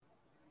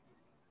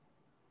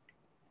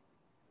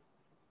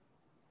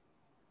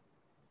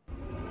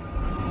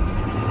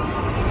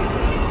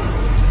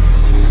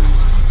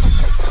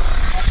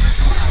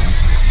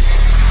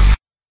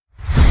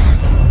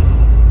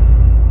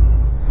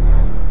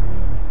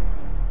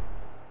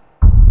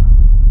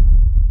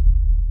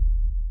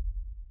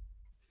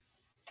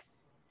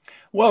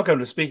Welcome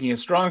to Speaking of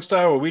Strong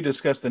Style, where we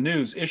discuss the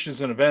news, issues,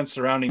 and events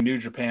surrounding New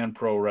Japan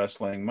Pro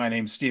Wrestling. My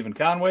name is Steven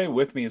Conway.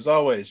 With me, as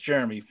always,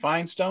 Jeremy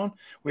Finestone.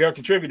 We are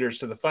contributors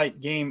to the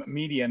Fight Game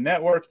Media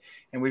Network,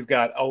 and we've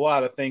got a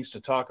lot of things to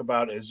talk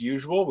about as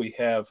usual. We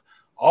have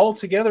All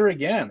Together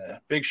Again,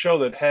 a big show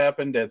that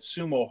happened at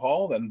Sumo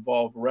Hall that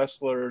involved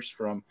wrestlers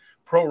from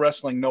Pro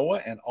Wrestling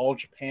Noah and All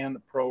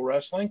Japan Pro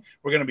Wrestling.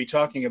 We're going to be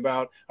talking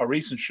about a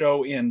recent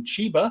show in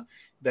Chiba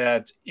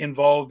that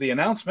involved the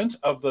announcement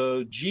of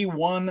the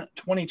G1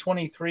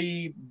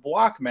 2023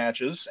 block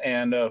matches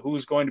and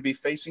who's going to be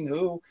facing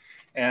who.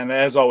 And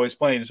as always,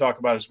 plenty to talk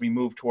about as we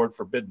move toward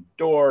Forbidden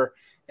Door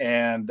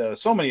and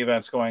so many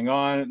events going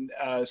on.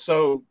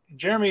 So,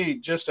 Jeremy,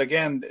 just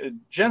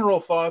again, general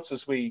thoughts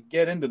as we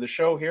get into the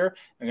show here.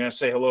 I'm going to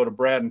say hello to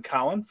Brad and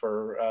Colin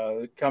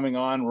for coming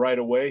on right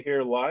away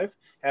here live.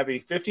 Happy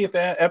 50th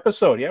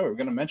episode. Yeah, we were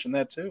going to mention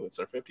that too. It's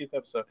our 50th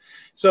episode.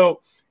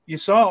 So, you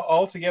saw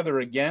All Together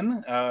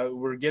Again.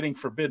 We're getting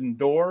Forbidden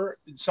Door.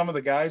 Some of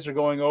the guys are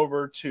going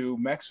over to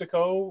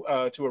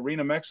Mexico, to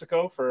Arena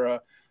Mexico for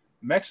a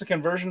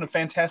Mexican version of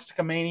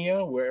Fantastica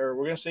Mania, where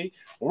we're going to see.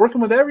 We're working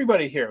with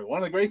everybody here.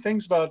 One of the great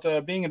things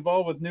about being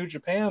involved with New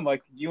Japan,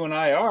 like you and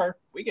I are,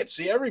 we get to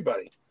see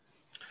everybody.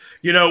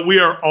 You know, we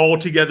are all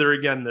together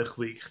again this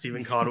week,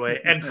 Steven Conway.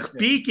 And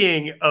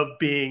speaking of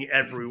being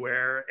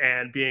everywhere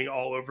and being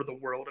all over the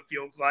world, it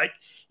feels like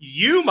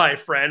you, my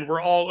friend,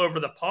 were all over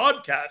the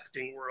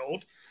podcasting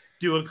world,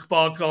 doing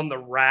spots on the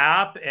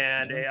Rap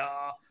and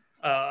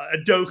a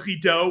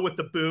do-si-do with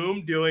the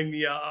Boom, doing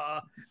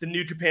the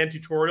New Japan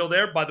tutorial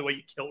there. By the way,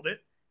 you killed it.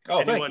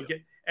 Oh,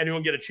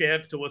 anyone get a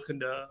chance to listen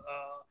to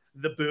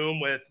the Boom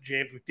with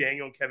James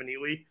McDaniel and Kevin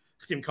Ely?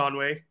 Steven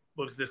Conway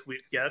was this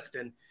week's guest,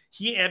 and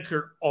he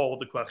answered all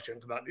the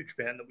questions about New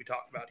Japan that we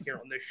talked about here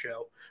on this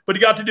show. But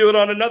he got to do it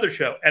on another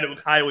show, and it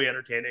was highly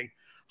entertaining.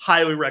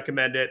 Highly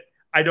recommend it.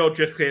 I don't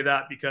just say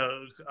that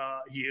because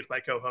he is my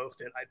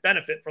co-host and I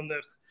benefit from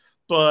this,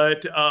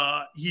 but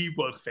he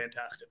was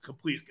fantastic. So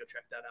please go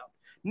check that out.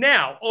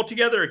 Now, All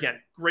Together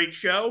Again, great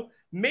show.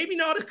 Maybe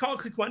not as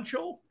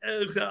consequential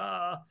as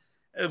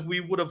we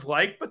would have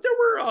liked, but there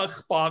were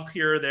spots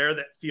here or there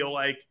that feel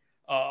like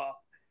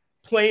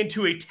play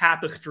into a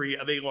tapestry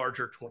of a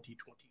larger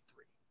 2023.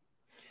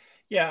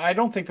 Yeah, I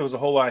don't think there was a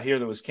whole lot here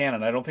that was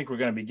canon. I don't think we're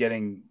going to be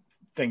getting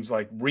things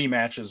like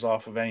rematches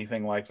off of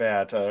anything like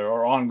that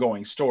or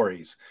ongoing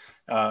stories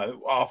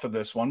off of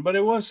this one. But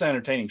it was an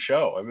entertaining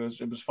show.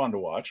 It was fun to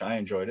watch. I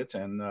enjoyed it.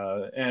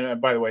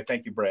 And by the way,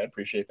 thank you, Brad.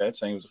 Appreciate that.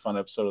 Saying it was a fun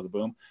episode of The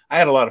Boom. I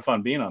had a lot of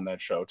fun being on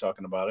that show,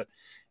 talking about it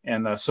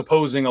and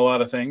supposing a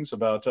lot of things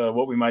about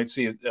what we might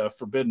see at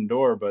Forbidden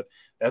Door. But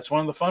that's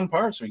one of the fun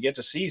parts. We get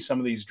to see some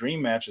of these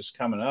dream matches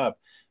coming up.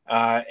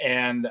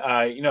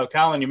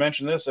 Colin, you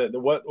mentioned this.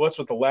 What's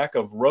with the lack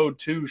of Road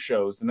 2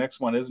 shows? The next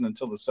one isn't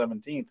until the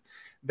 17th.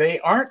 They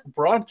aren't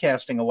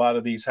broadcasting a lot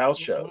of these house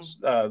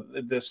shows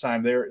this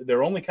time.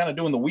 They're only kind of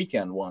doing the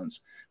weekend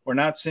ones. We're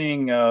not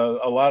seeing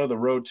a lot of the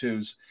Road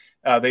 2s.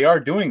 They are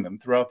doing them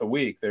throughout the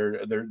week.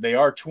 They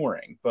are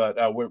touring,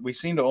 but we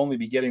seem to only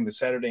be getting the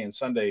Saturday and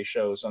Sunday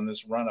shows on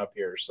this run up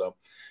here. So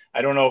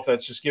I don't know if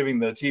that's just giving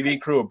the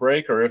TV crew a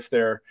break or if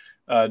they're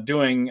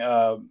doing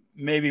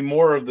maybe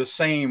more of the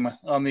same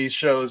on these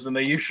shows than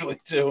they usually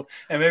do.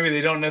 And maybe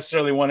they don't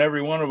necessarily want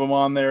every one of them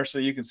on there so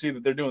you can see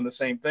that they're doing the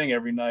same thing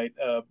every night.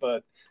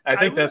 But I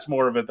think that's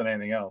more of it than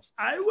anything else.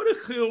 I would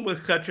assume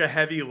with such a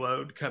heavy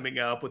load coming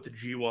up with the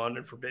G1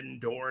 and Forbidden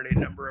Door and a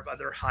number of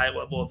other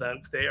high-level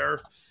events, they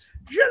are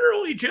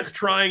generally just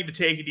trying to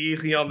take it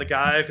easy on the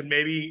guys and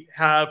maybe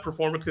have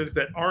performances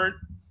that aren't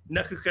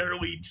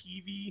necessarily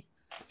TV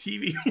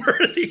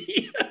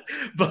worthy.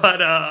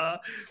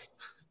 But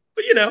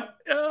you know,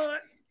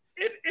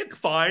 it's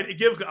fine. It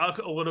gives us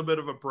a little bit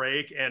of a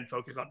break and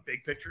focus on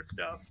big picture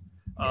stuff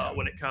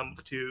when it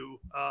comes to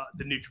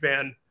the New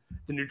Japan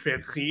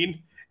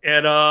scene.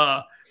 And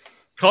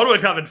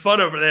Conway's having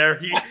fun over there.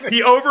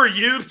 He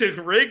overused his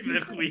rig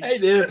this week. I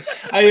did.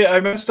 I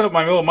messed up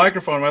my little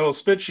microphone, my little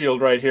spit shield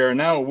right here, and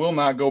now it will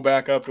not go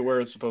back up to where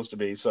it's supposed to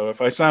be. So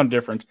if I sound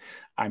different,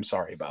 I'm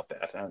sorry about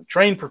that.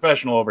 Trained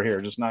professional over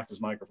here just knocked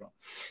his microphone.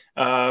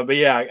 But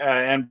yeah,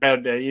 and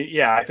Brad,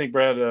 I think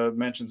Brad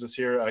mentions this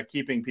here,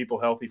 keeping people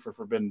healthy for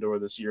Forbidden Door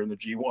this year in the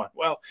G1.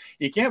 Well,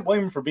 you can't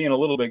blame them for being a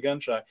little bit gun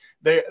shy.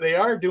 They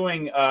are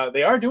doing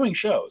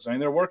shows. I mean,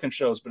 they're working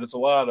shows, but it's a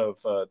lot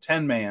of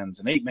 10-mans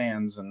and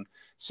 8-mans and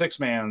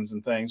 6-mans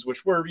and things,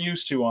 which we're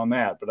used to on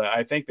that. But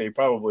I think they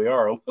probably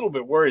are a little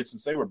bit worried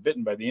since they were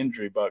bitten by the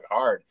injury bug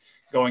hard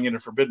going into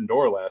Forbidden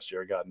Door last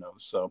year, God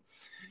knows. So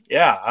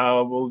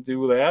yeah, we'll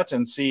do that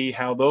and see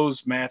how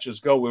those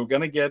matches go. We're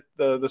going to get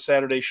the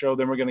Saturday show,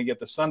 then we're going to get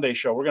the Sunday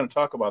show. We're going to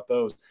talk about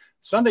those.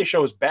 Sunday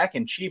show is back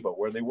in Chiba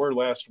where they were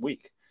last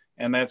week,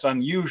 and that's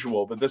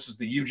unusual, but this is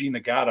the Yuji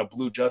Nagata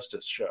Blue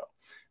Justice show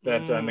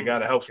that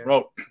Nagata helps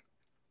promote.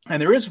 And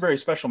there is a very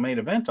special main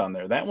event on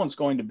there. That one's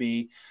going to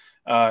be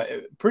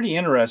Pretty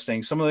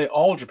interesting. Some of the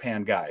All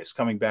Japan guys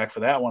coming back for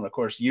that one. Of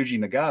course, Yuji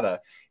Nagata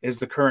is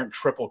the current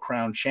Triple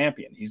Crown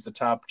champion. He's the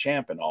top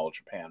champ in All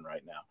Japan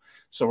right now.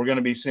 So we're going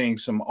to be seeing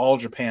some All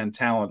Japan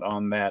talent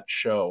on that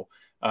show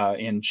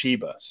in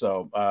Chiba.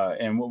 So,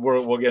 and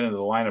we'll get into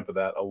the lineup of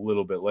that a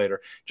little bit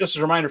later. Just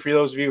a reminder for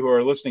those of you who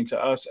are listening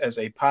to us as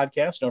a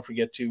podcast, don't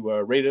forget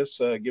to rate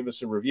us, give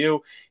us a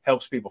review.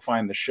 Helps people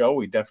find the show.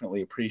 We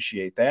definitely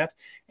appreciate that.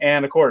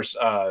 And of course,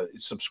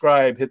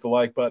 subscribe, hit the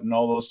like button,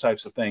 all those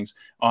types of things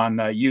on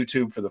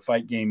YouTube for the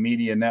Fight Game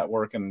Media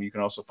Network. And you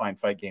can also find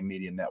Fight Game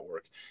Media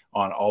Network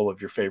on all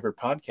of your favorite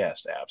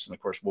podcast apps. And of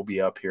course, we'll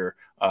be up here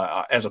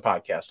as a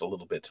podcast a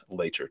little bit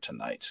later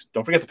tonight.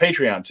 Don't forget the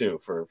Patreon too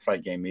for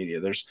Fight Game Media.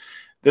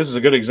 This is a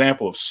good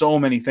example of so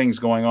many things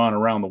going on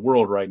around the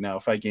world right now.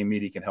 Fight Game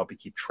Media can help you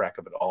keep track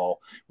of it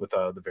all with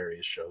the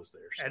various shows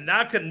there. So. And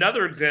that's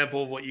another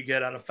example of what you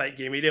get out of Fight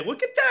Game Media.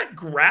 Look at that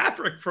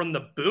graphic from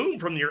the boom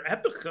from your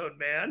episode,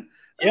 man.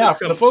 Yeah,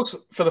 for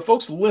the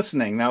folks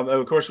listening now,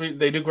 of course,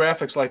 they do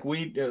graphics like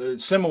we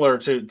similar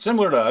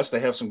to us.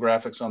 They have some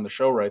graphics on the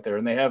show right there,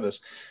 and they have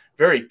this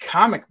very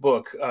comic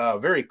book,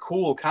 very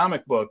cool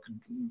comic book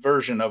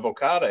version of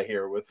Okada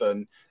here with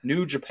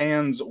New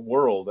Japan's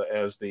World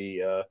as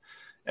the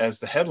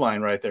headline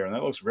right there, and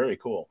that looks very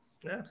cool.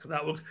 Yeah, so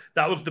that was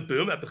the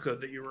boom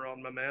episode that you were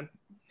on, my man.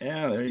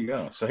 Yeah, there you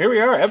go. So here we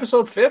are,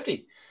 episode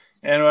 50.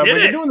 And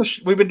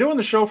we've been doing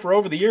the show for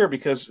over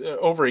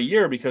a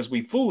year because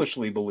we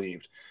foolishly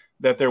believed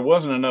that there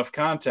wasn't enough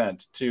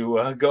content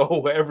to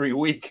go every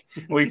week.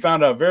 We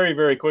found out very,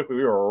 very quickly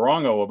we were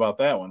wrong-o about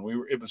that one.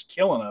 It was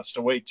killing us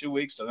to wait 2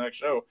 weeks to the next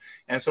show.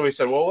 And so we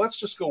said, well, let's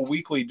just go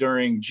weekly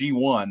during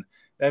G1.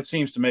 That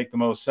seems to make the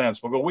most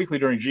sense. We'll go weekly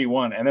during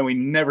G1, and then we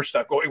never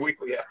stopped going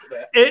weekly after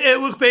that. It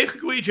was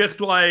basically just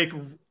like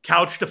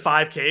couch to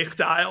 5K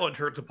style in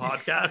terms of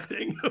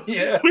podcasting.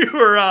 Yeah, we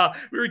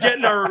were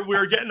getting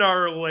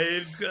our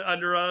legs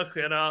under us,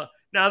 and now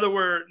that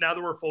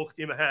we're full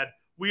steam ahead,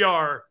 we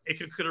are a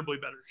considerably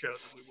better show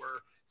than we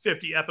were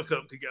 50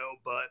 episodes ago,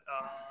 but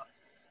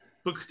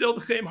still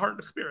the same heart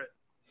and spirit.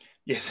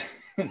 Yes,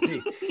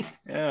 indeed.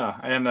 Yeah,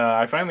 and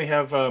I finally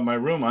have my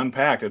room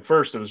unpacked. At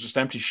first, it was just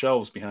empty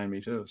shelves behind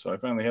me, too. So I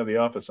finally have the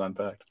office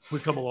unpacked.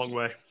 We've come a long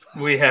way.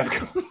 We have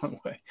come a long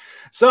way.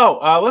 So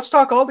let's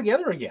talk all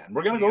together again.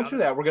 We're going to go through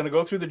that. We're going to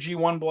go through the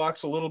G1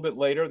 blocks a little bit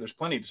later. There's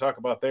plenty to talk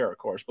about there, of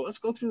course. But let's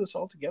go through this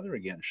all together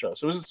again, show.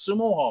 So it was at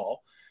Sumo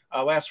Hall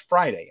last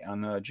Friday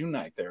on June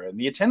 9th there. And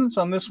the attendance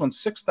on this one,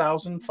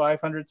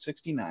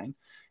 6,569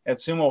 at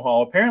Sumo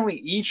Hall. Apparently,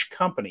 each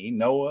company,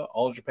 Noah,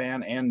 All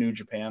Japan, and New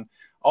Japan,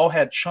 all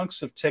had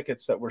chunks of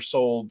tickets that were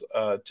sold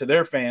to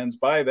their fans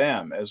by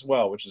them as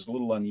well, which is a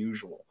little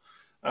unusual.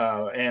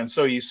 And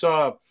so you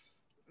saw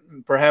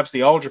perhaps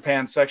the All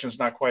Japan section is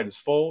not quite as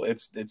full.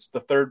 It's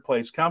the third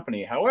place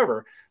company.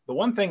 However, the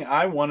one thing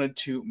I wanted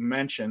to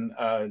mention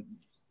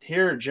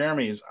here,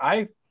 Jeremy, is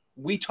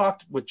we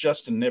talked with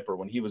Justin Nipper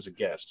when he was a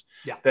guest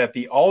that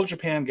the All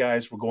Japan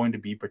guys were going to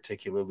be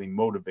particularly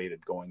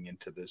motivated going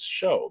into this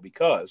show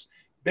because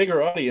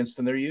bigger audience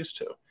than they're used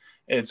to.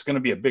 It's going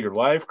to be a bigger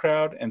live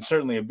crowd and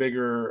certainly a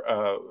bigger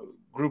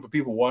group of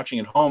people watching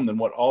at home than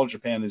what All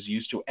Japan is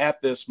used to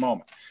at this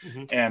moment.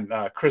 Mm-hmm. And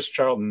Chris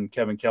Charlton,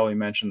 Kevin Kelly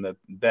mentioned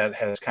that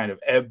has kind of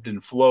ebbed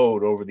and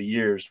flowed over the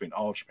years between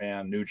All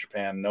Japan, New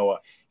Japan, Noah.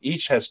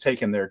 Each has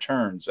taken their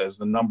turns as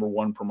the number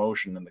one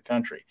promotion in the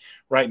country.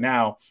 Right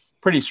now,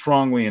 pretty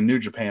strongly in New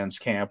Japan's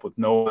camp with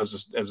Noah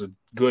as a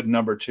good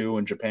number two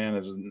and Japan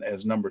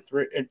as number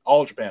three, and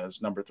All Japan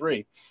as number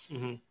three.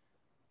 Mm-hmm.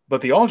 But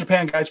the All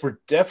Japan guys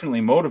were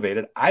definitely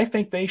motivated. I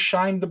think they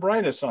shined the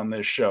brightest on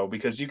this show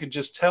because you could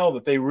just tell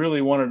that they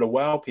really wanted to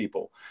wow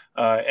people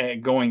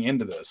going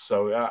into this.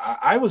 So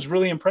I was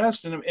really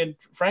impressed. And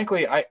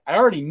frankly, I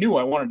already knew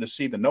I wanted to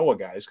see the Noah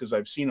guys because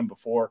I've seen them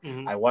before.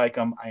 Mm-hmm. I like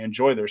them. I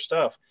enjoy their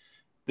stuff.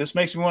 This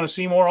makes me want to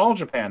see more All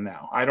Japan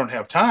now. I don't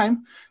have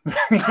time.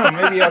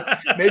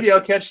 Maybe I'll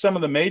catch some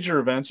of the major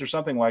events or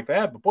something like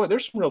that. But boy,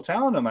 there's some real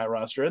talent on that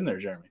roster, isn't there,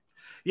 Jeremy?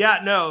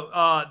 Yeah,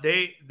 no,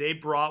 they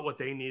brought what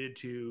they needed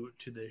to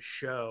this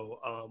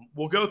show.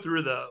 We'll go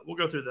through the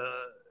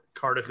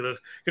card because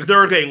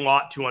there is a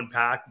lot to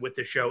unpack with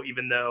the show,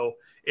 even though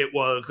it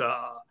was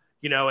a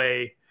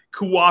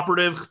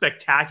cooperative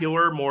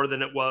spectacular more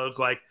than it was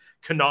like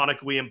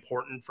canonically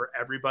important for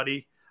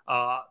everybody.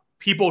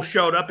 People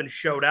showed up and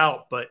showed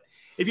out, but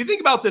if you think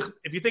about this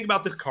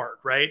card,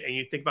 right, and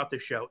you think about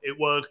this show, it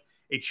was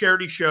a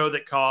charity show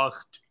that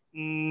cost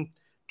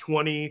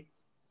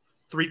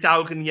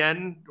 23,000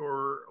 yen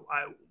or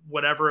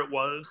whatever it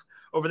was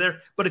over there.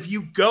 But if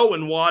you go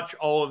and watch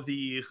all of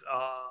these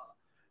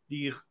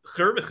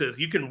services,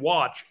 you can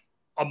watch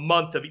a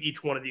month of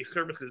each one of these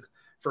services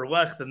for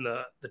less than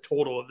the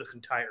total of this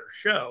entire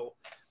show.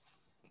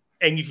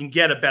 And you can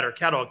get a better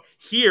catalog.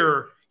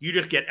 Here, you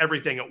just get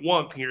everything at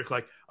once. And you're just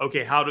like,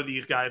 okay, how do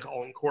these guys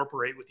all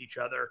incorporate with each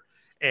other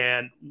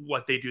and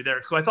what they do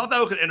there? So I thought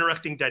that was an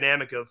interesting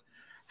dynamic of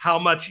how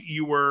much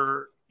you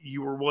were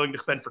willing to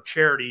spend for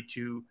charity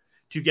to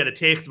get a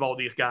taste of all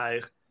these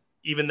guys,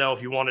 even though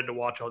if you wanted to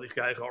watch all these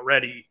guys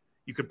already,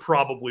 you could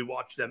probably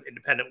watch them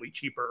independently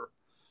cheaper,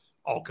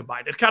 all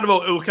combined. It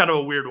was kind of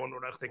a weird one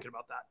when I was thinking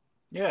about that.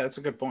 Yeah, that's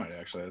a good point,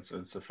 actually.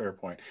 It's a fair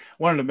point.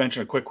 Wanted to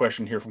mention a quick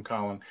question here from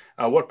Colin.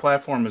 What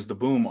platform is the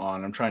Boom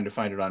on? I'm trying to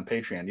find it on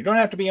Patreon. You don't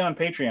have to be on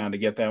Patreon to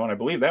get that one. I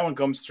believe that one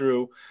comes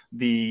through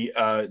the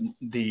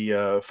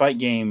Fight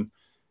Game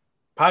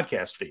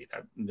podcast feed,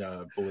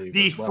 I believe.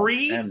 The well.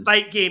 free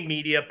Fight Game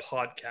Media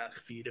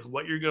podcast feed is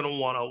what you're going to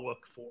want to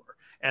look for.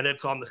 And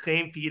it's on the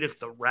same feed as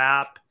the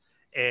Wrap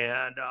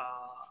and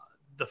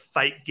the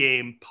Fight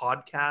Game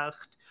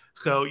podcast.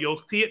 So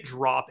you'll see it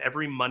drop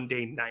every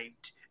Monday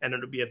night, and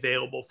it'll be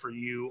available for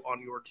you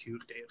on your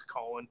Tuesdays,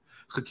 Colin.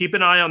 So keep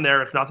an eye on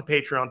there. It's not the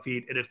Patreon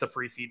feed. It is the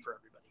free feed for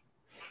everybody.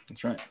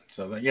 That's right.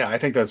 So, yeah, I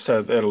think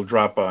it'll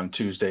drop on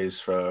Tuesdays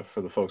for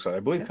the folks.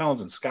 I believe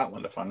Colin's in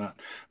Scotland, if I'm not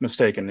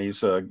mistaken.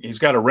 He's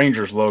got a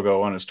Rangers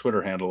logo on his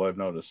Twitter handle, I've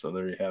noticed. So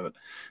there you have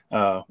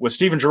it. With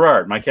Steven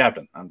Gerrard, my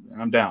captain.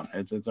 I'm down.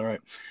 It's all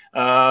right.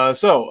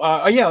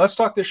 Yeah, let's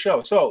talk this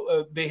show.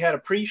 So they had a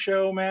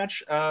pre-show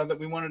match that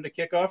we wanted to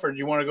kick off, or do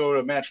you want to go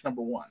to match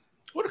number one?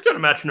 Let's go to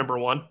match number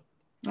one.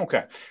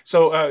 Okay,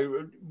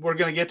 so we're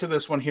going to get to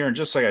this one here in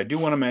just a second. I do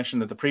want to mention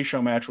that the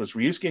pre-show match was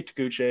Ryusuke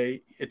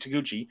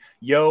Taguchi,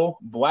 Yo,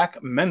 Black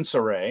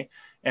Mensare,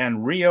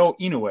 and Ryo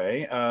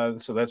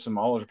Inoue. So that's some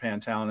All Japan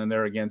talent in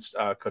there against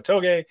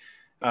Kotoge,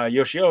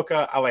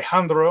 Yoshioka,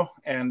 Alejandro,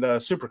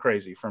 and Super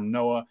Crazy from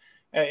Noah.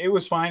 It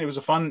was fine. It was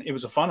a fun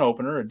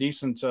opener, a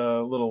decent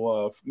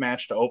little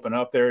match to open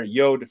up there.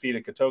 Yo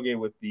defeated Kotoge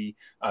with the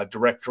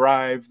direct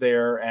drive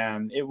there,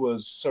 and it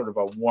was sort of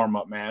a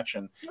warm-up match.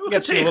 And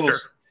got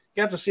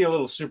to see a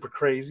little Super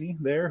Crazy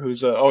there,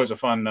 who's always a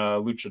fun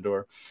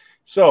luchador.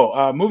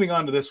 So moving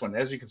on to this one,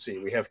 as you can see,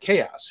 we have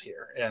Chaos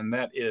here, and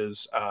that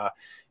is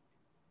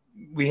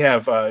we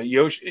have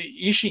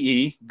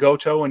Ishii,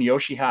 Goto, and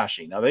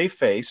Yoshihashi. Now they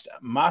faced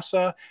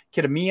Masa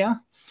Kitamiya,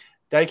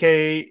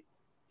 Daiki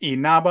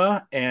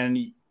Inaba, and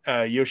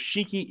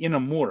Yoshiki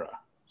Inamura.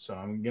 So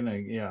I'm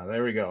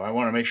there we go. I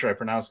want to make sure I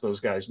pronounce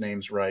those guys'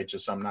 names right,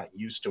 just so I'm not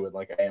used to it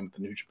like I am with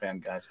the New Japan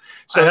guys.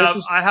 So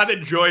I have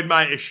enjoyed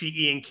my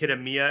Ishii and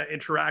Kitamiya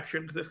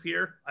interactions this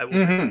year. I will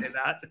say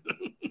that.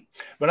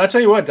 But I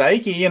tell you what,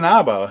 Daiki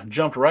Inaba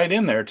jumped right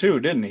in there too,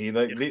 didn't he?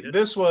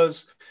 This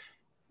was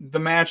the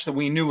match that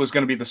we knew was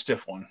going to be the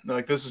stiff one.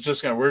 Like, this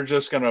is we're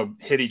just going to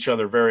hit each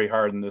other very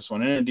hard in this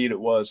one. And indeed it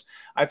was.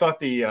 I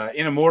thought the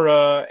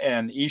Inamura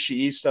and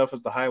Ishii stuff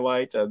was the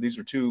highlight. These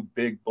were two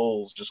big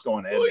bulls just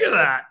going head. Look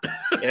at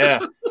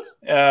that.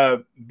 Yeah.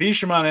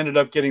 Bishamon ended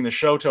up getting the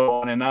Shota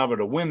on Inaba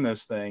to win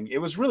this thing. It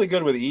was really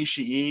good with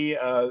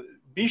Ishii.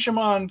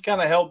 Bishamon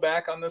kind of held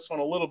back on this one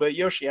a little bit.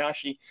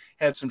 Yoshihashi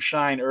had some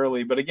shine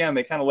early, but again,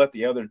 they kind of let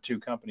the other two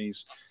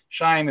companies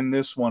shine in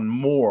this one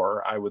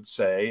more, I would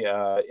say.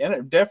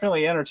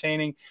 Definitely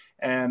entertaining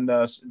and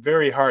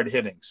very hard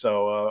hitting.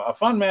 So a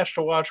fun match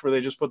to watch where they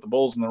just put the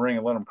bulls in the ring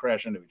and let them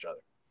crash into each other.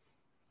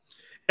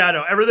 Yeah,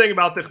 no, everything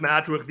about this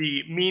match was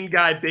the mean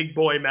guy, big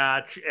boy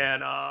match.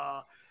 And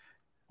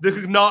this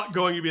is not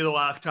going to be the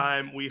last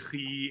time we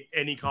see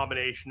any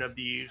combination of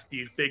these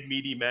big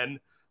meaty men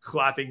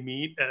slapping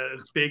meat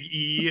as Big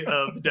E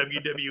of the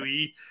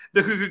WWE.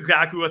 This is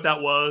exactly what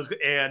that was.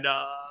 And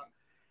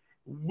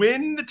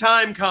when the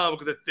time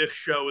comes that this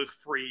show is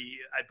free,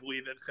 I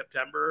believe in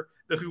September,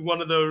 this is one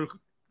of those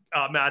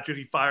matches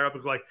you fire up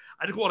and like,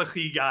 I just want to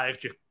see guys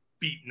just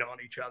beating on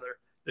each other.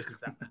 This is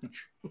that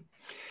match.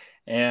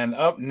 And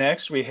up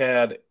next, we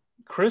had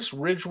Chris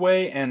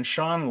Ridgway and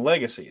Sean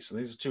Legacy. So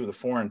these are two of the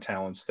foreign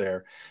talents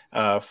there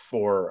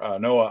for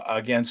Noah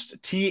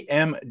against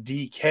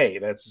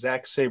TMDK. That's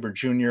Zack Sabre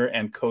Jr.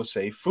 and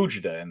Kosei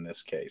Fujita in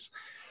this case.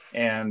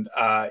 And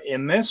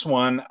in this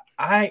one,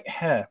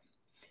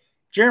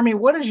 Jeremy,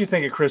 what did you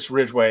think of Chris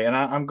Ridgway? And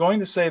I'm going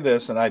to say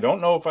this, and I don't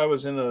know if I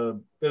was in a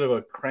bit of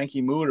a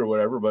cranky mood or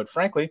whatever, but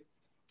frankly,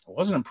 I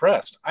wasn't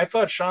impressed. I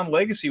thought Sean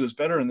Legacy was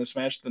better in this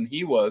match than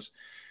he was.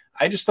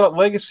 I just thought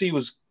Legacy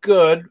was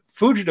good.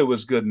 Fujita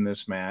was good in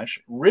this match.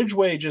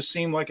 Ridgway just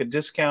seemed like a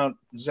discount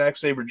Zack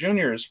Sabre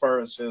Jr. as far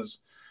as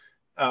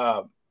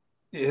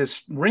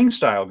his ring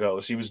style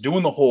goes. He was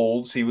doing the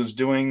holds. He was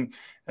doing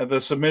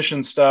the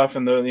submission stuff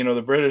and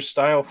the British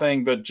style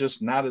thing, but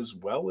just not as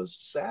well as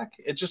Zack.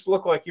 It just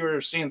looked like you were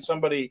seeing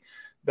somebody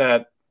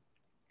that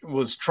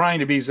was trying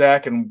to be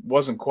Zack and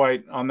wasn't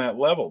quite on that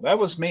level. That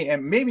was me.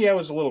 And maybe I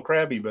was a little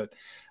crabby, but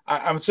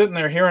I'm sitting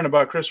there hearing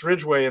about Chris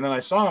Ridgway, and then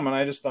I saw him, and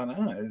I just thought,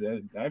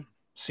 I've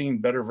seen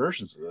better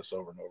versions of this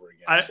over and over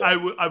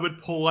again. I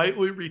would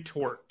politely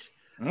retort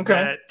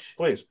that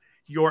please.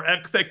 Your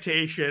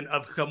expectation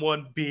of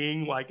someone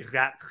being like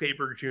Zack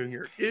Sabre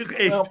Jr. is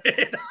a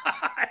bit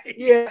high.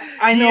 Yeah,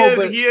 I know,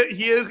 but he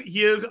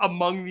is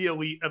among the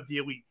elite of the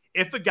elite.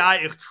 If a guy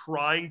is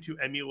trying to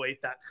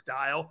emulate that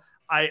style,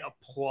 I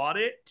applaud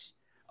it.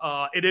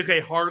 It is a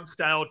hard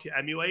style to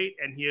emulate,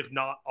 and he is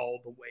not all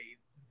the way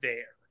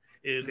there.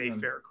 Is a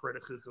fair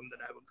criticism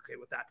that I would say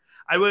with that.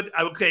 I would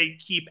say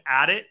keep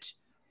at it,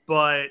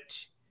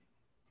 but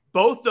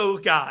both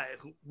those guys,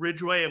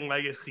 Ridgway and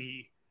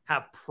Legacy,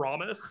 have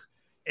promise.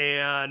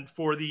 And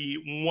for the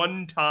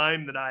one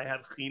time that I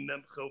have seen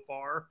them so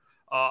far,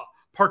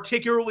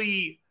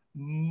 particularly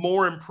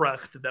more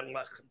impressed than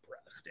less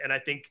impressed. And I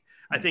think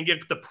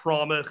it's the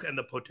promise and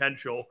the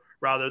potential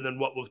rather than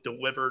what was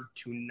delivered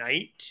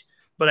tonight.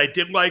 But I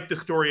did like the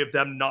story of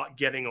them not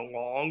getting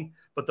along.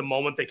 But the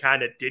moment they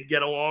kind of did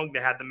get along, they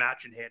had the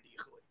match in hand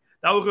easily.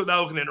 That was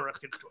an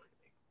interesting story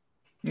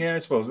to me. Yeah, I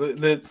suppose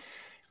the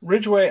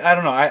Ridgeway. I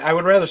don't know. I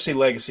would rather see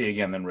Legacy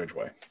again than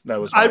Ridgeway.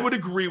 I would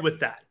agree with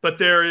that. But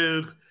there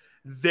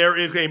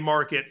is a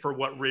market for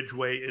what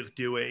Ridgeway is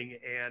doing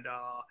and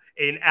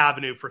an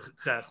avenue for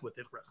success with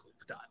his wrestling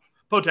style,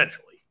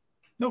 potentially.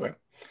 Okay.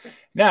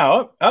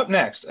 Now, up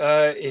next,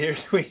 here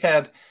we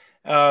had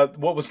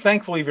what was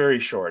thankfully very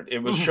short.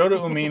 It was Shota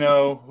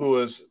Umino who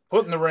was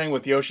put in the ring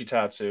with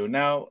Yoshitatsu.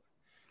 Now,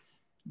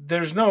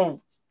 there's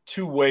no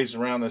two ways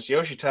around this.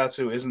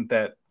 Yoshitatsu isn't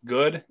that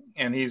good,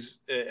 and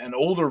he's an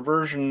older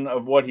version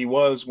of what he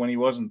was when he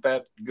wasn't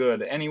that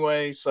good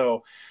anyway.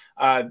 So,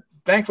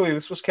 thankfully,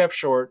 this was kept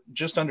short,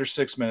 just under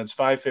 6 minutes,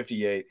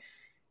 5:58.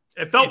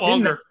 It felt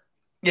longer.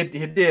 It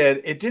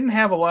did. It didn't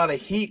have a lot of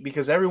heat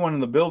because everyone in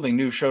the building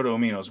knew Shota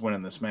Umino was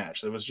winning this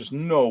match. There was just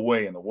no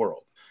way in the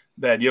world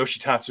that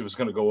Yoshitatsu was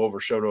going to go over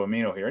Shota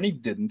Umino here, and he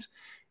didn't.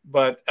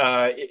 But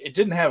it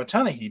didn't have a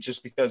ton of heat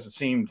just because it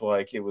seemed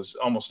like it was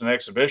almost an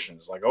exhibition.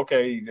 It's like,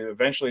 okay,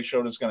 eventually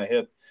Shota's going to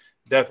hit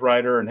Death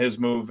Rider and his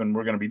move, and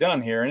we're going to be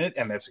done here.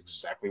 And that's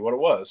exactly what it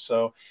was.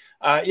 So,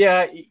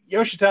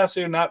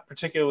 Yoshitatsu, not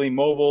particularly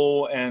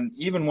mobile, and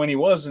even when he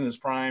was in his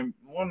prime,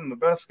 one of the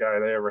best guy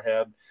they ever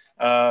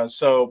had.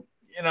 So,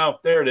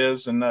 there it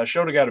is. And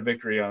Shota got a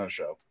victory on the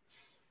show.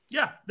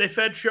 Yeah, they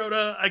fed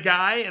Shota a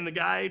guy, and the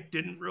guy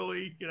didn't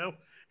really,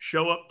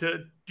 show up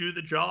to do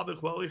the job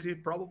as well as he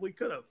probably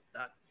could have.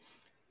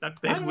 That's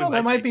basically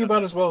that might be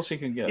about as well as he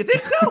can get. You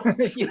think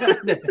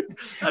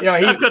so?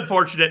 That's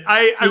unfortunate.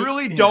 I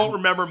really don't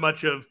remember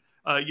much of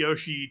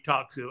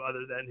Yoshitatsu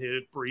other than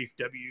his brief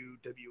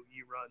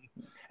WWE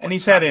run. And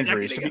he's had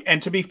injuries.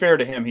 To be fair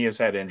to him, he has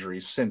had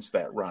injuries since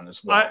that run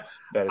as well.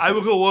 I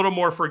was a little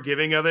more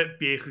forgiving of it,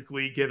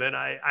 basically, given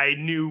I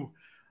knew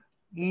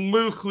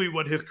loosely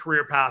what his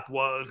career path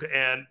was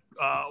and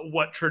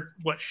what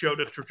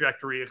Shota's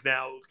trajectory is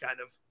now. Kind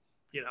of,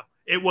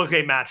 it was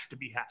a match to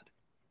be had.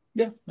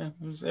 Yeah,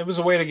 it was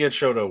a way to get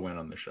Shota a win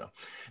on the show.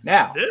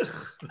 Now, this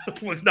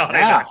was not a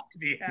match to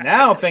be had.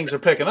 Now things are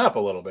picking up a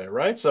little bit,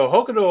 right? So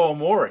Hokuto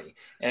Omori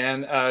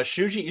and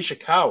Shuji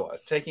Ishikawa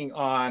taking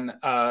on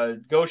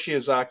Go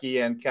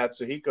Shiozaki and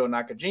Katsuhiko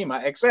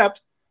Nakajima,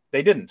 except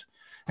they didn't.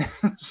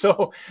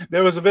 So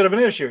there was a bit of an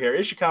issue here.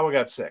 Ishikawa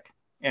got sick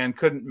and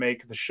couldn't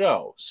make the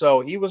show.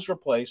 So he was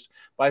replaced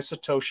by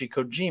Satoshi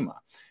Kojima.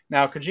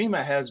 Now,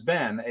 Kojima has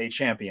been a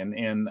champion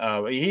in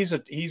he's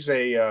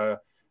a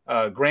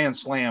Grand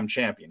Slam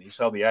champion. He's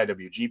held the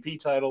IWGP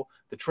title,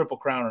 the Triple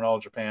Crown in All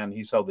Japan.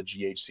 He's held the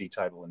GHC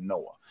title in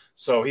Noah.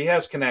 So he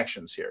has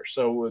connections here.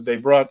 So they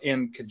brought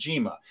in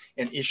Kojima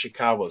in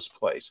Ishikawa's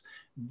place.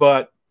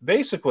 But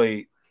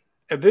basically,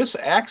 this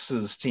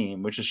Axis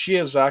team, which is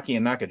Shiozaki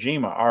and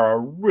Nakajima, are a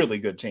really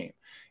good team.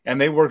 And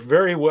they work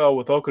very well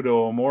with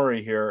Hokuto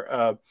Omori here.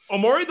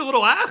 Omori, the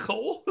little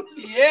asshole.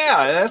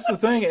 Yeah, that's the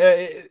thing.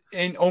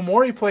 And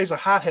Omori plays a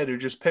hothead who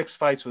just picks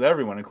fights with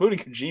everyone, including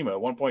Kojima.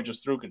 At one point,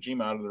 just threw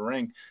Kojima out of the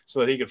ring so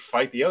that he could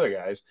fight the other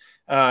guys.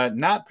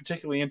 Not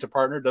particularly into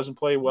partner, doesn't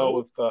play well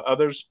with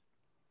others.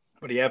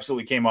 But he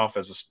absolutely came off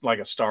as like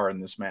a star in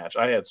this match.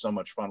 I had so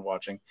much fun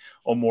watching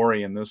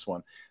Omori in this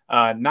one.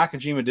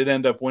 Nakajima did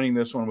end up winning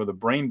this one with a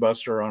brain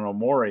buster on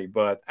Omori,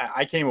 but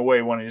I came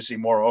away wanting to see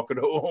more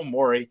Hokuto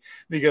Omori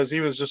because he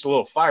was just a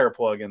little fire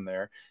plug in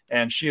there.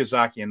 And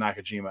Shiozaki and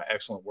Nakajima,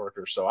 excellent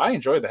workers. So I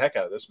enjoyed the heck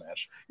out of this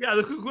match. Yeah,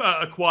 this is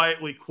a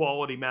quietly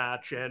quality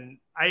match. And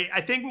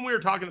I think when we were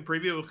talking the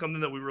preview, it was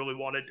something that we really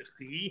wanted to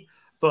see,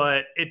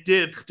 but it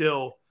did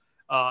still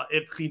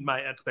exceed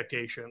my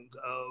expectations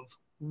of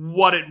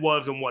what it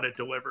was and what it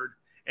delivered.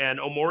 And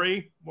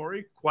Omori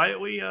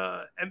quietly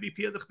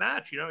MVP of this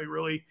match. He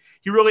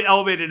really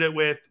elevated it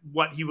with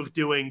what he was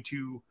doing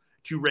to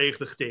raise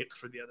the stakes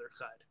for the other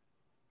side.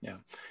 Yeah,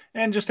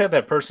 and just had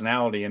that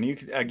personality. And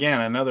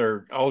again,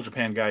 another All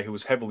Japan guy who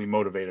was heavily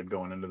motivated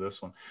going into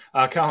this one.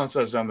 Colin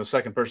says I'm the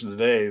second person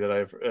today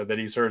that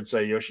he's heard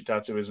say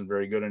Yoshitatsu isn't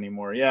very good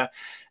anymore. Yeah,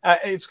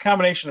 it's a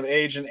combination of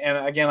age and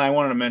again, I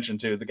wanted to mention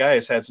too, the guy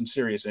has had some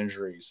serious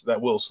injuries that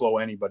will slow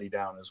anybody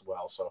down as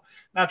well. So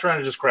not trying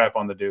to just crap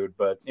on the dude,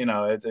 but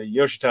at the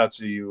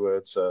Yoshitatsu,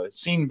 it's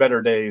seen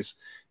better days,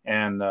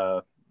 and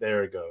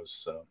there it goes.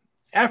 So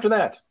after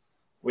that,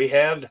 we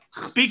had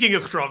speaking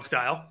of strong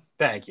style.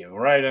 Thank you.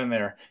 Right in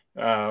there.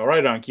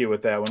 Right on cue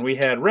with that one. We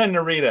had Ren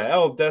Narita,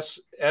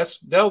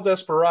 Del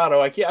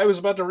Desperado. I was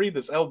about to read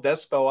this. El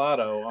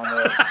Desperado.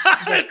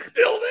 It's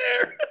still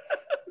there.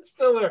 It's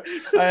still there.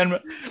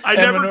 I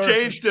never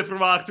changed it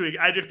from last week.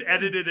 I just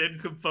edited in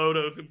some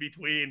photos in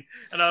between.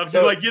 And I was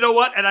like, you know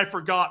what? And I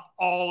forgot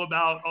all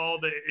about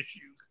all the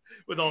issues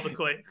with all the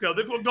claims. So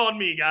this one's on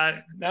me,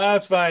 guys. No,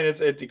 it's fine.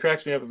 It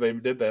cracks me up that they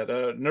did that.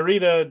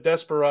 Narita,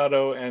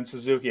 Desperado, and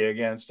Suzuki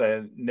against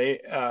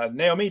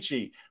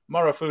Naomichi,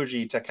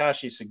 Marufuji,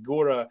 Takashi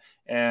Segura,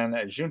 and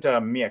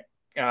Junta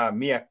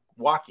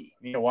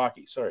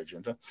Miyawaki. Sorry,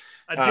 Junta.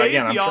 A day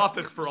at the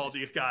office for all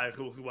these guys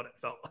was what it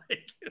felt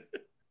like.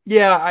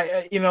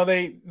 Yeah,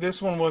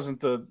 this one wasn't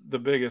the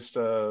biggest.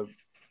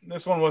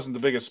 This one wasn't the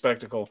biggest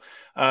spectacle.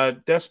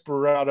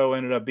 Desperado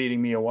ended up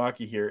beating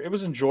Miyawaki here. It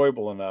was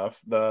enjoyable enough.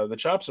 The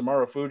chops of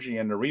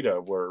Marufuji and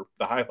Narita were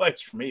the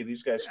highlights for me.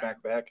 These guys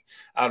smacked back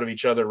out of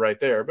each other right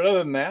there. But other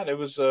than that, it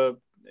was a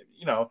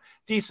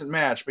decent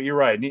match. But you're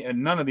right.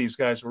 None of these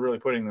guys were really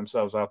putting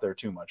themselves out there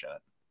too much in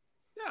it.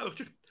 Yeah, it was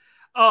just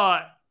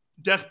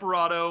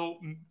Desperado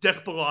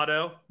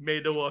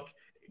made to look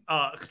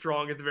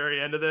strong at the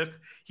very end of this.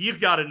 He's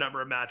got a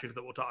number of matches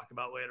that we'll talk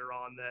about later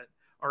on that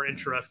are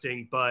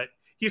interesting, but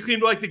he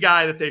seemed like the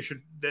guy that they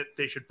should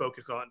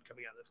focus on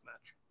coming out of this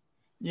match.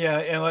 Yeah,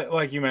 and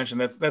like you mentioned,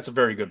 that's a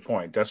very good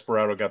point.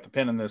 Desperado got the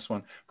pin in this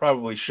one.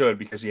 Probably should,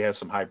 because he has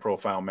some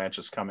high-profile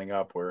matches coming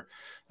up where,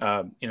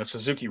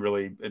 Suzuki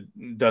really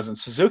doesn't.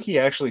 Suzuki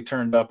actually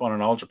turned up on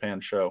an All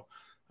Japan show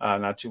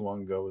not too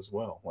long ago as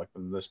well, like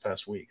this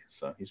past week.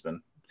 So he's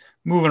been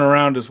moving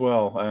around as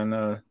well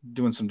and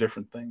doing some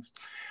different things.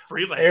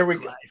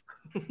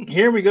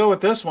 Here we go with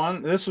this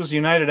one. This was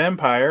United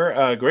Empire,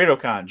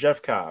 Gedo,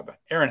 Jeff Cobb,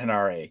 Aaron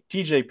Henare,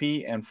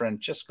 TJP, and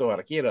Francisco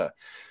Akira.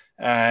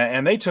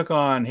 And they took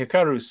on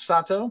Hikaru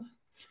Sato,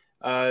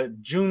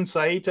 Jun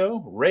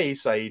Saito, Rei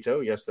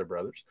Saito, yes, they're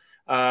brothers,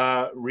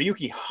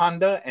 Ryuki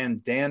Honda,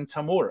 and Dan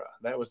Tamura.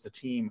 That was the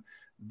team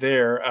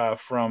there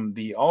from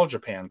the All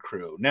Japan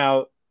crew.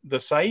 Now,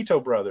 the Saito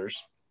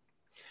brothers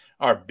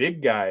are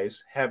big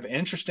guys, have an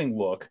interesting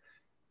look.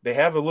 They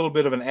have a little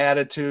bit of an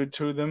attitude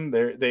to them.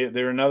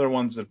 They're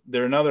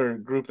another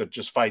group that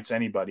just fights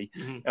anybody.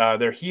 Mm-hmm.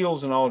 They're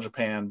heels in All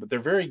Japan, but they're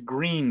very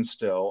green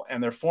still,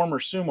 and they're former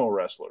sumo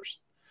wrestlers.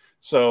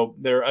 So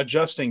they're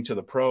adjusting to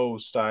the pro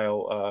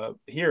style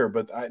here,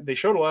 but they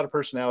showed a lot of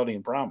personality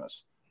and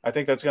promise. I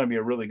think that's going to be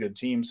a really good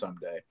team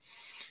someday.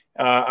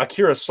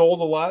 Akira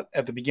sold a lot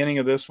at the beginning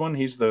of this one.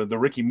 He's the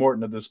Ricky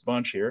Morton of this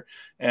bunch here.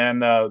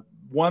 And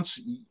once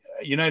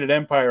United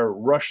Empire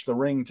rushed the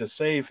ring to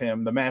save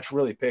him, the match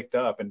really picked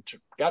up and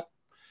got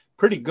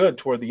pretty good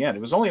toward the end.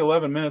 It was only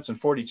 11 minutes and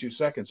 42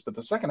 seconds, but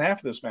the second half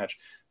of this match,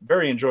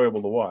 very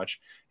enjoyable to watch.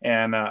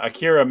 And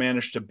Akira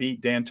managed to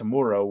beat Dan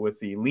Tamura with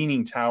the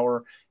leaning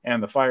tower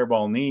and the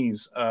fireball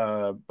knees.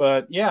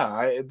 But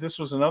yeah, this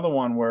was another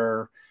one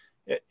where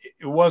it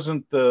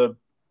wasn't the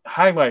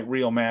highlight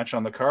reel match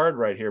on the card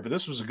right here, but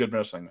this was a good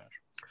wrestling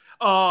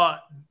match.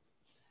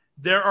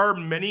 There are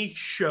many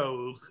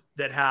shows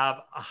that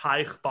have a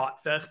high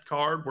spot fest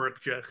card where it's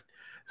just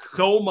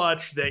so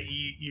much that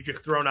you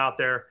just thrown out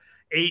there,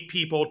 8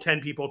 people,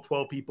 10 people,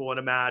 12 people in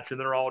a match, and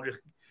they're all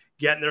just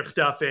getting their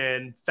stuff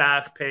in,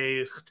 fast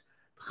paced.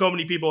 So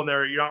many people in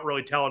there, you're not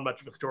really telling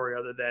much of a story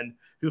other than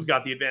who's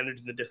got the advantage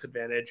and the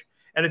disadvantage.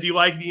 And if you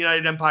like the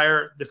United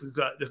Empire, this is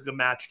a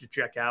match to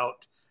check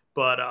out,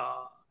 but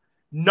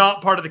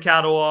not part of the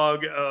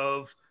catalog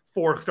of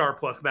 4-star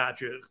plus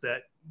matches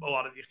that a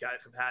lot of these guys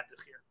have had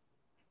this year.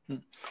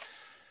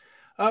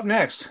 Up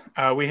next,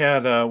 we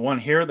had one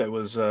here that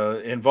was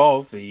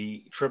involved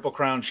the Triple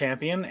Crown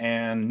champion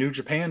and New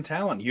Japan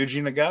talent,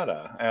 Yuji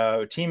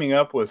Nagata, teaming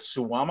up with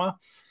Suwama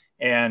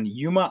and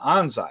Yuma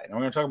Anzai. And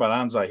we're going to talk about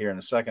Anzai here in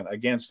a second,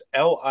 against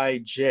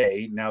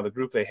LIJ. Now, the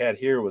group they had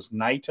here was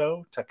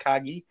Naito,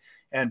 Takagi,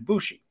 and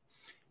Bushi.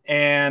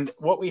 And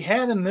what we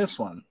had in this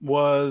one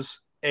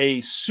was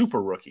a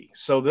super rookie.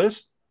 So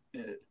this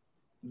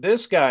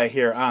guy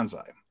here,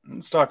 Anzai,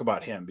 let's talk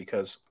about him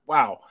because,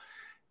 wow.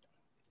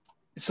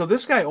 So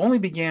this guy only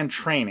began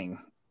training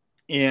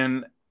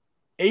in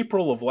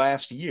April of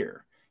last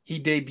year. He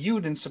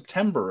debuted in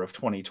September of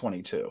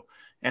 2022.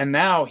 And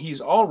now he's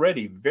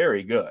already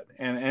very good.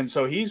 And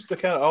so he's the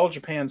kind of All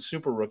Japan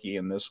super rookie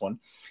in this one.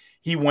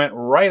 He went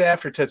right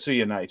after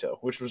Tetsuya Naito,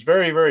 which was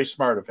very, very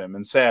smart of him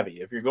and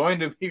savvy. If you're going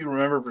to be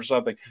remembered for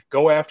something,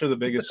 go after the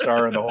biggest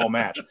star in the whole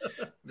match.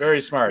 Very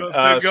smart. Go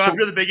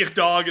after the biggest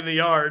dog in the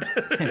yard.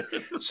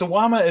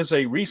 Suwama is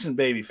a recent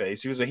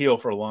babyface. He was a heel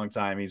for a long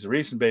time. He's a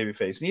recent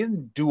babyface. And he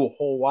didn't do a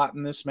whole lot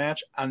in this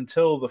match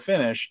until the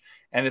finish.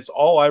 And it's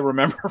all I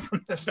remember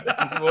from this thing.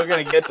 We're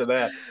going to get to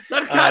that.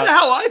 That's kind of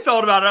how I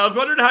felt about it. I was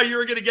wondering how you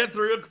were going to get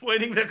through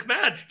explaining this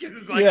match. Because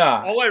it's like,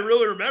 all I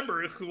really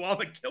remember is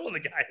Suwama killing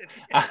the guy.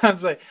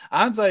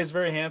 Anzai is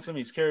very handsome.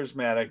 He's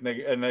charismatic.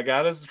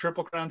 Nagata's the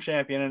Triple Crown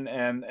champion.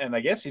 And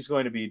I guess he's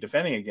going to be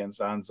defending against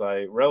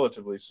Anzai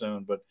relatively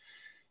soon. But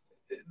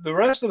the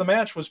rest of the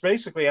match was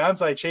basically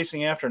Anzai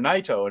chasing after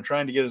Naito and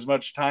trying to get as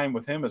much time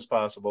with him as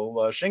possible.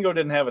 Shingo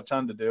didn't have a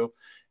ton to do.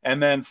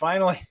 And then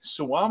finally,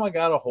 Suwama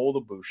got a hold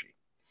of Bushi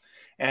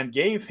and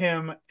gave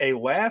him a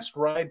last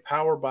ride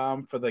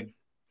powerbomb for the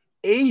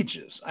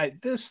ages.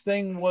 This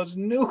thing was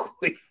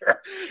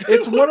nuclear.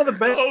 It's one of the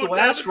best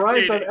last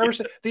rides I've ever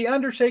seen. The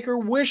Undertaker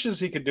wishes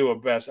he could do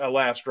a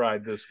last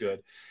ride this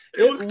good.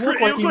 It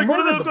looked like he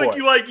murdered the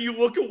boy. You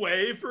look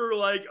away for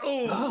like,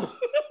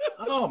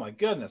 oh my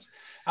goodness.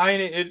 I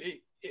mean,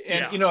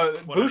 you know,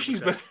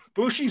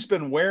 Bushi's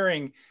been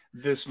wearing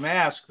this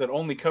mask that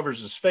only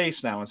covers his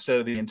face now instead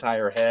of the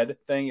entire head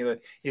thing.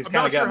 He's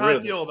kind of gotten rid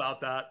of. I feel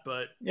about that,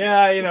 but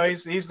yeah, you know,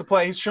 he's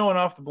He's showing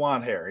off the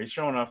blonde hair. He's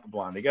showing off the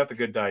blonde. He got the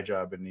good dye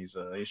job, and he's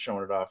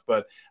showing it off.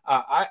 But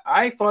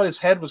I thought his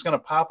head was going to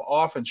pop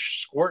off and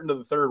squirt into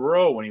the third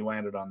row when he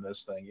landed on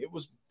this thing. It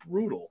was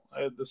brutal.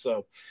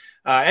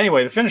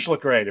 Anyway, the finish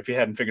looked great. If you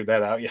hadn't figured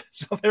that out yet,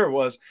 so there it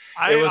was.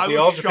 It was the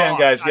All Japan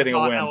guys getting a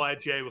win.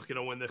 LIJ was going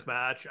to win this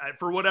match.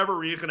 For whatever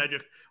reason,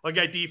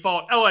 I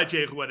default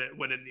LIJ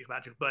win in these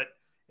matches, but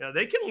you know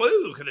they can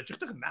lose, and it just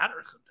doesn't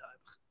matter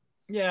sometimes.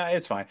 Yeah,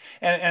 it's fine.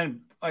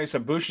 And like I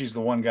said, Bushi's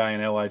the one guy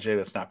in LIJ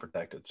that's not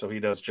protected, so he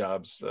does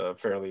jobs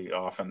fairly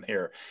often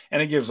here,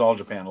 and it gives All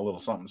Japan a little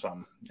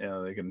something. You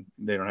know,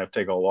 they don't have to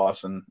take a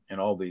loss in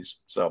all these.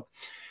 So,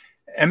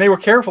 and they were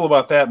careful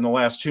about that in the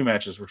last two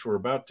matches, which we're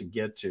about to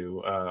get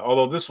to.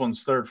 Although this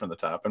one's third from the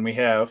top, and we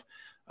have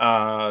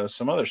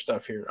some other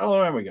stuff here.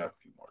 Oh, and we got a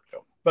few more to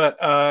go.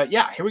 But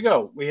yeah, here we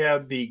go. We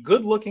have the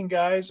good-looking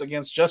guys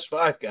against just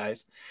 5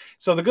 guys.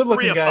 So the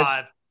good-looking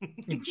guys.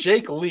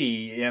 Jake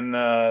Lee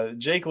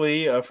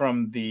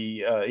from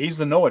the he's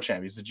the Noah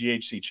champ. He's the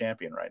GHC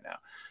champion right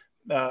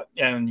now.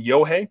 And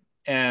Yohei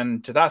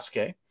and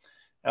Tadasuke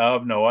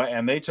of Noah,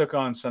 and they took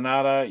on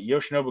Sanada,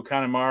 Yoshinobu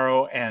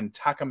Kanemaru, and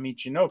Taka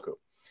Michinoku.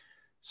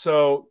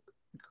 So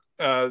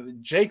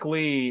Jake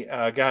Lee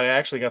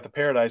actually got the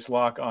Paradise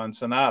Lock on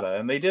Sanada,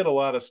 and they did a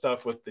lot of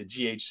stuff with the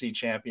GHC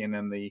champion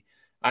and the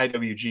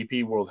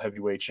IWGP World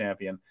Heavyweight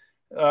champion.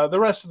 The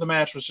rest of the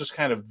match was just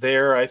kind of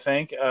there, I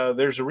think.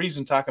 There's a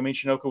reason Taka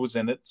Michinoku was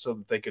in it, so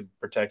that they could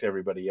protect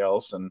everybody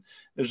else. And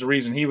there's a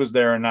reason he was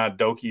there and not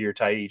Doki or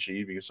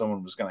Taichi, because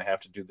someone was going to have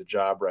to do the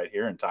job right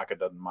here, and Taka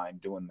doesn't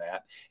mind doing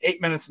that.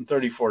 8 minutes and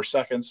 34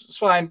 seconds. It's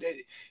fine.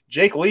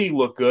 Jake Lee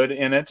looked good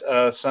in it.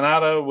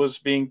 Sanada was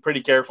being pretty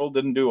careful,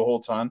 didn't do a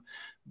whole ton.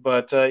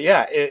 But,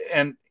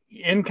 and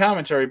in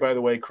commentary, by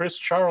the way, Chris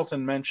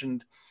Charlton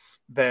mentioned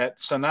that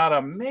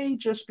Sanada may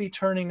just be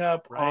turning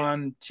up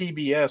on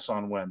TBS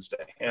on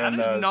Wednesday. And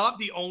that is not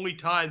the only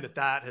time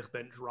that has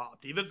been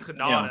dropped. Even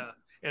Sanada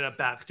in a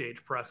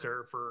backstage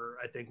presser for,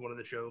 I think, one of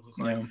the shows was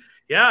like,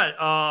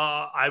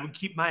 I would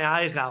keep my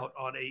eyes out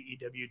on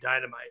AEW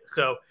Dynamite.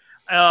 So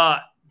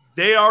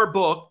they are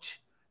booked.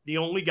 The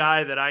only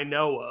guy that I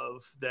know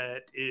of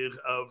that is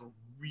of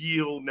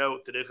real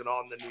note that isn't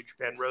on the New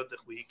Japan Road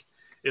this week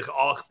is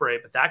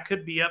Ospreay, but that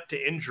could be up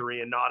to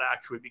injury and not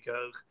actually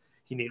because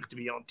he needs to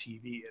be on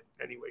TV in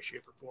any way,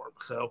 shape, or form.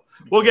 So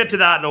we'll get to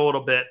that in a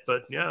little bit,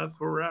 but yeah, that's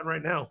where we're at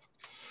right now.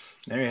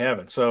 There you have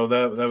it. So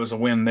that was a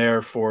win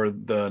there for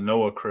the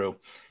Noah crew.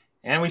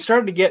 And we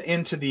started to get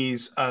into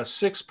these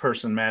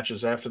 6-person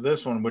matches after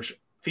this one, which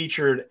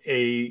featured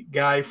a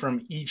guy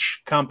from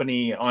each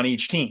company on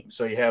each team.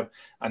 So you have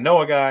a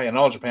Noah guy, an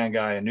All Japan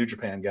guy, a New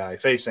Japan guy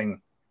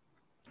facing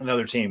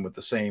another team with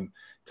the same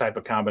type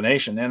of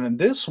combination. And then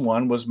this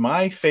one was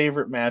my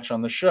favorite match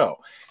on the show.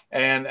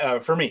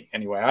 And for me,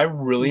 anyway, I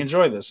really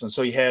enjoyed this. And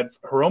so you had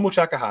Hiromu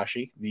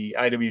Takahashi, the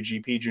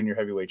IWGP Junior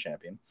Heavyweight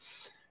Champion,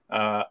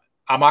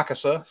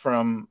 Amakasa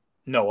from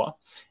Noah,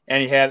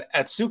 and you had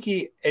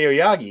Atsuki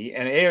Aoyagi,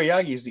 and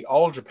Aoyagi is the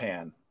All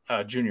Japan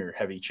Junior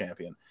Heavy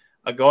Champion,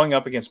 going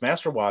up against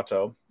Master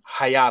Wato,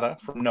 Hayata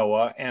from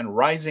Noah, and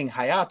Rising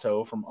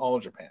Hayato from All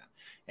Japan.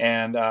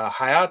 And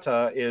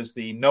Hayata is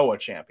the Noah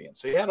champion.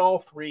 So you had all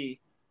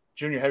 3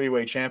 Junior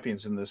Heavyweight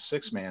champions in this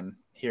 6-man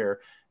here.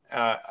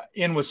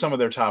 In with some of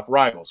their top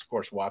rivals. Of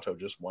course, Wato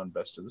just won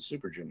Best of the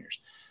Super Juniors.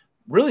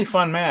 Really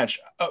fun match.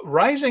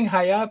 Rising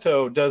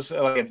Hayato does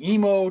like an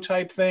emo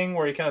type thing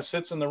where he kind of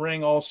sits in the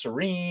ring all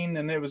serene,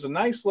 and it was a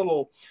nice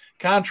little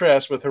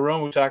contrast with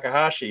Hiromu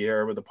Takahashi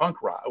here with the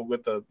punk rock,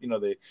 with the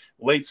the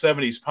late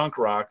 70s punk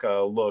rock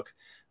look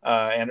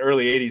and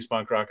early 80s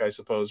punk rock, I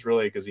suppose,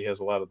 really, because he has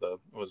a lot of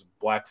was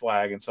Black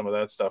Flag and some of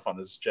that stuff on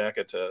his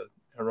jacket.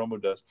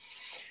 Hiromu does.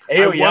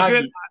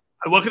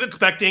 I wasn't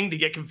expecting to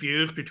get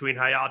confused between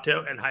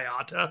Hayato and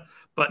Hayata,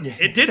 but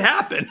it did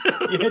happen.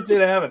 It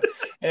did happen.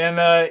 And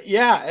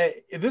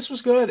this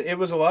was good. It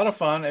was a lot of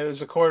fun. It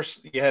was, of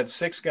course, you had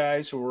 6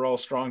 guys who were all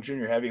strong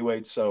junior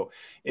heavyweights. So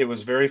it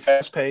was very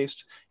fast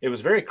paced. It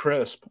was very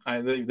crisp.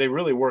 They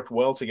really worked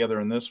well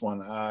together in this one.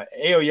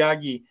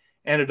 Aoyagi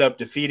ended up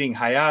defeating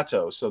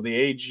Hayato. So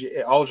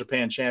the All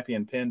Japan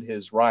champion pinned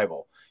his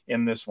rival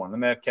in this one.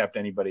 And that kept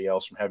anybody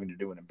else from having to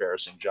do an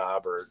embarrassing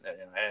job or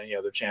any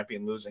other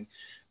champion losing.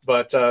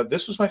 But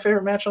this was my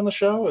favorite match on the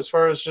show as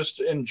far as just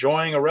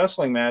enjoying a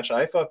wrestling match.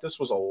 I thought this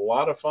was a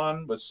lot of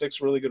fun with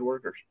 6 really good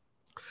workers.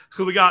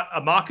 So we got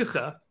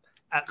Amakasa,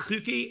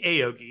 Atsuki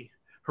Aoyagi,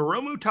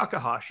 Hiromu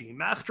Takahashi,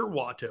 Master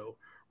Wato,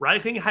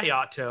 Rising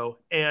Hayato,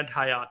 and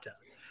Hayata.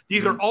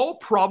 These are all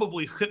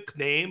probably 6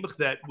 names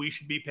that we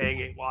should be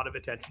paying a lot of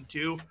attention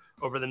to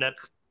over the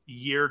next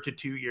year to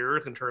 2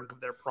 years in terms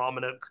of their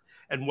prominence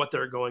and what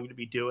they're going to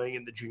be doing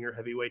in the junior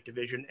heavyweight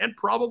division and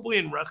probably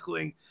in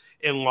wrestling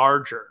in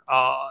larger.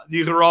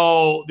 These are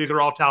all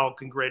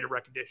talents and greater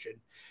recognition,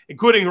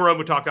 including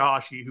Hiromu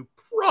Takahashi, who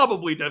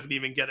probably doesn't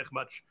even get as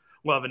much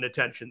love and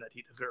attention that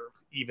he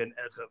deserves, even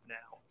as of now.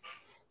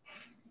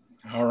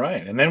 All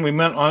right. And then we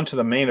went on to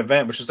the main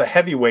event, which is the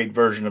heavyweight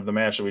version of the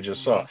match that we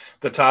just saw.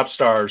 The top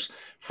stars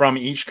from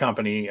each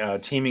company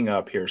teaming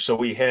up here. So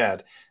we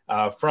had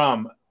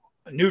from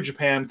New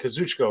Japan,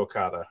 Kazuchika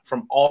Okada.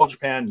 From All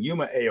Japan,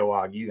 Yuma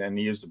Aoyagi, and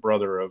he is the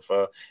brother of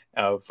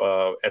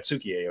Atsuki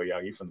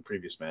Aoyagi from the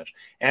previous match.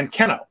 And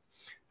Keno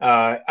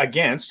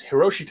against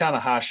Hiroshi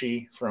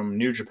Tanahashi from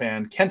New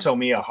Japan, Kento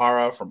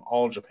Miyahara from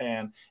All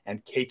Japan,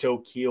 and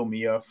Kaito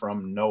Kiyomiya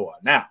from Noah.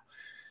 Now,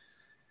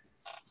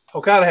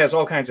 Okada has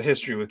all kinds of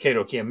history with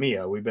Kaito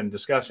Kiyomiya. We've been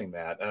discussing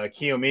that.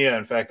 Kiyomiya,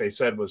 in fact, they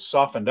said was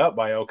softened up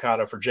by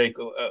Okada for Jake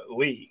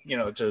Lee,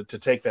 to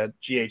take that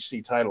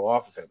GHC title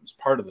off of him. It's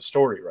part of the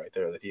story right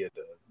there that he had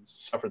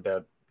suffered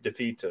that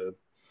defeat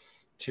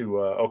to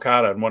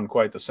Okada and wasn't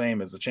quite the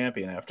same as the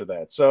champion after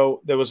that.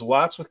 So there was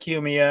lots with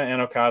Kiyomiya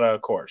and Okada,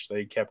 of course.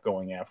 They kept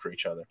going after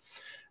each other.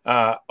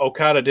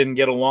 Okada didn't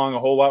get along a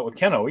whole lot with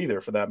Keno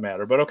either, for that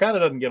matter. But Okada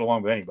doesn't get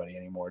along with anybody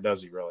anymore,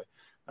 does he really?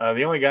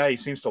 The only guy he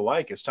seems to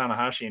like is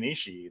Tanahashi and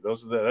Ishii.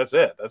 That's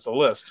it. That's the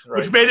list. Right?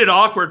 Which made it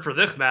awkward for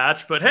this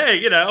match, but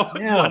hey,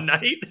 one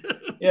night.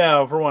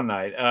 Yeah, for one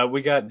night.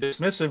 We got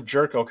dismissive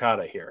jerk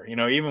Okada here.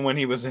 Even when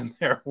he was in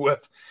there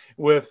with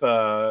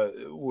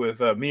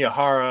Miyahara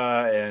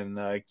and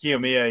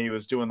Kiyomiya, he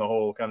was doing the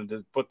whole kind of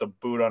just put the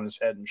boot on his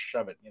head and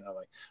shove it,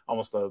 like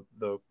almost the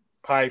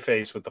pie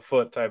face with the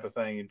foot type of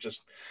thing.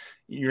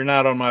 You're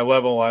not on my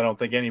level. I don't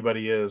think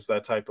anybody is.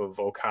 That type of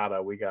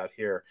Okada we got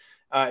here.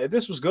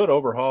 This was good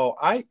overhaul.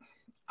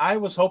 I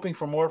was hoping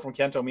for more from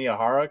Kento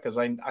Miyahara because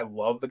I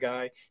love the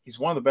guy. He's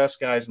one of the best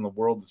guys in the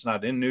world that's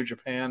not in New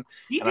Japan.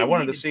 And I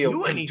wanted to see him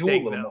do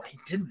a little more. He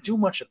didn't do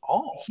much at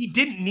all. He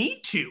didn't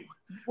need to.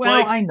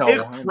 Well, I know.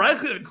 His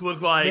presence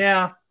was like,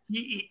 yeah.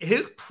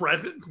 His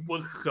presence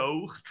was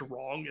so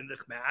strong in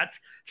this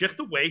match. Just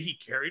the way he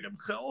carried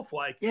himself.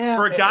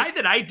 For a guy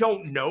that I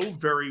don't know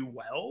very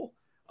well,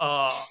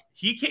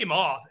 he came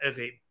off as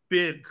a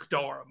big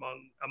star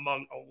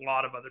among a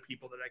lot of other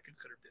people that I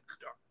consider big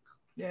stars.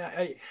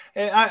 Yeah,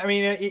 I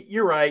mean,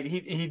 you're right.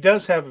 He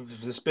does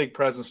have this big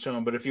presence to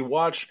him, but if you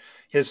watch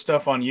his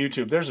stuff on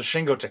YouTube, there's a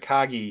Shingo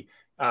Takagi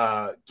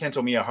Kento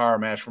Miyahara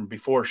match from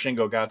before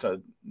Shingo got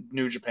to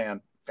New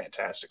Japan.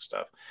 Fantastic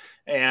stuff.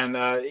 And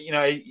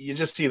you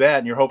just see that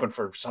and you're hoping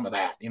for some of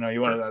that.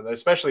 You want to,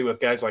 especially with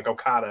guys like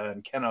Okada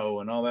and Keno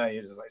and all that.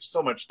 You just like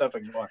so much stuff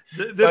going on.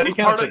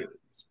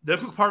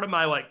 This was part of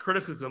my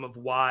criticism of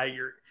why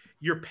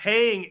you're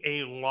paying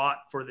a lot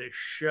for this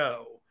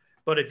show.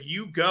 But if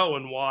you go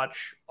and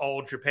watch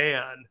All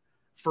Japan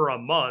for a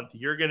month,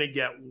 you're going to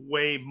get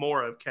way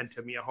more of Kento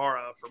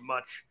Miyahara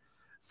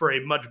for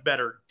a much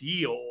better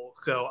deal.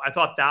 So I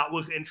thought that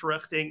was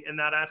interesting in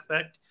that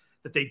aspect,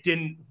 that they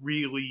didn't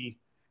really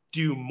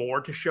do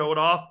more to show it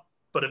off.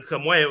 But in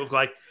some way, it was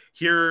like,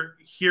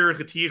 here's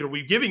a teaser.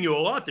 We've given you a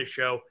lot this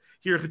show.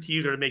 Here's a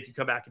teaser to make you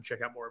come back and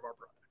check out more of our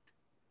product.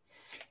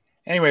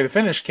 Anyway, the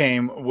finish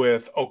came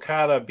with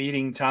Okada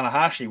beating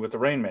Tanahashi with the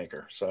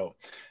Rainmaker. So,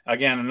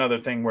 again, another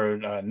thing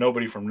where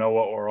nobody from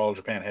Noah or All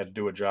Japan had to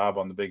do a job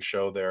on the big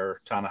show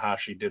there.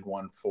 Tanahashi did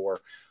one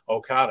for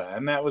Okada,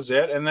 and that was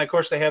it. And, of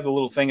course, they had the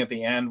little thing at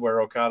the end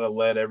where Okada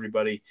led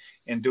everybody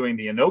in doing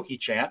the Inoki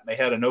chant. They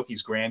had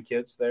Inoki's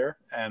grandkids there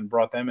and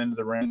brought them into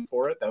the ring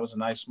for it. That was a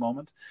nice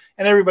moment.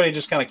 And everybody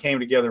just kind of came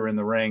together in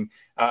the ring.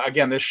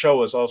 Again, this show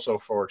was also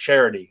for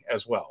charity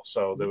as well.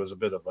 So there was a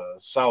bit of a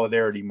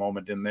solidarity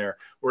moment in there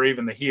where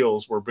even the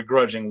heels were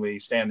begrudgingly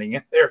standing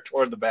in there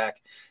toward the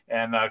back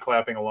and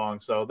clapping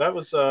along. So that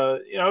was,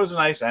 it was a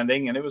nice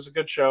ending and it was a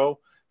good show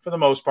for the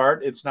most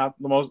part. It's not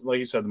the most, like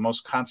you said, the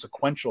most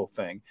consequential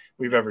thing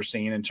we've ever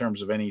seen in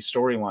terms of any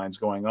storylines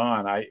going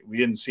on. We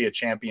didn't see a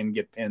champion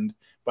get pinned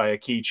by a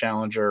key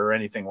challenger or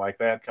anything like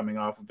that coming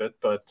off of it.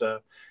 But,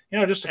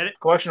 just a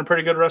collection of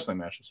pretty good wrestling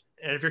matches.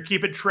 And if you're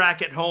keeping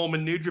track at home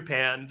in New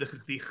Japan, this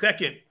is the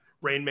second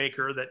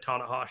Rainmaker that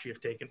Tanahashi has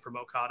taken from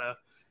Okada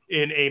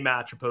in a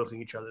match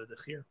opposing each other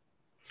this year.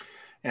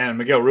 And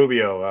Miguel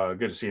Rubio,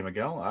 good to see you,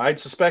 Miguel. I'd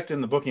suspect in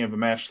the booking of a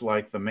match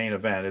like the main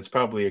event, it's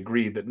probably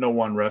agreed that no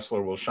one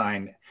wrestler will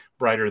shine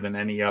brighter than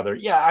any other.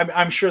 Yeah,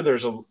 I'm sure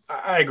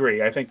I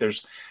agree. I think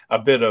there's a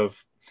bit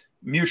of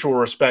mutual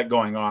respect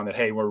going on that,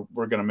 hey, we're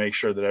going to make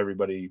sure that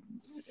everybody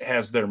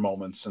has their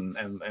moments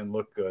and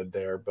look good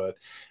there. But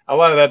a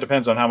lot of that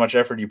depends on how much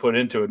effort you put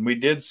into it. And we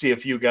did see a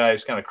few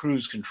guys kind of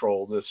cruise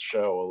control this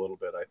show a little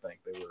bit. I think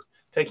they were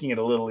taking it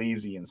a little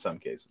easy in some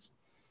cases.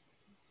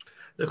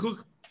 This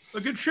was a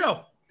good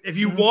show. If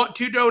you want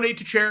to donate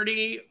to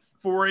charity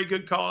for a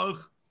good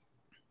cause,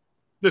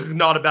 this is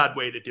not a bad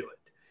way to do it.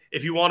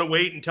 If you want to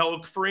wait until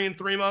it's free in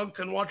 3 months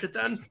and watch it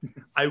then,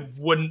 I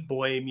wouldn't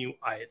blame you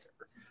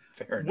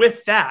either.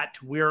 With that,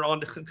 we're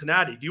on to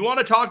Cincinnati. Do you want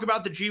to talk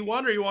about the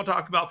G1 or you want to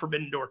talk about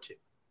Forbidden Door 2?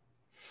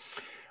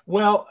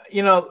 Well,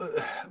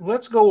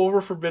 let's go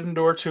over Forbidden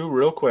Door 2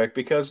 real quick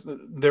because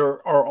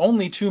there are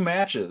only two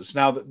matches.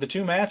 Now,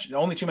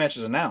 only two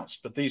matches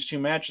announced, but these two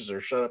matches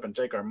are shut up and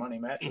take our money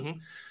matches. Mm-hmm.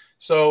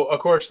 So, of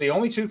course, the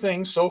only two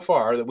things so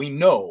far that we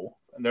know,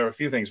 and there are a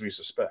few things we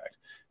suspect,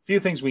 a few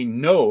things we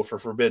know for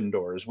Forbidden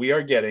Doors, we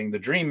are getting the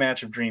dream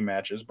match of dream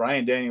matches,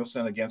 Bryan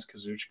Danielson against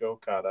Kazuchika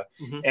Okada,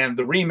 and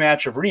the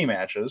rematch of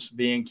rematches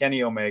being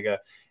Kenny Omega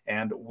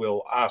and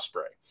Will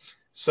Ospreay.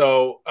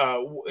 So,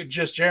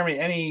 just Jeremy,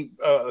 any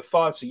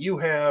thoughts that you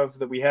have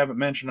that we haven't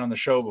mentioned on the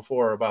show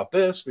before about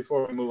this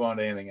before we move on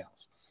to anything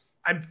else?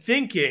 I'm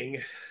thinking,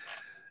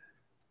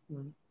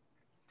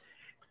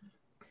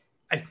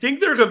 I think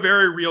there's a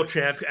very real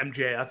chance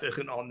MJF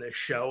isn't on this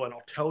show, and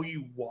I'll tell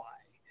you why.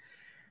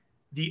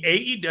 The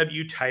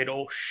AEW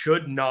title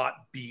should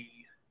not be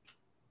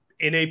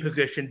in a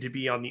position to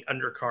be on the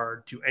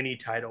undercard to any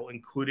title,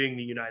 including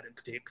the United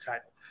States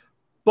title.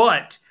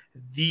 But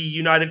the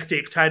United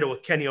States title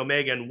with Kenny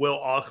Omega and Will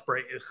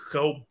Ospreay is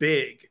so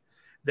big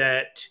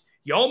that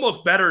you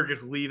almost better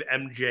just leave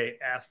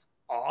MJF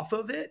off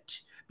of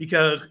it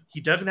because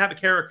he doesn't have a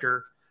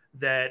character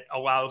that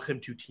allows him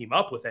to team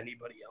up with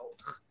anybody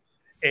else.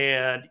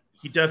 And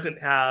he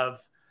doesn't have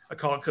a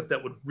concept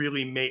that would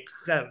really make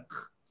sense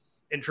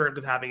in terms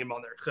of having him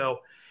on there.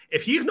 So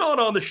if he's not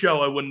on the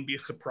show, I wouldn't be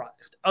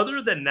surprised.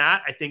 Other than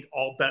that, I think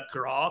all bets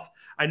are off.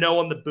 I know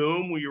on the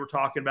Boom, we were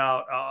talking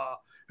about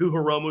who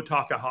Hiromu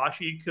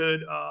Takahashi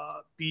could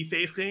be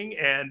facing,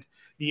 and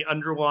the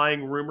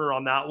underlying rumor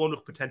on that one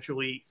was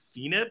potentially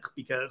Phoenix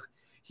because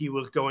he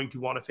was going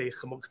to want to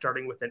face someone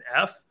starting with an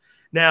F.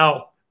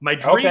 Now, my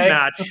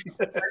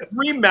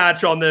dream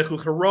match on this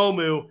was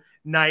Hiromu,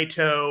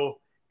 Naito,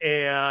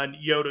 and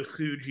Yota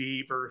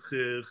Tsuji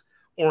versus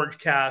Orange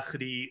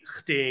Cassidy,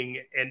 Sting,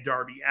 and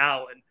Darby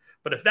Allin.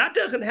 But if that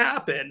doesn't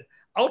happen,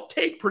 I'll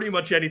take pretty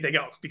much anything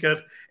else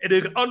because it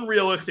is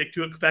unrealistic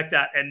to expect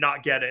that and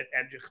not get it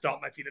and just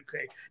stomp my feet and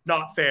say,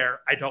 not fair,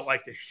 I don't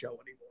like this show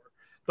anymore.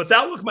 But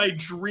that was my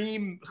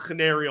dream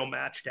scenario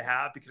match to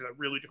have because I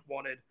really just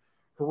wanted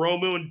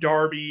Hiromu and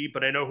Darby,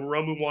 but I know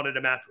Hiromu wanted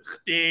a match with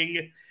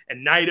Sting,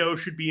 and Naito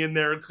should be in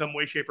there in some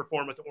way, shape, or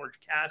form with Orange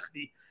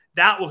Cassidy.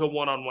 That was a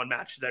one-on-one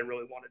match that I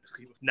really wanted to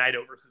see with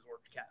Naito versus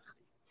Orange Cassidy.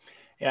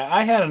 Yeah,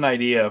 I had an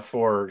idea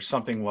for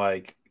something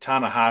like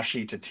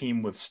Tanahashi to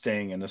team with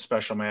Sting in a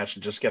special match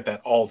and just get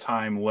that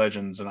all-time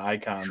legends and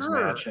icons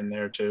match in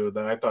there too.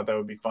 That I thought that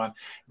would be fun.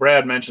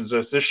 Brad mentions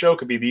this show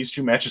could be these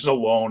two matches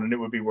alone, and it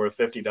would be worth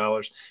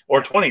 $50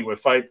 or $20 with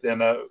Fight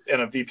and a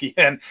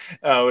VPN,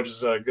 which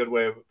is a good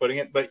way of putting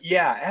it. But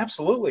yeah,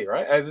 absolutely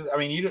right. I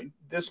mean,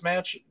 this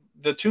match.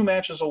 The two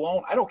matches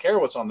alone, I don't care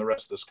what's on the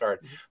rest of this card,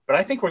 but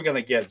I think we're going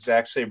to get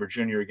Zack Sabre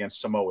Jr. against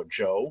Samoa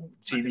Joe,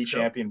 TV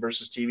champion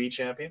versus TV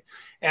champion.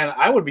 And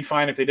I would be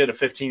fine if they did a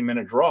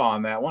 15-minute draw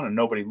on that one and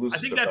nobody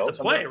loses their belts. I think that's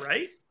the play,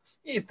 right?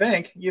 You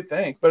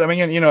think. But I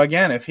mean,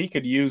 again, if he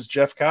could use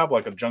Jeff Cobb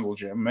like a jungle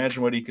gym,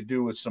 imagine what he could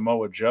do with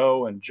Samoa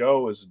Joe. And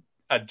Joe is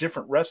a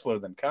different wrestler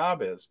than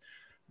Cobb is.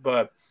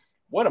 But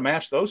what a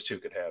match those two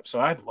could have. So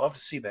I'd love to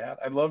see that.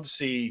 I'd love to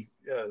see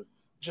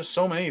just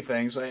so many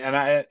things. And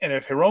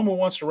if Hiromu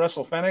wants to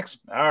wrestle Phoenix,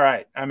 all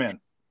right, I'm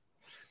in.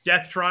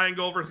 Death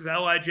Triangle versus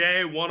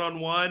LIJ,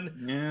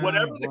 one-on-one.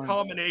 Whatever the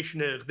combination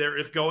is, there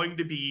is going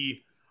to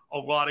be a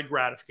lot of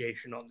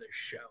gratification on this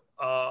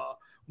show.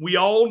 We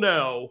all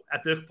know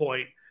at this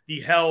point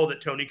the hell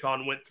that Tony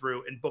Khan went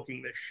through in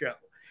booking this show.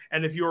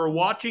 And if you're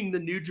watching the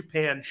New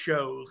Japan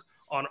shows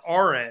on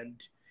our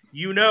end,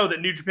 you know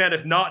that New Japan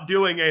is not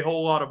doing a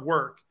whole lot of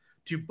work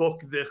to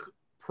book this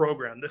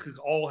program. This is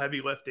all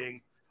heavy lifting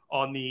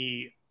on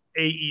the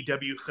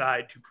AEW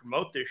side to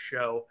promote this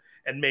show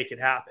and make it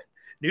happen.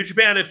 New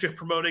Japan is just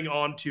promoting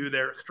onto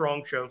their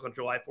Strong shows on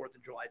July 4th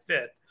and July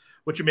 5th,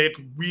 which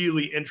makes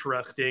really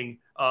interesting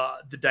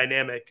the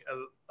dynamic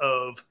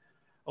of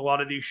a lot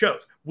of these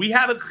shows. We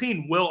haven't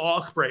seen Will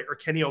Ospreay or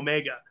Kenny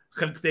Omega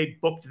since they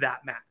booked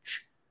that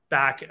match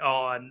back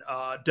on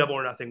Double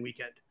or Nothing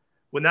weekend.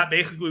 When that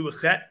basically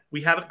was set,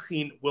 we haven't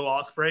seen Will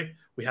Ospreay.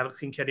 We haven't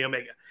seen Kenny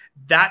Omega.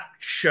 That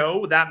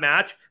show, that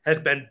match has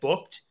been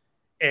booked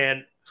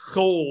and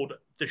sold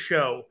the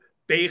show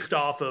based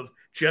off of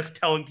just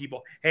telling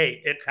people,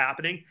 hey, it's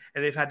happening,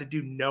 and they've had to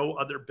do no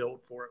other build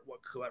for it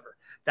whatsoever.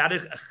 That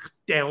is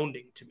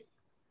astounding to me.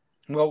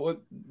 Well,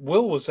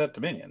 Will was at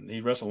Dominion.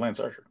 He wrestled Lance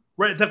Archer.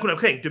 Right, that's what I'm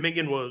saying.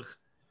 Dominion was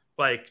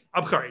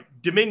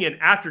Dominion,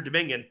 after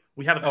Dominion,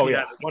 we haven't seen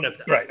either one of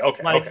them. Right,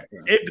 okay.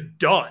 It's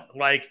done.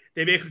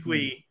 They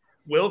basically,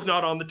 Will's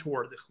not on the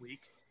tour this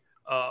week.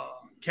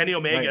 Kenny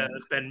Omega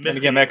has been missing. And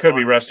again, that could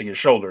be resting his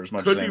shoulder as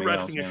much as anything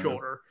else. Could be resting his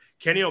shoulder.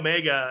 Kenny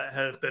Omega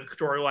has been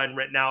storyline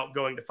written out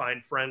going to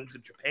find friends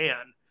in Japan.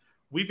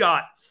 We've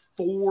got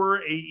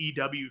 4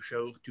 AEW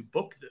shows to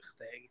book this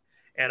thing,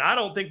 and I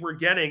don't think we're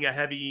getting a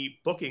heavy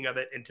booking of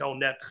it until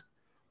next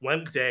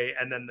Wednesday,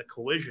 and then the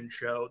Collision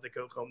show that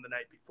goes home the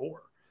night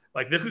before.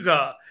 This is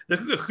a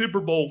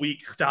Super Bowl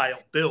week style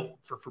build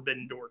for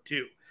Forbidden Door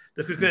 2.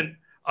 This isn't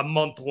a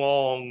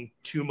month-long,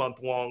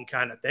 2-month-long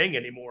kind of thing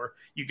anymore.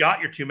 You got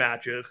your 2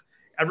 matches.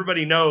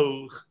 Everybody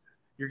knows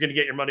you're going to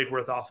get your money's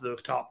worth off of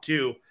those top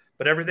two.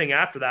 But everything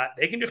after that,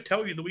 they can just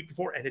tell you the week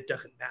before, and it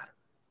doesn't matter.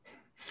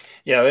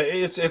 Yeah,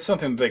 it's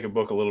something that they could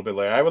book a little bit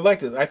later. I would like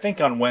to. I think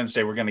on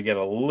Wednesday we're going to get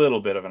a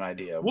little bit of an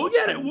idea. We'll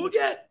get it. We'll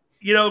get,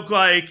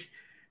 like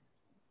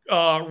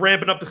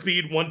ramping up the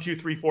speed 1, 2,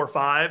 3, 4,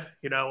 5.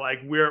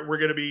 Like we're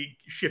going to be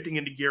shifting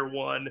into gear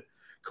 1.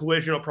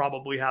 Collision will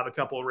probably have a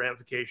couple of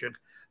ramifications,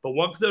 but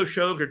once those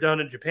shows are done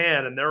in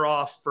Japan and they're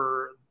off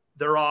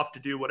to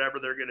do whatever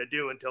they're going to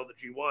do until the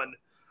G1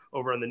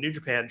 over on the New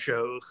Japan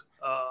shows,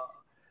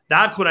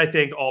 that's when I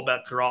think all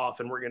bets are off,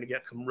 and we're going to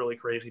get some really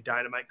crazy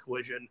Dynamite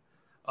Collision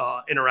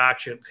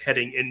interactions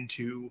heading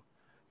into,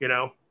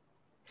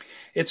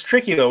 It's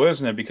tricky though,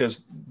 isn't it? Because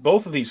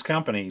both of these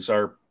companies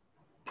are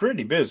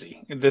pretty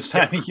busy this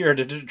time of year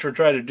to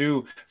try to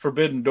do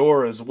Forbidden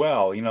Door as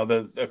well.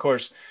 Of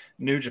course,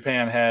 New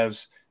Japan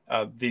has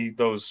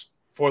those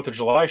 4th of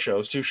July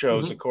shows, 2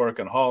 shows at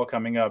Korakuen Hall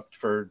coming up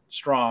for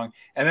Strong.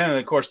 And then,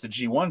 of course, the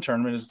G1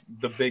 tournament is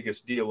the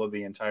biggest deal of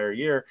the entire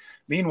year.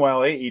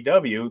 Meanwhile,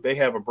 AEW, they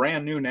have a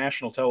brand new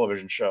national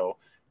television show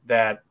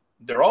that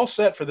they're all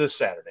set for this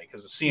Saturday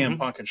because of CM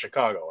Punk in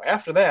Chicago.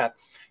 After that,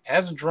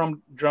 hasn't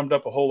drummed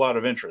up a whole lot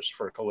of interest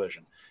for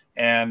Collision.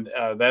 And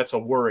that's a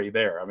worry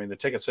there. I mean, the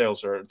ticket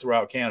sales are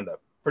throughout Canada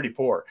pretty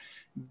poor.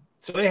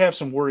 So they have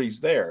some worries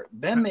there.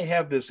 Then they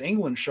have this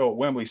England show at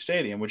Wembley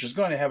Stadium, which is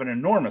going to have an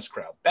enormous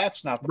crowd.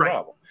 That's not the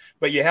problem.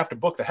 But you have to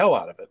book the hell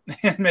out of it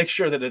and make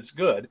sure that it's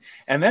good.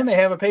 And then they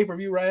have a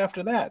pay-per-view right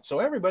after that. So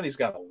everybody's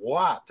got a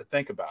lot to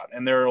think about.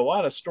 And there are a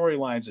lot of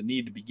storylines that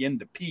need to begin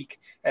to peak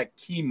at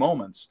key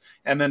moments.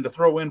 And then to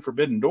throw in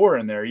Forbidden Door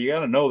in there, you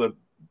got to know that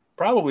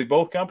probably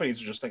both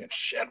companies are just thinking,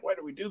 shit, why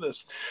do we do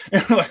this?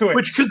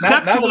 Which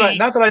conceptually...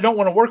 Not that I don't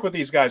want to work with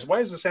these guys. Why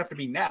does this have to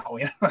be now?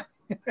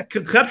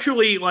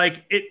 Conceptually,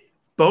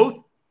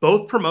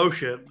 both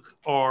promotions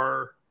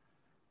are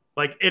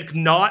it's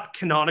not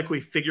canonically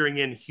figuring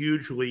in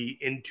hugely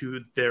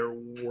into their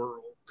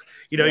world.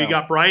 You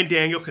got Bryan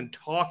Danielson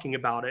talking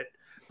about it,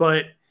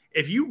 but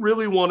if you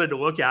really wanted to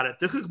look at it,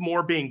 this is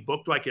more being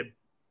booked like a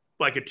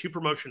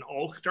 2-promotion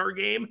all-star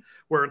game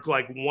where it's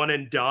one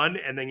and done,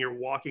 and then you're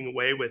walking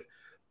away with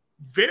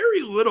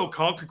very little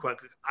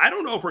consequences. I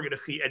don't know if we're going to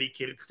see Eddie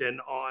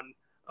Kingston on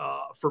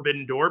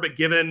Forbidden Door, but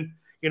given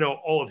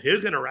all of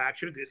his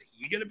interactions, is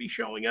he going to be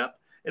showing up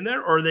in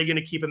there, or are they going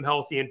to keep him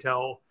healthy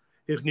until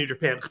his New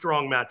Japan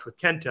Strong match with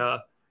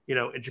Kenta,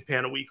 in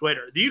Japan a week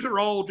later? These are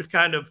all just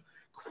kind of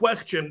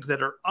questions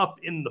that are up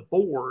in the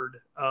board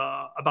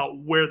about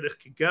where this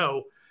could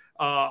go.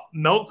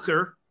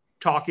 Meltzer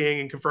talking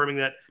and confirming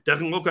that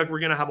doesn't look like we're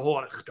going to have a whole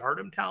lot of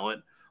Stardom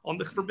talent on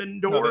this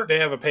Forbidden Door. No, they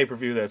have a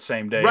pay-per-view that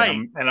same day,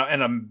 right?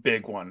 And a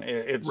big one.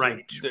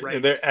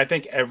 I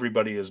think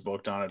everybody is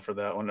booked on it for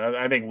that one.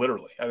 I think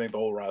the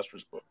whole roster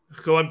is booked.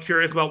 So I'm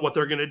curious about what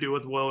they're going to do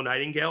with Willow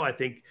Nightingale. I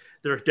think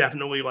there's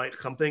definitely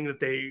something that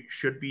they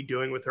should be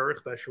doing with her,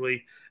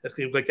 especially it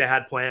seems like they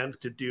had plans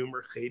to do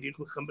Mercedes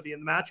with somebody in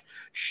the match.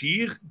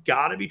 She's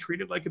got to be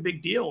treated like a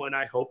big deal, and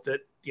I hope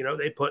that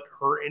they put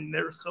her in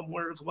there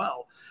somewhere as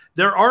well.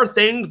 There are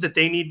things that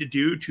they need to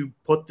do to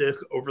put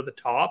this over the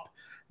top.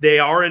 They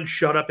are in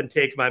Shut Up and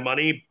Take My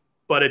Money,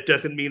 but it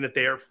doesn't mean that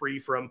they are free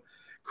from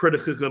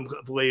criticisms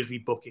of lazy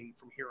booking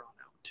from here on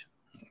out.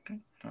 Okay.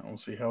 We'll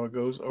see how it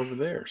goes over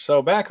there.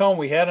 So back home,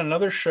 we had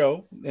another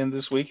show in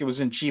this week. It was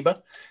in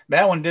Chiba.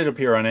 That one did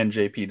appear on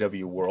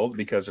NJPW World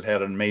because it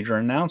had a major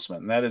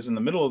announcement, and that is in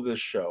the middle of this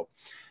show.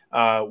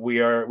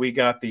 We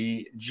got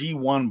the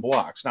G1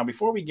 blocks. Now,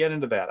 before we get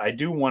into that, I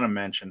do want to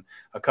mention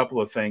a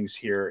couple of things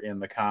here in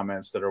the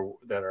comments that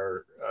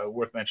are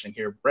worth mentioning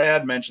here.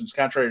 Brad mentions,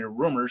 contrary to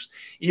rumors,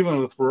 even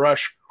with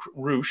Roosh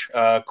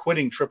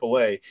quitting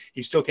AAA,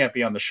 he still can't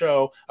be on the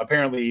show.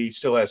 Apparently, he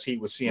still has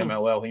heat with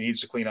CMLL. He needs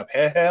to clean up.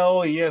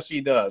 Hell, yes,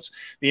 he does.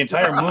 The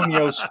entire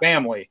Munoz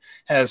family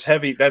has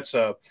heavy. That's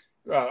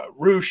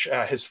Roosh,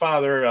 his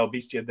father, El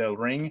Bestia del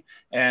Ring,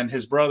 and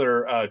his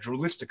brother,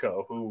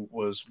 Drulistico, who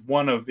was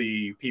one of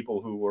the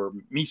people who were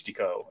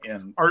Mystico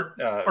in.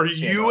 Are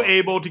you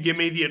able to give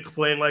me the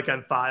explain like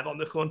I'm 5 on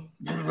this one?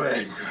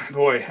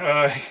 Boy.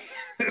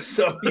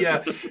 So,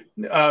 yeah.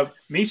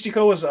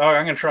 Mystico was,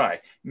 I'm going to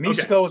try.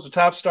 Mystico was the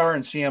top star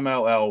in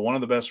CMLL, one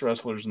of the best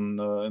wrestlers in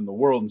the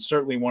world, and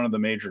certainly one of the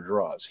major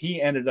draws.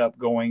 He ended up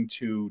going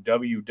to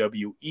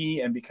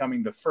WWE and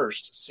becoming the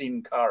first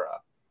Sin Cara.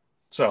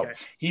 So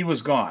he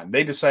was gone.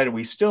 They decided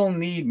we still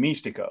need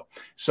Mystico.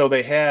 So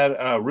they had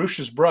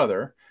Roosh's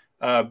brother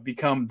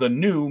become the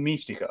new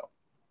Mystico.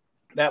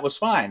 That was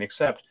fine,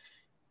 except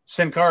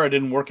Sin Cara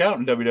didn't work out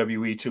in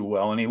WWE too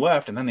well, and he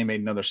left, and then they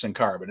made another Sin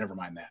Cara, but never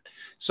mind that.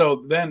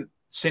 So then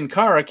Sin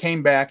Cara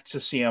came back to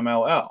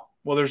CMLL.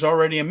 Well, there's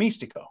already a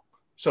Mystico.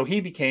 So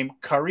he became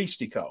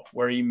Caristico,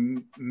 where he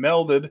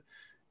melded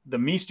the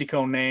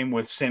Mystico name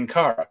with Sin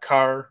Cara,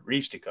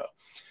 Caristico.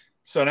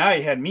 So now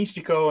you had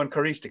Mystico and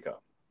Caristico.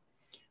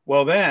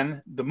 Well,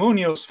 then the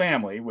Munoz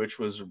family, which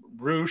was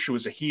Roosh, who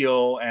was a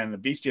heel, and the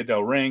Bestia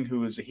del Ring, who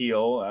was a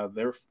heel,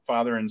 their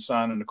father and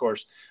son. And of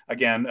course,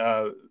 again,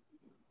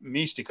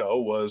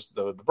 Mystico was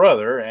the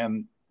brother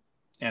and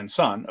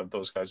son of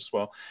those guys as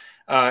well.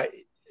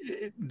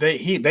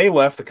 they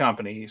left the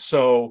company,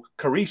 so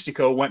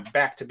Caristico went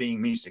back to being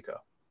Mystico.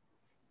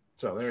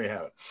 So there you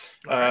have it.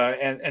 Right.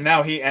 And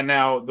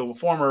now the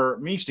former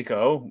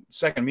Mystico,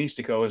 second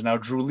Mystico, is now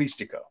Drew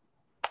Listico.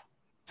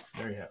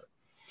 There you have it.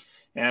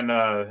 And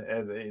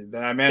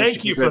I managed to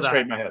keep that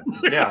straight in my head.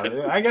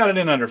 Yeah, I got it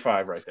in under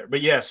 5 right there. But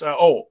yes,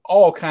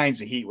 all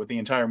kinds of heat with the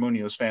entire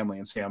Munoz family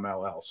in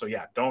CMLL. So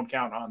yeah, don't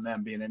count on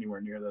them being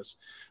anywhere near this.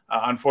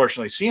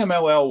 Unfortunately,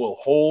 CMLL will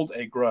hold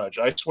a grudge.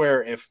 I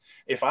swear,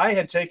 if I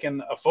had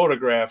taken a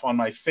photograph on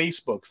my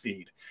Facebook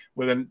feed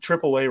with a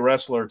AAA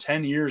wrestler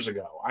 10 years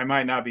ago, I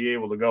might not be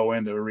able to go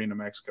into Arena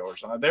Mexico or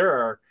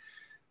something.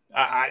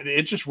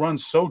 It just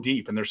runs so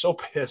deep, and they're so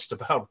pissed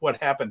about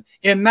what happened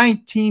in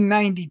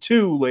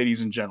 1992,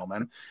 ladies and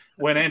gentlemen,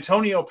 when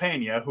Antonio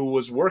Pena, who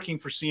was working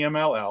for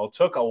CMLL,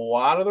 took a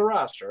lot of the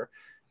roster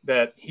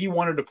that he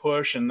wanted to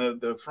push, and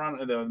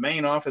the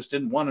main office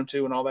didn't want him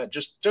to, and all that,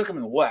 just took him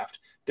and left.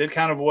 Did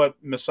kind of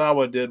what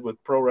Misawa did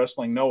with Pro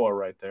Wrestling Noah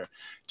right there.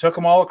 Took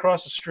them all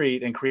across the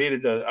street and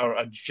created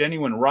a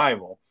genuine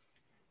rival.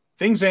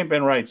 Things ain't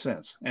been right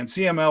since, and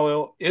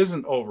CMLL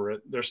isn't over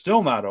it. They're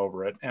still not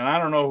over it, and I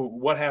don't know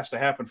what has to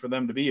happen for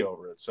them to be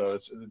over it. So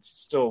it's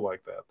still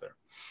like that there.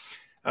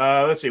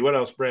 Let's see, what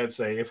else Brad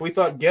say? If we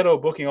thought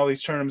Gedo booking all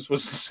these tournaments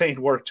was insane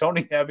work,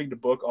 Tony having to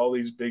book all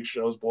these big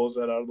shows blows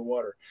that out of the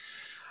water.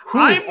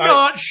 I'm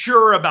not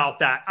sure about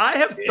that. I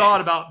have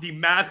thought about the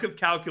massive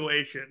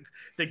calculations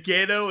that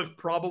Gedo is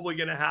probably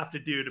going to have to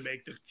do to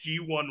make this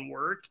G1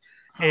 work,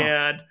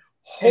 and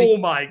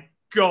my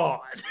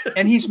God.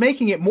 And he's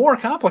making it more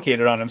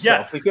complicated on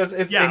himself because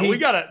it's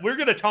we're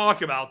gonna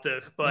talk about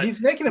this, but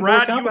he's making it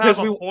Brad, more complicated.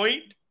 You have a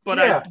point, but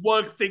I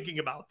was thinking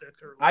about this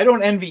earlier. I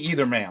don't envy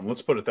either man.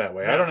 Let's put it that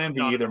way. I don't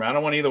envy either man. I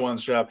don't want either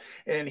one's job.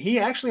 And he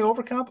actually not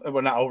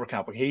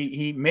overcomplicated.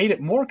 He made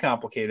it more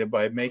complicated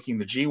by making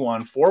the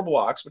G1 4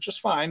 blocks, which is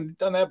fine.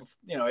 Done that,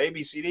 A,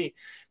 B, C, D.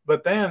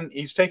 But then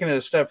he's taken it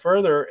a step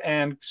further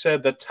and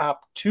said the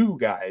top 2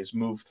 guys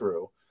move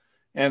through.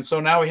 And so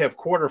now we have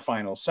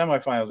quarterfinals,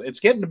 semifinals. It's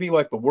getting to be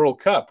like the World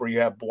Cup where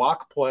you have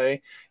block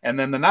play and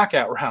then the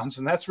knockout rounds.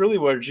 And that's really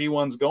where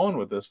G1's going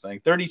with this thing.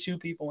 32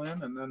 people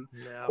in and then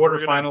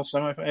quarterfinals,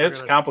 semifinals. It's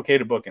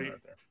complicated booking right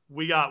there.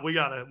 We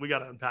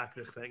gotta unpack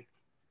this thing.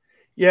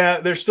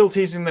 Yeah, they're still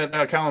teasing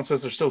that. Colin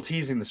says they're still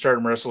teasing the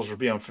Stardom wrestlers will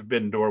be on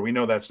Forbidden Door. We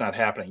know that's not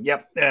happening.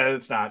 Yep,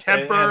 it's not.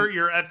 Temper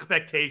your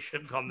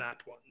expectations on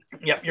that one.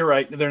 Yep, you're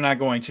right. They're not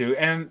going to.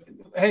 And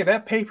hey,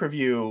 that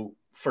pay-per-view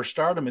for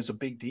Stardom is a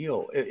big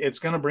deal. It's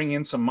going to bring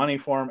in some money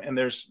for them, and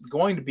there's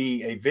going to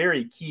be a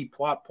very key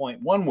plot point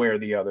one way or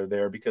the other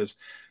there because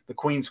the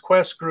Queen's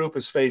Quest group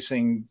is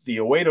facing the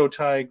Oedo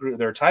Tai group,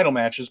 their title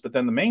matches, but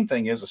then the main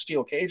thing is a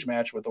steel cage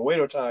match with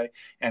Oedo Tai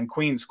and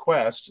Queen's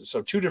Quest,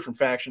 so 2 different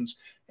factions,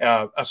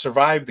 a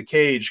survive the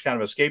cage, kind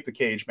of escape the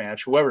cage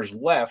match. Whoever's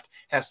left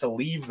has to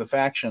leave the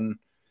faction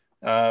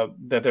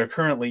that they're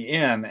currently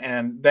in,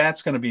 and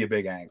that's going to be a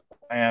big angle.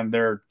 And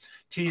they're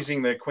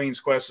teasing that Queen's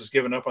Quest has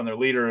given up on their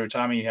leader,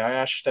 Utami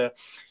Hayashita.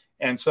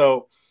 And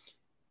so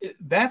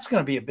that's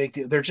going to be a big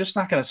deal. They're just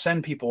not going to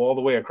send people all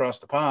the way across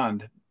the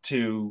pond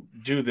to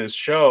do this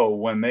show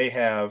when they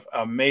have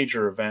a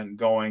major event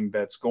going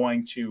that's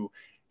going to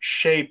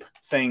shape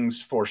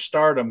things for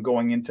Stardom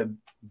going into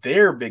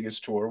their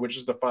biggest tour, which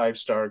is the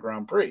 5-Star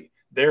Grand Prix,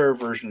 their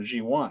version of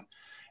G1.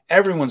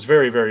 Everyone's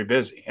very, very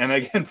busy. And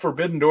again,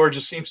 Forbidden Door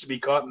just seems to be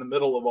caught in the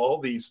middle of all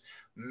these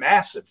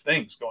massive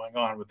things going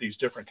on with these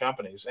different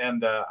companies.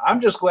 And I'm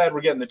just glad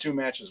we're getting the 2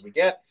 matches we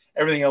get.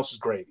 Everything else is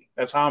gravy.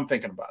 That's how I'm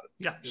thinking about it.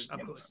 Yeah,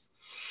 absolutely.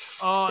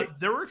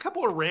 There were a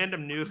couple of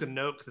random news and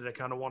notes that I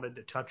kind of wanted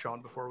to touch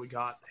on before we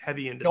got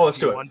heavy into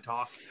the one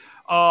talk.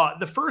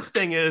 The first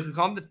thing is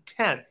on the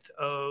 10th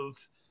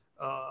of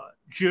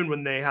June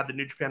when they had the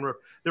New Japan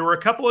Rope, there were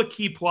a couple of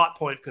key plot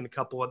points in a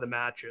couple of the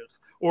matches,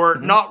 or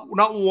not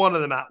one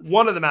of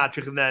the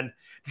matches, and then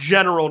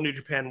general New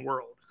Japan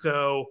World.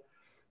 So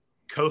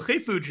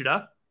Kosei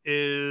Fujita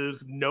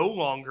is no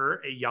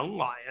longer a young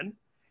lion.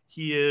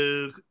 He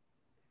is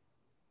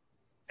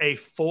a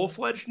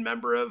full-fledged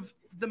member of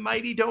the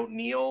Mighty Don't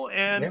Kneel.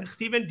 And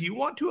Steven, do you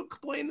want to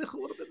explain this a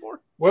little bit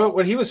more? Well,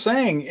 what he was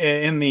saying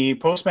in the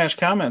post-match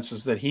comments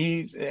is that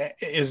he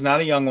is not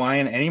a young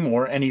lion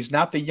anymore, and he's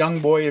not the young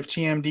boy of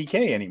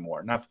TMDK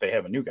anymore. Not that they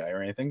have a new guy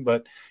or anything,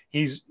 but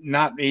he's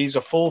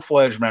a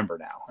full-fledged member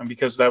now. And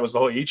because that was the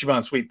whole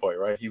Ichiban Sweet Boy,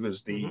 right? He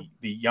was the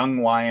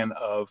young lion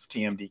of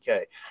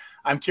TMDK.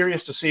 I'm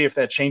curious to see if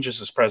that changes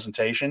his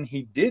presentation.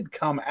 He did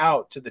come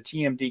out to the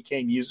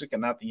TMDK music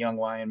and not the Young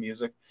Lion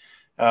music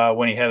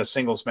when he had a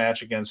singles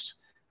match against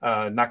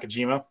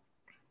Nakajima.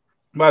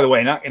 By the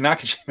way,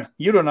 Nakajima,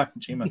 Yuto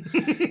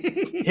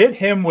Nakajima, hit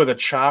him with a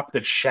chop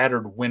that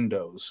shattered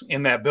windows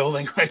in that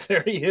building right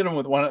there. He hit him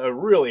with a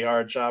really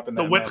hard chop in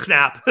that whip match.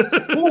 snap.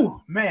 Ooh,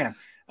 man.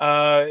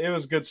 It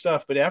was good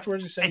stuff. But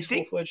afterwards, he said he's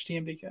full-fledged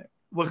TMDK.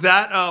 Was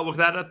that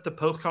at the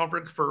post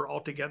conference for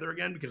All Together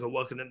again? Because it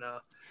wasn't in the.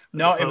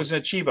 No, it was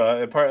at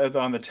Chiba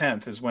on the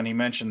 10th is when he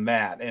mentioned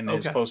that in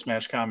his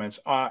post-match comments.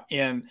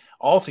 In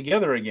All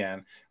Together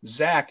again,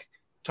 Zach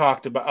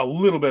talked about a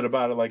little bit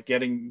about it, like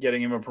getting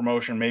him a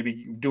promotion,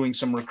 maybe doing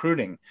some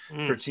recruiting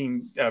for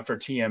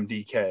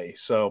TMDK.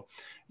 So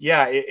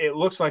yeah, it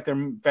looks like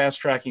they're fast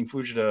tracking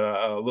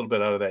Fujita a little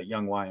bit out of that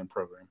Young Lion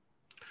program.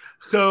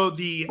 So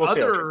the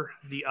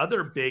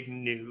other big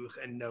news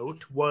and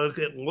note was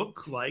it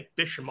looks like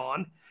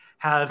Bishamon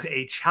has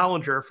a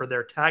challenger for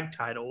their tag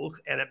titles,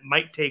 and it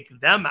might take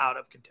them out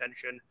of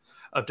contention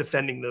of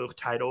defending those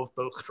titles,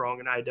 both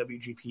Strong and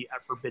IWGP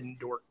at Forbidden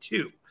Door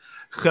 2.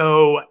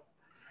 So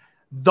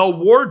the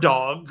War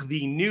Dogs,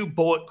 the new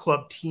Bullet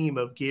Club team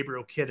of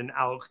Gabriel Kidd and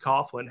Alex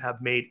Coughlin,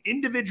 have made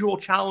individual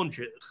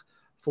challenges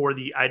for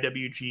the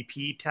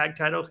IWGP tag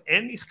titles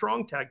and the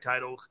Strong tag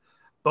titles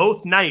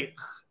both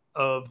nights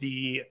of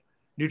the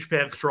New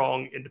Japan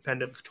Strong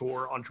Independence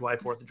Tour on July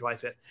 4th and July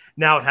 5th.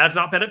 Now, it has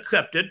not been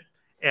accepted,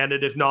 and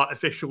it is not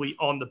officially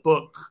on the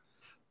books.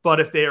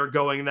 But if they are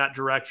going in that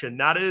direction,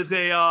 that is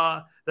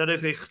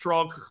a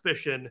strong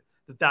suspicion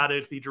that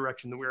is the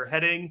direction that we're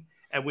heading,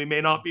 and we may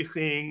not be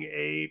seeing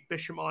a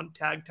Bishamon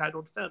tag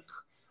title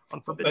defense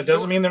on Forbidden. That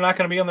doesn't mean they're not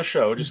going to be on the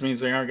show. It just means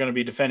they aren't going to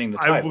be defending the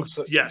title.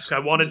 Yes, I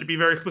wanted to be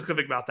very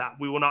specific about that.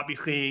 We will not be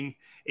seeing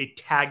a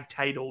tag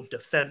title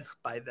defense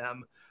by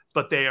them,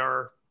 but they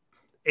are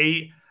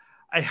a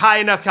high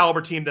enough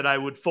caliber team that I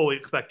would fully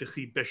expect to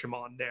see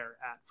Bishamon there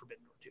at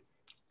Forbidden Door 2.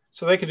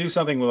 So they could do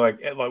something like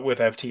with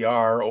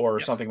FTR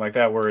or something like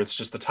that, where it's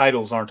just the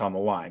titles aren't on the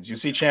lines. You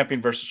see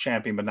champion versus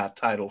champion, but not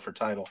title for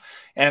title.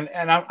 And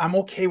I'm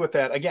okay with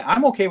that. Again,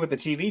 I'm okay with the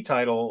TV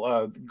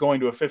title going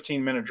to a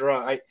 15-minute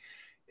draw.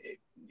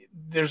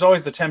 There's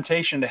always the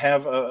temptation to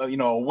have a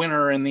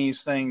winner in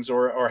these things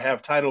or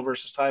have title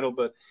versus title,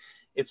 but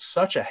it's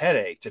such a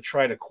headache to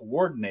try to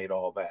coordinate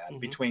all that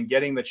between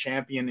getting the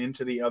champion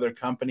into the other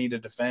company to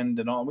defend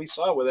and all. We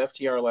saw it with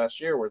FTR last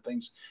year where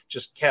things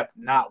just kept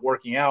not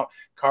working out.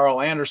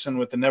 Carl Anderson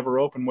with the never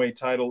open weight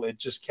title, it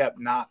just kept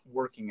not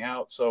working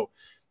out. So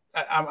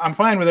I'm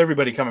fine with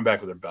everybody coming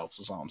back with their belts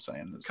is all I'm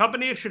saying.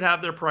 Companies should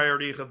have their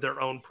priorities of their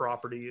own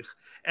properties.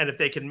 And if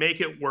they can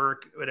make it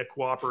work in a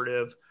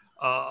cooperative,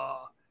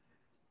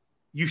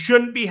 you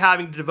shouldn't be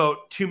having to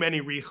devote too many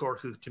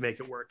resources to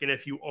make it work. And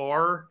if you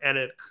are, and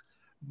it's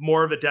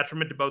more of a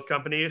detriment to both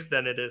companies,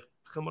 then it is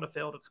somewhat a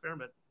failed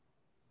experiment.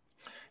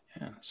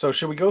 Yeah. So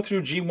should we go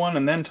through G1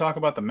 and then talk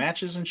about the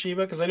matches in Chiba?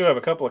 Because I do have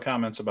a couple of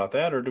comments about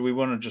that. Or do we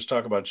want to just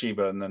talk about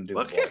Chiba and then do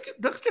let's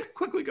just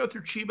quickly go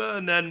through Chiba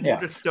and then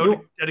we'll just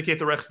dedicate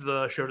the rest of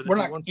the show to the G1.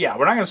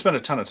 We're not going to spend a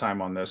ton of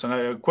time on this.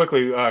 And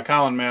quickly,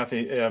 Colin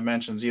Matthew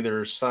mentions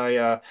either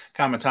Saya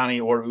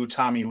Kamatani or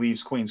Utami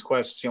leaves Queen's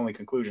Quest. It's the only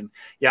conclusion.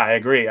 Yeah, I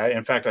agree.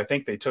 In fact, I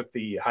think they took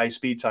the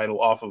high-speed title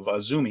off of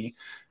Azumi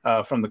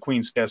from the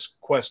Queen's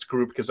Quest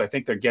group because I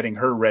think they're getting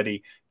her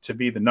ready to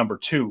be the number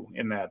 2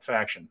 in that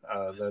faction.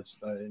 That's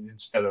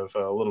instead of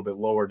a little bit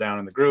lower down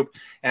in the group.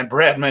 And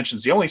Brad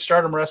mentions the only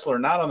Stardom wrestler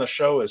not on the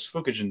show is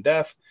Fukujin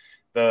Death,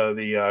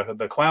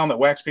 the clown that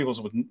whacks people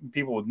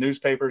with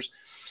newspapers.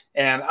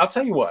 And I'll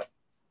tell you what,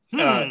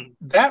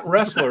 that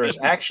wrestler is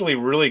actually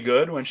really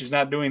good when she's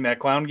not doing that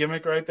clown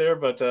gimmick right there.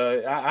 But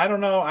I don't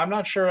know. I'm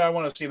not sure I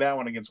want to see that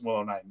one against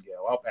Willow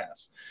Nightingale. I'll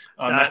pass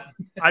on that.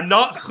 I'm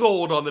not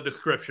sold on the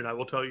description. I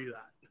will tell you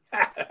that.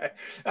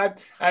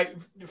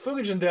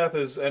 Fukujin Death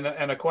is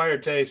an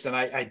acquired taste, and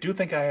I do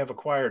think I have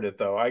acquired it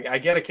though. I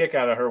get a kick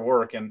out of her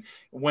work, and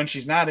when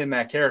she's not in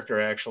that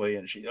character, actually,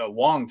 and she's a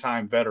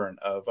long-time veteran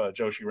of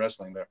Joshi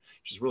wrestling, there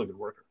she's a really good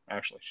worker.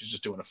 Actually, she's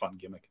just doing a fun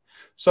gimmick.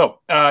 So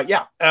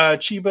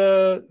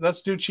Chiba.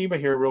 Let's do Chiba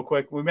here real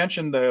quick. We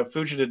mentioned the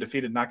Fujita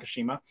defeated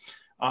Nakashima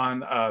on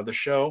the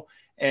show,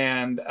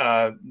 and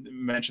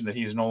mentioned that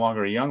he's no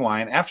longer a young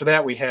lion. After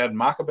that, we had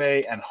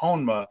Makabe and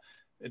Honma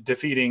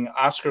defeating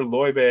Oscar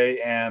Loibe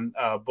and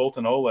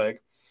Bolton Oleg,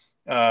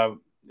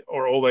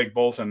 or Oleg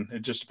Bolton.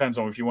 It just depends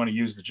on if you want to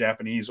use the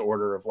Japanese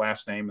order of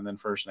last name and then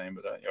first name,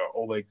 but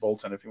Oleg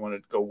Bolton if you want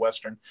to go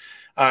Western.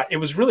 It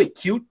was really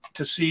cute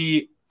to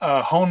see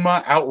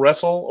Honma out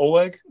wrestle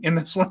Oleg in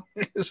this one.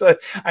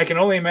 I can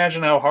only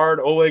imagine how hard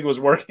Oleg was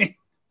working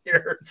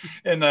here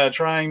and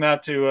trying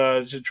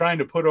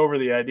to put over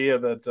the idea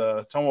that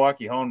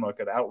Tomoaki Honma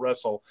could out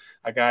wrestle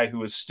a guy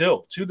who is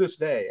still to this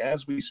day,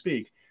 as we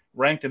speak,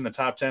 ranked in the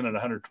top 10 at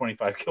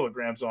 125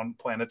 kilograms on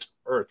planet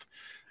Earth.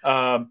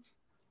 And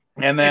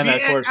then,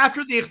 of course,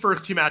 after the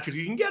first 2 matches,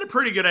 you can get a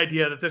pretty good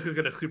idea that this is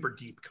a super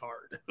deep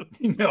card.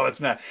 No, it's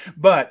not.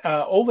 But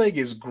Oleg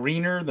is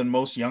greener than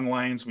most young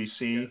lions we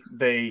see. Yes.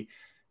 They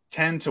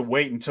tend to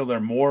wait until they're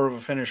more of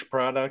a finished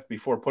product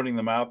before putting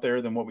them out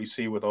there than what we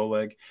see with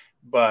Oleg.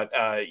 But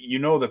you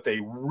know that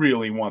they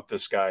really want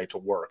this guy to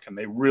work, and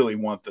they really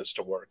want this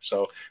to work.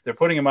 So they're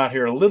putting him out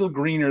here a little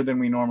greener than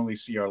we normally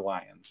see our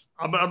lions.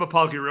 I'm going to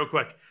pause you real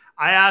quick.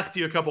 I asked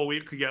you a couple of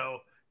weeks ago,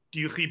 do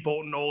you see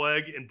Bolton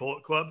Oleg in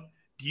Bullet Club?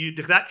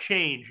 Does that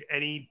change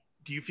any?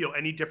 Do you feel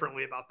any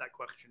differently about that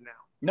question now?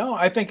 No,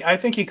 I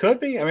think he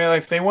could be. I mean,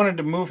 if they wanted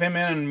to move him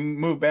in and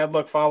move Bad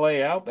Luck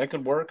Fale out, that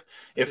could work.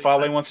 If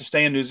Fale wants to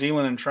stay in New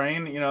Zealand and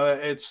train,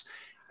 it's.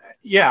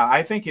 Yeah,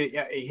 I think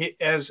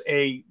as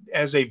a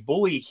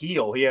bully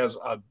heel, he has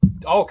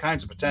all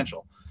kinds of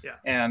potential. Yeah,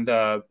 and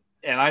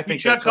And I He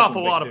think checks that's off a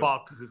lot of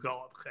boxes, is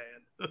all I'm saying.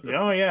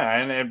 Oh, yeah.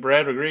 And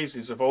Brad agrees.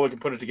 He said, if Ola can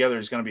put it together,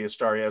 he's going to be a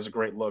star. He has a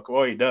great look.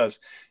 Oh, he does.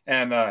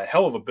 And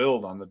hell of a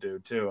build on the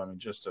dude, too. I mean,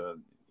 just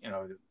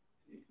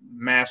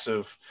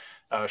massive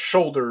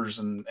shoulders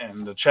and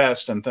the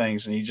chest and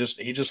things. And he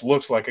just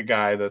looks like a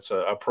guy that's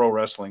a pro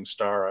wrestling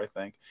star, I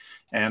think.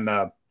 And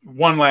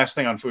one last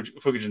thing on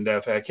Fukujin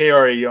Death.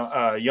 Kaori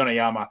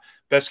Yonayama,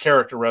 best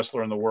character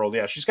wrestler in the world.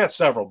 Yeah, she's got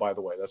several, by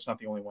the way. That's not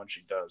the only one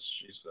she does.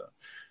 She's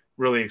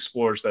really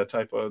explores that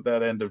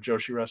end of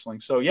Joshi wrestling.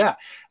 So yeah,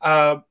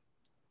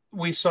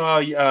 we saw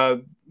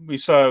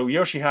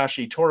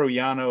Yoshihashi, Toru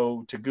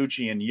Yano,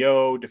 Taguchi, and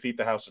Yo defeat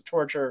the House of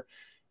Torture.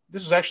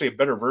 This was actually a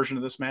better version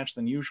of this match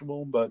than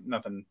usual, but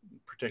nothing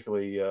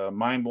particularly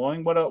mind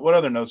blowing. What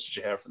other notes did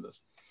you have for this?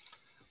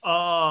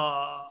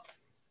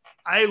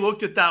 I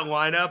looked at that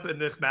lineup in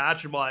this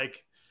match. I'm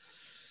like,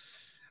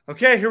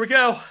 okay, here we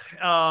go.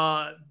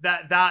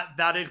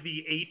 That is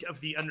the 8 of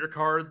the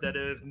undercard that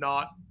has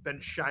not been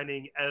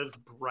shining as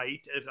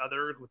bright as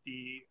others, with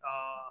the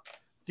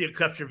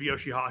exception of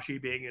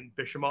Yoshihashi being in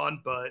Bishamon,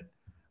 but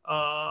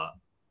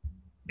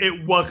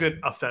it wasn't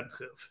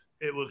offensive.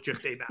 It was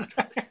just a match.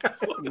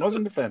 It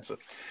wasn't offensive.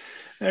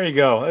 There you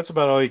go. That's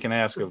about all you can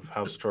ask of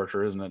House of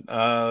Torture, isn't it?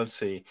 Let's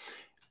see.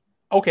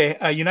 Okay,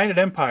 United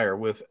Empire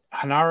with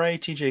Hanare,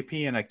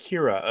 TJP, and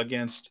Akira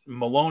against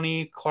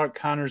Maloney, Clark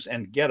Connors,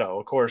 and Gedo.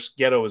 Of course,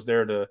 Gedo is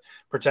there to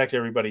protect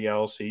everybody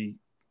else. He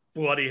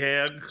bloody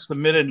hand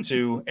submitted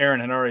to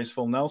Aaron Hanare's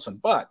full Nelson.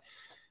 But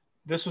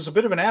this was a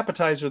bit of an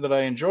appetizer that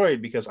I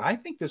enjoyed, because I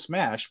think this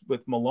match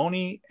with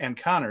Maloney and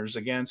Connors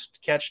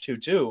against Catch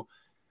 2-2,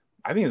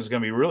 I think this is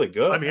going to be really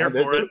good. I'm here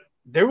for it.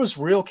 There was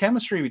real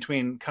chemistry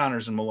between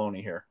Connors and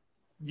Maloney here.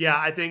 Yeah,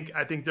 I think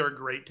they're a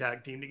great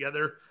tag team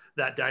together.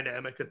 That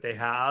dynamic that they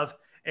have,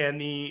 and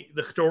the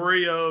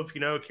story of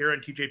Akira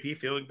and TJP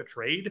feeling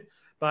betrayed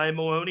by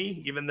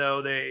Maloney, even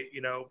though they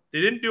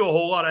didn't do a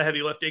whole lot of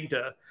heavy lifting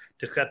to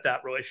set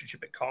that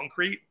relationship in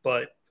concrete,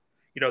 but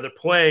they're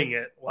playing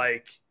it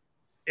like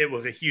it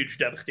was a huge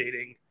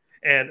devastating,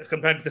 and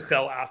sometimes the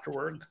sell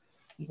afterwards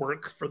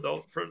works for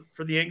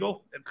the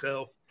angle, and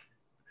so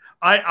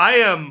I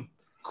am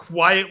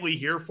quietly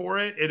here for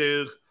it. It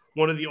is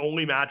one of the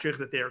only matches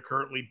that they are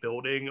currently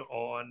building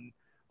on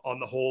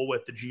the whole,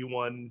 with the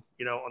G1,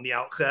 on the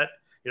outset.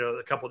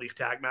 A couple of these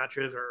tag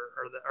matches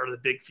are the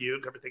big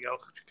feuds. Everything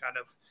else is kind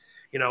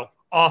of,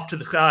 off to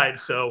the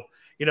side. So,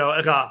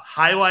 as a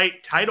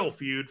highlight title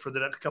feud for the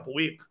next couple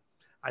weeks,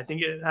 I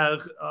think it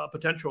has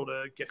potential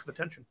to get some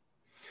attention.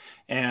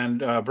 And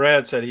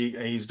Brad said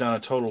he's done a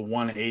total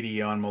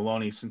 180 on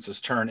Maloney since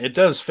his turn. It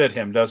does fit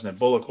him, doesn't it?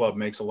 Bullet Club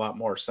makes a lot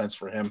more sense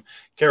for him,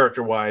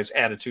 character-wise,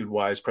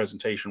 attitude-wise,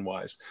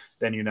 presentation-wise,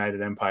 than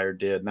United Empire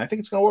did. And I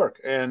think it's going to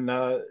work. And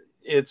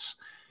it's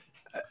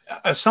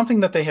something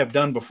that they have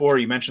done before.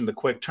 You mentioned the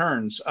quick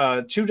turns.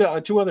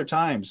 Two other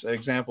times,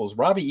 examples.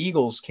 Robbie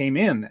Eagles came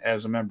in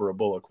as a member of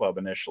Bullet Club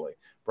initially,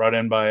 brought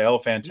in by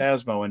El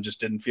Phantasmo, and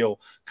just didn't feel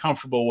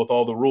comfortable with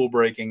all the rule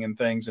breaking and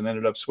things, and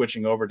ended up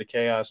switching over to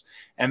Chaos.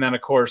 And then, of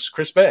course,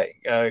 Chris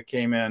Bay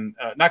came in.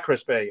 Not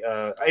Chris Bay.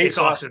 Ace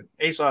Austin.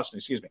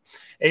 Excuse me.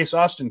 Ace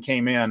Austin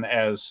came in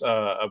as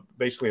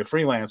basically a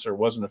freelancer,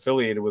 wasn't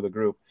affiliated with a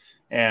group,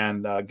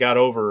 and got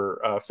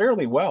over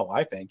fairly well,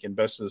 I think, in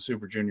Best of the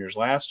Super Juniors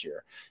last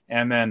year.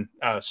 And then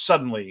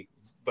suddenly,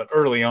 but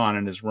early on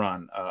in his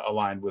run,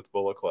 aligned with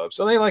Bullet Club.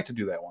 So they like to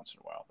do that once in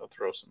a while. They'll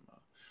throw some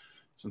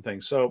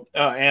things. So,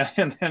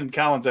 and then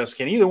Collins asks,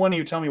 can either one of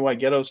you tell me why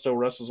Gedo still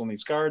wrestles on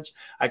these cards?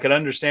 I could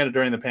understand it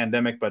during the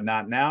pandemic, but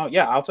not now.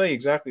 Yeah, I'll tell you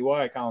exactly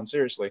why, Colin,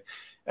 seriously.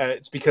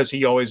 It's because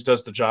he always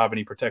does the job and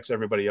he protects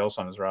everybody else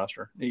on his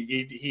roster.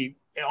 He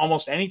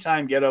almost any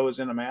time Gedo is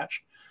in a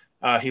match,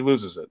 he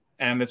loses it.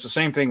 And it's the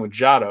same thing with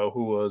Jado,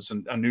 who was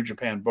a New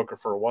Japan booker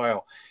for a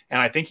while. And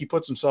I think he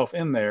puts himself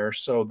in there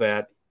so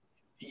that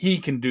he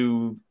can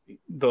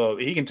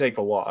take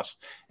the loss,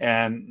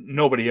 and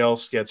nobody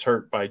else gets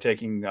hurt by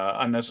taking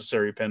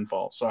unnecessary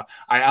pinfall. So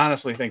I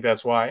honestly think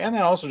that's why. And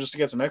then also just to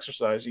get some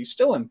exercise, he's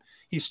still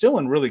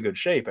in really good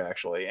shape,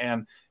 actually.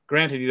 And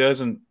granted,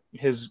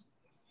 his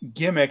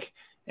gimmick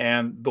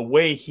and the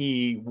way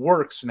he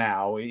works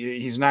now,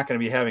 he's not going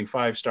to be having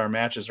 5-star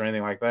matches or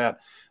anything like that.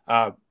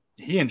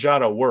 He and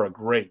Jado were a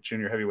great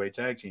junior heavyweight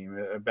tag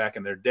team back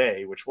in their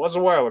day, which was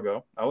a while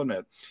ago, I'll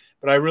admit.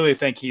 But I really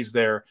think he's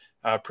there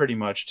pretty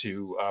much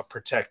to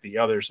protect the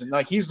others. And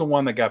he's the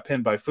one that got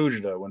pinned by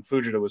Fujita when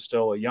Fujita was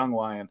still a young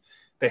lion.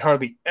 They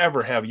hardly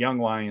ever have young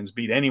lions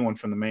beat anyone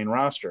from the main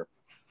roster.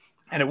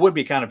 And it would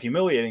be kind of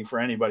humiliating for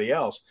anybody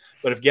else.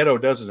 But if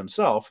Gedo does it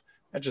himself,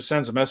 that just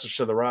sends a message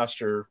to the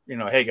roster,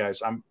 hey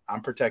guys,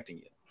 I'm protecting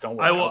you. Don't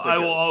worry. I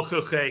will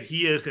also say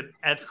he is an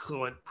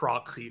excellent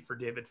proxy for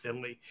David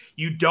Finlay.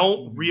 You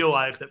don't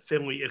realize that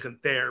Finlay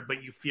isn't there,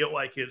 but you feel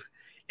like his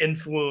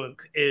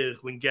influence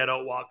is when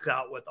Gedo walks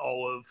out with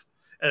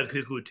as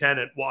his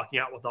lieutenant, walking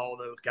out with all of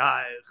those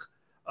guys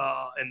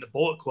in the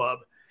Bullet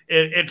Club.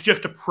 It's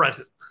just a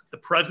presence. The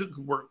presence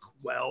works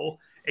well,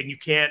 and you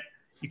can't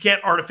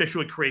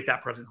artificially create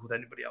that presence with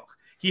anybody else.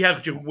 He has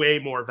just way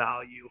more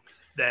value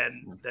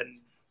than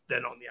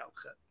than on the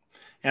outset.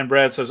 And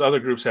Brad says other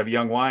groups have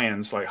young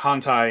lions, like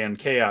Hantai and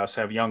Chaos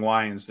have young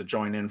lions that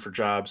join in for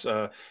jobs.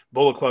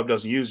 Bullet Club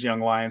doesn't use young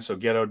lions, so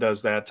Gedo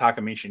does that.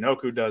 Takamichi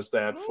Noku does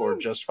that for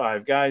just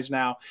 5 guys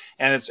now,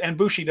 and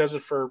Bushi does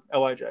it for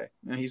Lij.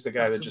 And he's the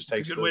guy that just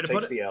takes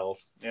the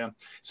L's. Yeah,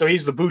 so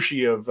he's the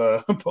Bushi of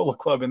Bullet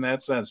Club in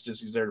that sense.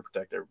 Just he's there to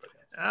protect everybody.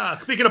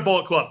 Speaking of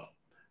Bullet Club,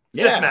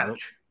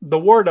 match. The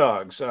War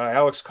Dogs,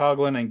 Alex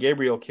Coughlin and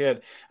Gabriel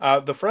Kidd.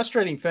 The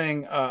frustrating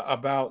thing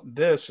about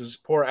this is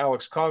poor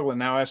Alex Coughlin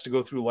now has to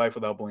go through life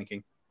without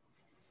blinking.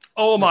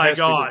 Oh my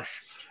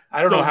gosh.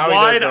 I don't know how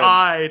he does that.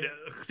 Wide-eyed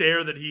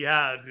stare that he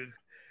has is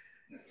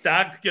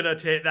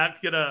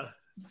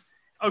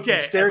okay,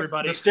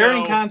 everybody. The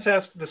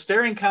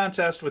staring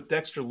contest with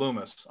Dexter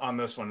Loomis on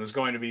this one is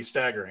going to be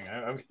staggering.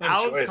 Alex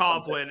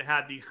Coughlin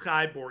had the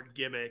cyborg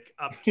gimmick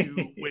up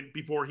to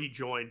before he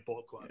joined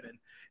Bullet Club. Yeah. And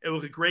it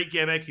was a great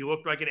gimmick. He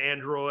looked like an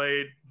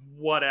android,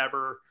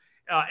 whatever.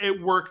 It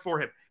worked for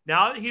him.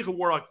 Now that he's a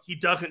warlock, he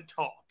doesn't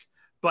talk,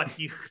 but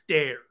he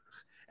stares.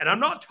 And I'm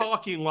not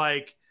talking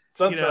like,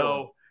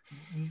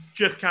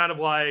 just kind of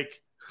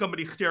like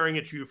somebody staring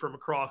at you from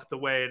across the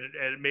way and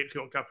it makes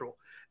you uncomfortable.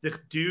 This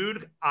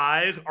dude's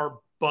eyes are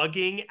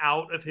bugging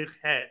out of his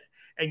head,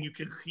 and you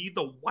can see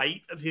the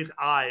white of his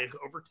eyes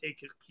overtake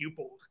his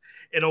pupils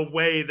in a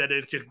way that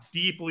is just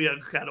deeply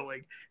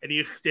unsettling, and he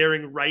is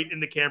staring right in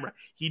the camera.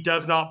 He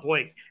does not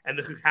blink, and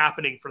this is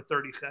happening for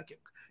 30 seconds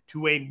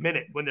to a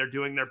minute when they're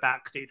doing their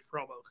backstage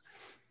promos.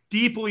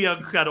 Deeply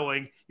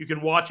unsettling. You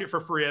can watch it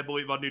for free, I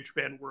believe, on New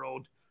Japan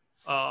World.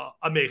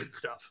 Amazing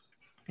stuff.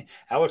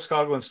 Alex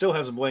Coughlin still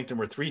hasn't blinked, and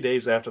we're 3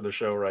 days after the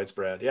show, writes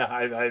Brad. Yeah,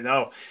 I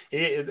know.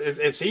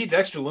 It's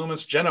Dexter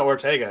Loomis, Jenna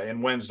Ortega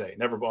in Wednesday.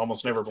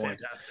 Almost never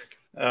blinked. Fantastic.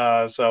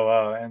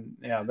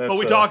 But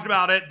we talked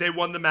about it. They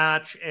won the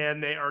match,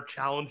 and they are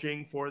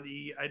challenging for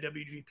the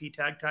IWGP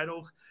tag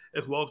titles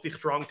as well as the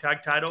Strong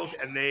tag titles,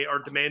 and they are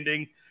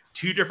demanding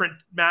 2 different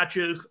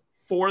matches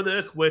for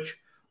this, which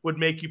would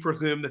make you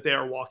presume that they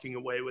are walking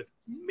away with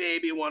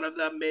maybe one of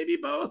them, maybe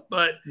both,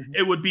 but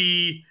it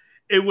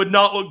would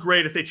not look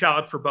great if they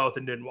challenged for both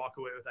and didn't walk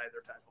away with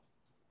either title.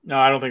 No,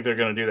 I don't think they're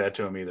going to do that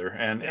to him either.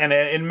 And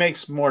it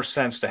makes more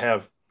sense to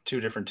have 2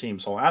 different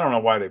teams. So I don't know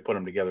why they put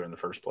them together in the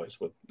first place.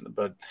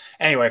 But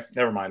anyway,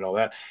 never mind all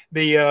that.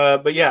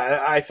 But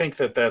yeah, I think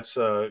that's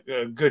a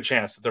good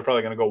chance that they're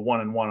probably going to go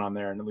 1-1 on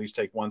there and at least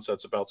take 1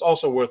 set of belts.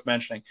 Also worth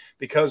mentioning,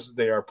 because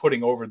they are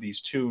putting over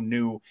these 2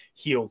 new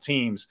heel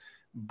teams,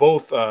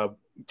 both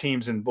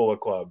teams in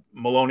Bullet Club,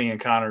 Maloney and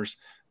Connors,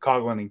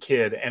 Coughlin and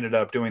Kidd, ended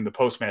up doing the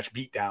post-match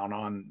beatdown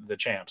on the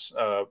champs,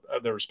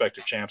 the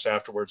respective champs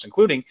afterwards,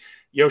 including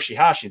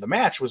Yoshihashi. The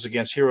match was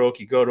against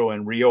Hiroki Goto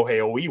and Ryohei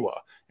Oiwa,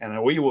 and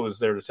Oiwa was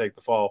there to take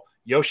the fall.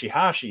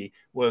 Yoshihashi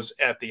was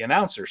at the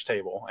announcer's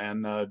table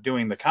and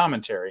doing the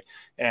commentary,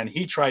 and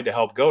he tried to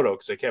help Goto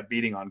because they kept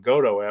beating on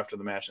Goto after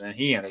the match, and then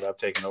he ended up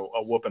taking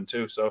a whooping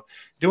too. So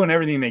doing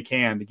everything they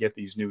can to get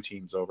these new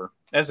teams over,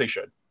 as they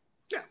should.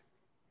 Yeah.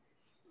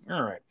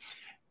 All right.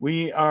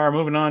 We are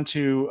moving on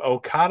to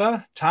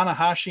Okada,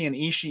 Tanahashi, and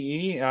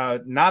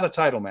Ishii. Not a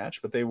title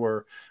match, but they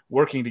were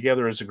working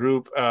together as a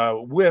group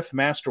with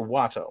Master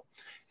Wato.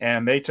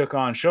 And they took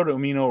on Shota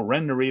Umino,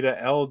 Ren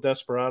Narita, El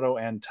Desperado,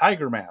 and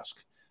Tiger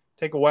Mask.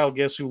 Take a wild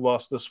guess who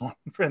lost this one.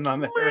 on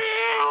there.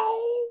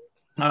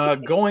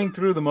 Going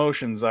through the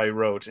motions, I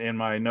wrote in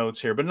my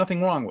notes here, but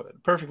nothing wrong with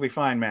it. Perfectly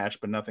fine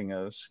match, but nothing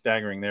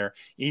staggering there.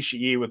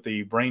 Ishii with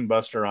the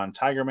brainbuster on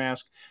Tiger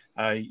Mask.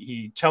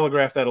 He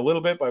telegraphed that a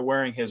little bit by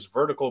wearing his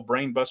vertical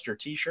brainbuster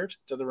t-shirt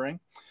to the ring.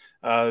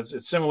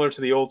 It's similar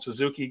to the old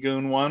Suzuki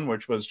Goon one,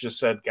 which was just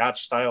said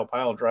Gotch style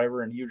pile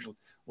driver in huge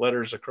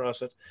letters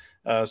across it.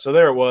 So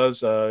there it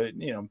was,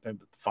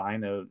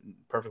 fine, a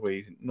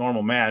perfectly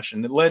normal match.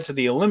 And it led to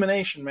the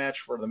elimination match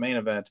for the main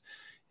event.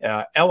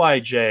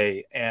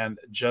 Lij and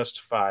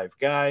just 5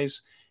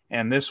 guys.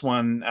 And this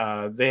one,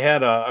 they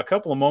had a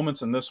couple of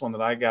moments in this one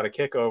that I got a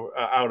kick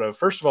out of.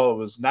 First of all, it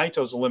was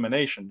Naito's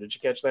elimination. Did you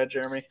catch that,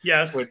 Jeremy?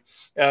 Yes.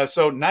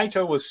 So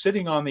Naito was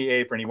sitting on the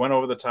apron. He went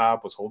over the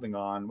top, was holding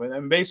on.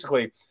 And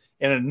basically,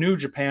 in a New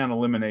Japan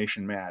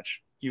elimination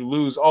match, you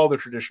lose all the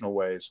traditional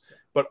ways,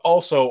 but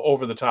also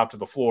over the top to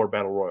the floor,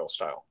 Battle Royal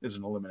style is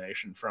an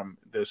elimination from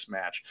this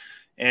match.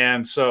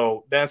 And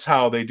so that's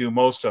how they do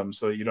most of them,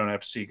 so that you don't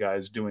have to see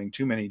guys doing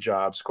too many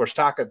jobs. Of course,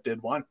 Taka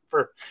did one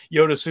for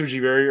Yota Tsuji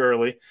very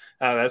early.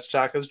 That's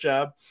Taka's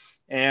job.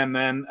 And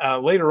then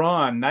later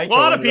on, Naito... A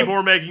lot of people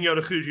were making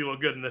Yota Tsuji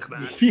look good in this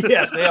match.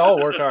 Yes, they all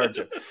worked hard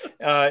to.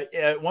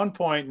 At one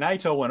point,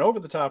 Naito went over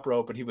the top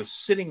rope, and he was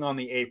sitting on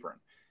the apron.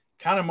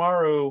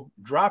 Kanemaru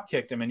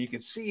drop-kicked him, and you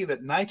could see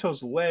that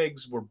Naito's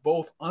legs were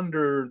both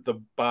under the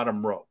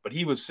bottom rope, but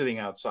he was sitting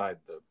outside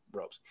the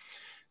ropes.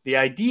 The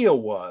idea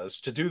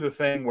was to do the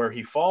thing where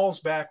he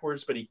falls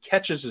backwards, but he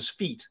catches his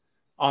feet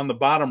on the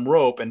bottom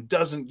rope and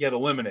doesn't get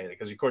eliminated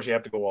because, of course, you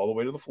have to go all the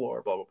way to the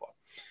floor, blah, blah, blah.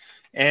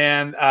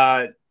 And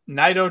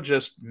Naito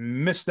just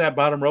missed that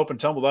bottom rope and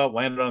tumbled out,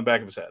 landed on the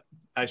back of his head.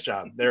 Nice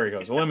job. There he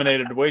goes.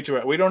 Eliminated way too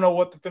early. We don't know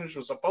what the finish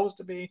was supposed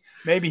to be.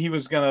 Maybe he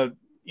was going to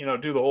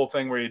do the whole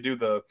thing where you do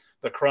the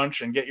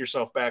crunch and get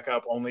yourself back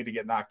up only to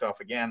get knocked off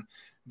again.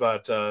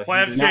 But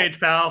plans change,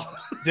 pal.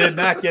 Did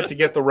not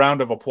get the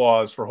round of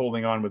applause for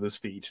holding on with his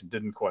feet. It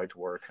didn't quite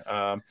work.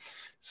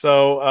 That's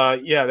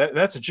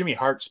a Jimmy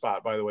Hart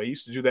spot, by the way. He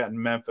used to do that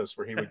in Memphis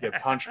where he would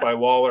get punched by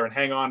Lawler and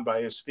hang on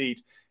by his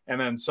feet, and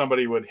then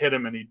somebody would hit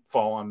him and he'd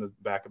fall on the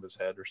back of his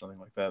head or something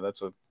like that.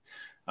 That's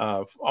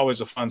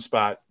always a fun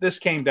spot. This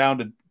came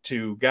down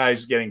to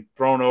guys getting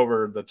thrown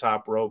over the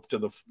top rope to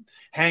the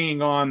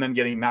hanging on, then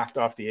getting knocked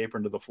off the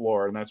apron to the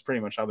floor. And that's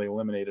pretty much how they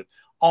eliminated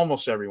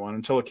almost everyone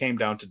until it came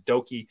down to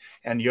Doki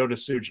and Yota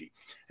Tsuji.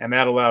 And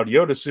that allowed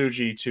Yota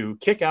Tsuji to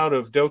kick out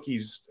of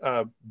Doki's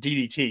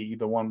DDT,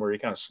 the one where he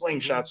kind of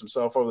slingshots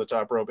himself over the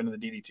top rope into the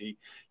DDT,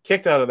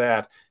 kicked out of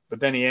that. But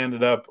then he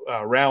ended up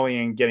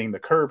rallying, getting the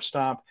curb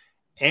stomp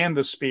and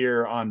the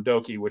spear on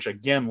Doki, which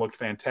again looked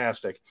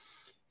fantastic.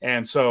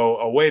 And so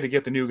a way to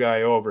get the new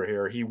guy over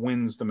here, he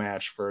wins the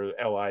match for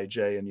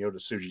LIJ, and Yota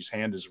Tsuji's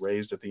hand is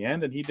raised at the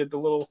end, and he did the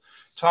little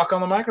talk on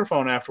the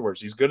microphone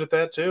afterwards. He's good at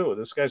that too.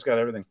 This guy's got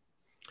everything.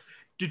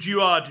 Did you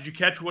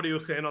catch what he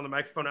was saying on the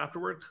microphone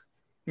afterwards?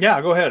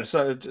 Yeah, go ahead.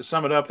 So, to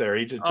sum it up there,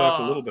 he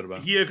talked a little bit about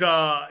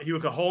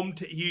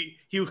it.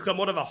 He was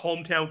somewhat of a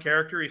hometown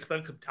character. He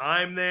spent some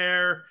time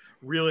there.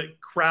 Really,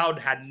 crowd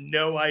had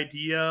no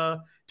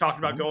idea. Talked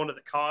about going to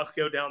the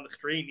Costco down the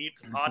street, eating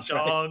some hot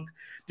dogs,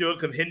 doing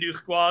some Hindu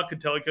squats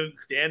until he couldn't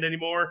stand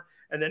anymore.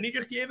 And then he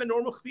just gave a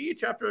normal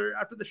speech after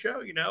the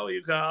show.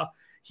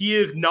 He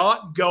is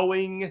not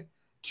going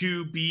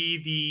to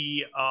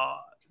be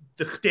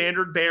the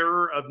standard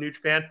bearer of New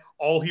Japan.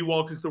 All he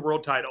wants is the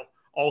world title.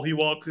 All he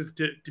wants is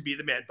to be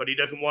the man, but he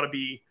doesn't want to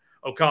be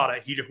Okada.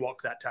 He just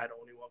wants that title,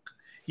 and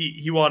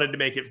he wanted to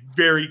make it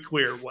very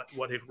clear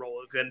what his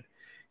role is. And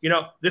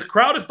this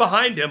crowd is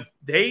behind him.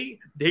 They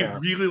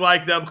really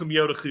like them from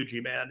Yota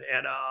Tsuji, man,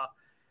 and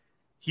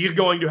he's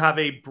going to have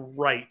a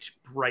bright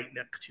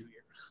next 2 years.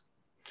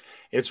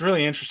 It's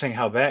really interesting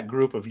how that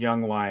group of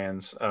young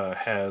lions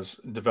has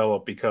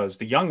developed, because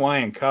the Young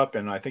Lion Cup,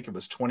 and I think it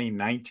was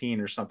 2019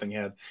 or something,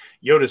 had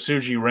Yota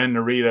Tsuji, Ren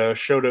Narita,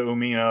 Shota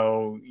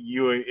Umino,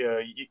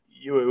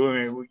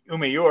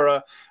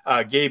 Umeura,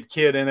 Gabe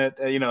Kidd in it.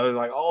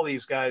 Like all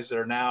these guys that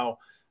are now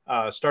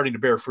starting to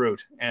bear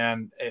fruit.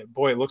 And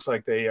boy, it looks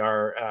like they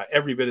are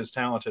every bit as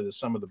talented as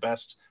some of the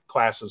best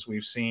classes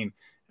we've seen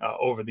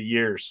over the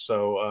years.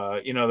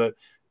 So, that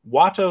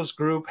Wato's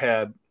group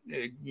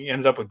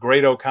ended up with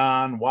Great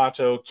Okan,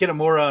 Wato.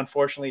 Kitamura,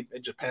 unfortunately,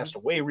 just passed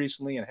away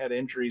recently and had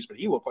injuries, but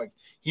he looked like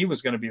he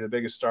was going to be the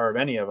biggest star of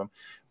any of them.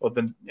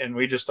 And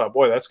we just thought,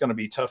 boy, that's going to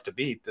be tough to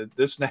beat.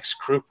 This next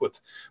group with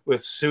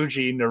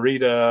Tsuji,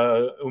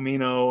 Narita,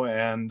 Umino,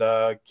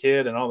 and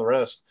Kid and all the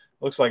rest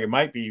looks like it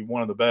might be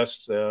one of the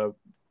best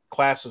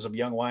classes of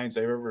young lions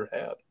they've ever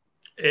had.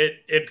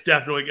 It's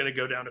definitely going to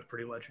go down as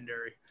pretty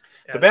legendary.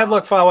 The Bad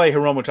Luck Fale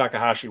Hiromu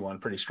Takahashi one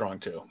pretty strong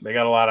too. They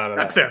got a lot out of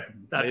that. Fair.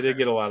 They did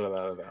get a lot out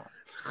of that one.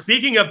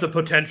 Speaking of the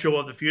potential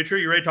of the future,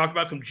 you ready to talk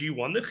about some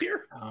G1 this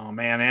year? Oh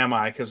man, am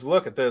I? Because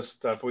look at this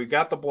stuff. We've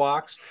got the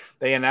blocks.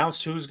 They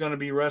announced who's going to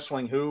be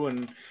wrestling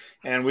who,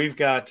 and we've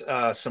got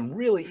some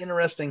really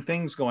interesting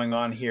things going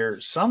on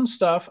here. Some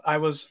stuff I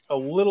was a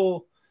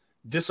little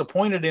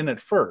disappointed in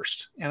at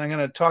first, and I'm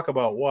going to talk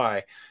about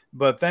why.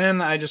 But then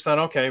I just thought,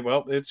 okay,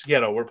 well, it's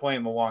Gedo. We're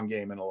playing the long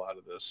game in a lot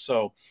of this.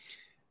 So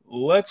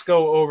let's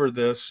go over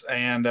this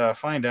and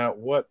find out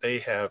what they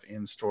have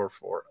in store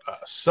for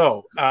us.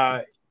 So,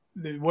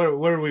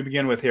 where do we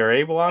begin with here?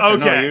 A block?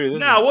 Okay.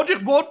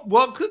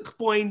 We'll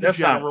explain the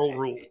general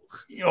rules.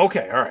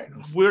 Okay, all right.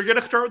 We're going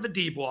to start with the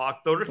D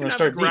block, but we're just going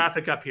to have a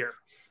graphic up here.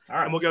 All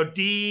right. And we'll go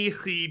D,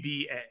 C,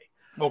 B,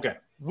 A. Okay.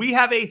 We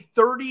have a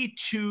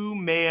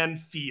 32-man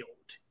field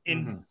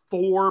in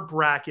 4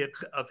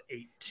 brackets of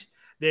 8.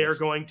 They are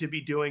going to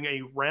be doing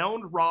a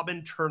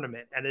round-robin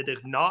tournament, and it is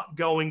not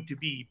going to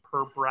be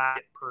per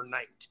bracket per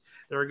night.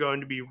 They're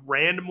going to be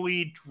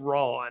randomly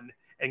drawn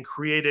and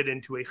created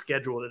into a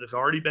schedule that has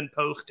already been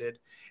posted,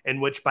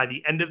 in which by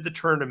the end of the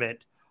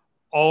tournament,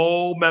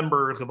 all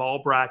members of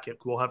all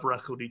brackets will have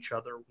wrestled each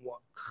other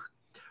once.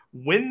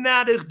 When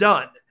that is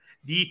done,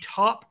 the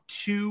top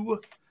 2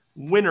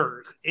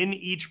 winners in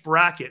each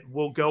bracket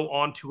will go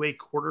on to a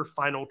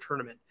quarterfinal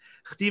tournament.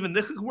 Steven,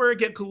 this is where it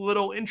gets a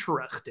little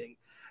interesting.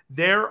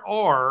 There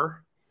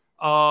are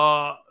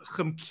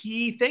some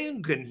key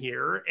things in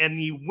here, and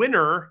the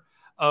winner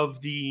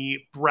of the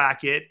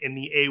bracket in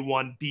the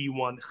A1,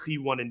 B1,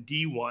 C1, and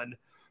D1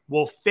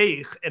 will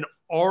face an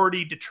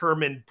already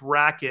determined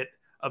bracket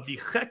of the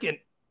second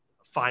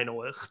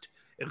finalist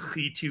in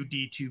C2,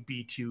 D2,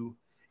 B2,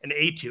 and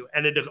A2.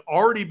 And it has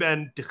already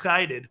been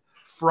decided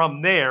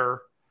from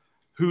there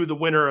who the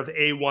winner of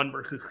A1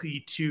 versus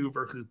C2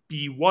 versus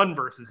B1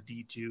 versus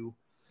D2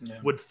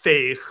 would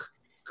face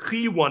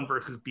C1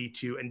 versus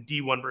B2 and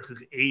D1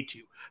 versus A2.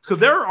 So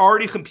there are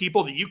already some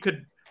people that you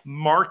could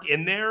mark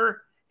in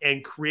there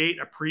and create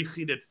a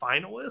pre-seeded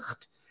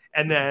finalist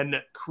and then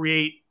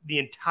create the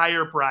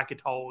entire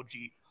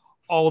bracketology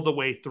all the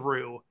way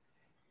through.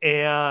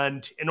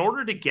 And in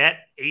order to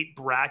get 8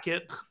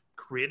 brackets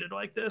created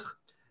like this,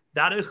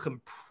 that is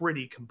some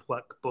pretty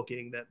complex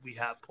booking that we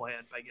have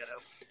planned by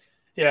Gedo.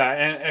 Yeah,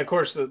 and of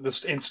course, in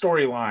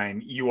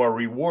storyline, you are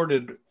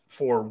rewarded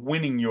for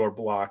winning your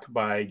block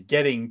by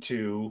getting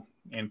to,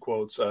 in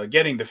quotes,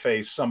 getting to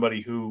face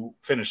somebody who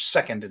finished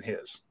second in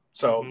his.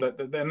 So,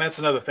 and that's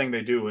another thing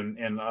they do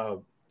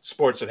in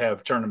sports that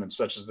have tournaments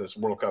such as this.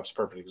 World Cup's a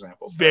perfect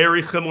example.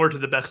 Very similar to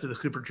the Best of the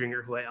Super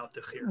Juniors layout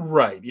this year.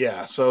 Right,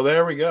 yeah. So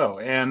there we go.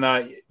 And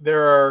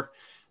there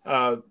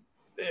are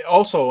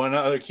also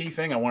another key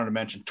thing I wanted to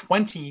mention: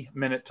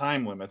 20-minute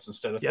time limits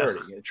instead of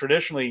 30.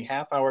 Traditionally,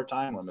 half-hour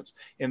time limits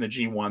in the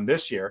G1.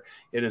 This year,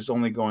 it is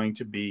only going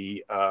to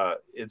be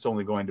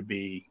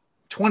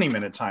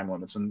 20-minute time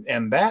limits,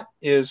 and that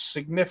is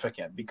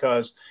significant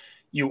because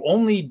you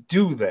only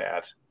do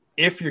that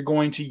if you're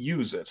going to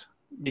use it.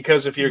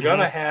 Because if you're going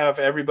to have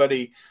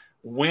everybody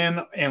win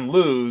and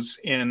lose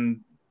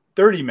in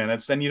 30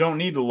 minutes, then you don't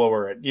need to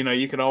lower it.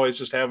 You can always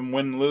just have them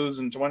win and lose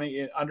in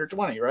under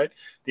 20, right?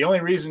 The only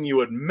reason you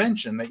would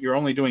mention that you're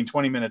only doing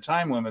 20-minute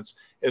time limits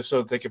is so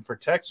that they can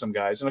protect some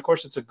guys. And of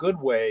course, it's a good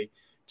way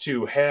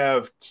to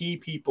have key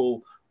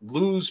people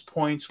lose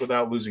points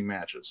without losing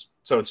matches.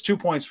 So it's 2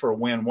 points for a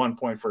win, 1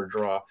 point for a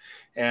draw,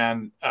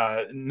 and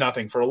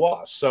nothing for a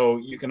loss. So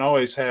you can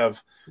always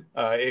have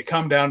it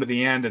come down to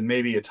the end, and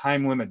maybe a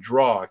time limit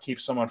draw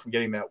keeps someone from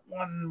getting that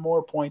one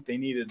more point they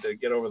needed to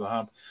get over the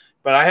hump.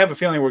 But I have a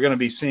feeling we're going to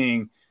be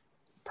seeing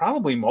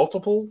probably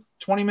multiple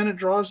 20-minute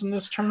draws in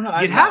this tournament.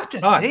 You'd have to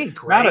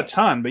think, right? Not a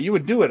ton, but you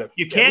would do it.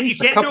 You can't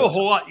do a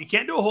whole lot. You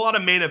can't do a whole lot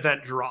of main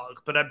event draws,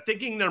 but I'm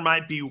thinking there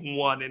might be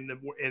one in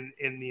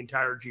the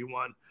entire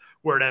G1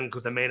 where it ends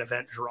with a main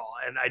event draw.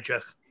 And I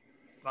just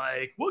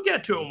we'll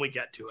get to it when we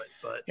get to it.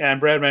 But yeah,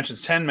 and Brad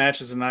mentions 10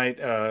 matches a night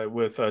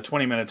with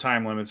 20-minute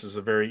time limits is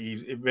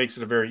it makes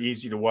it a very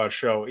easy to watch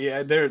show.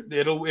 Yeah,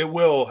 it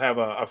will have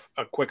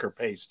a quicker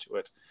pace to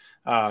it.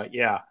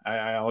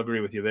 I'll agree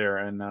with you there.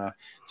 And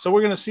so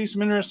we're going to see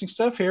some interesting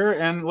stuff here.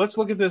 And let's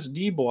look at this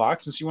D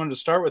block since you wanted to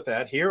start with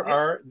that. Here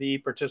are the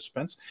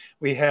participants.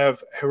 We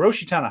have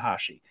Hiroshi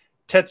Tanahashi,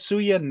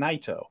 Tetsuya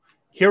Naito,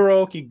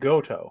 Hiroki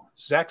Goto,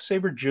 Zack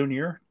Sabre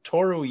Jr.,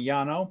 Toru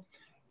Yano,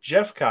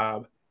 Jeff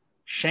Cobb,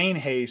 Shane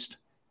Haste,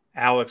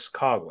 Alex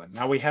Coughlin.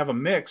 Now we have a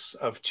mix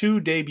of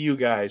two debut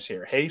guys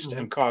here, Haste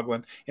and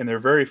Coughlin, in their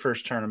very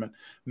first tournament,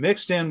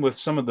 mixed in with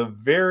some of the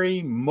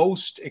very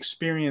most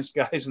experienced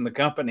guys in the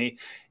company.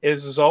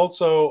 Is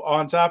also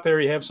on top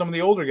there, you have some of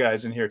the older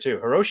guys in here too.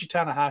 Hiroshi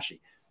Tanahashi,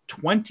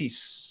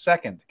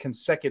 22nd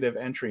consecutive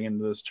entry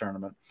into this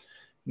tournament.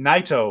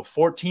 Naito,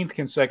 14th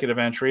consecutive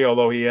entry,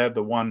 although he had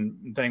the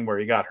one thing where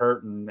he got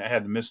hurt and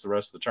had to miss the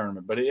rest of the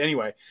tournament. But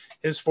anyway,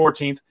 his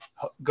 14th.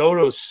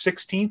 Goto's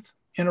 16th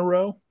in a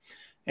row.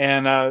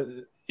 And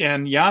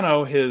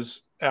Yano,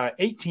 his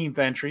 18th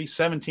entry,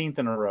 17th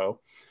in a row.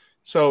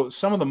 So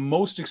some of the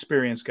most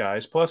experienced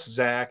guys, plus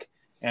Zach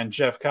and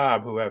Jeff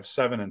Cobb, who have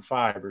 7 and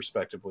 5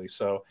 respectively.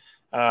 So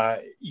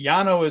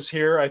Yano is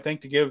here, I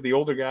think, to give the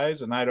older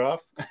guys a night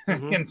off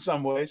in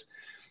some ways.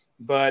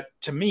 But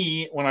to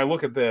me, when I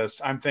look at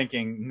this, I'm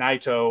thinking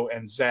Naito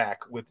and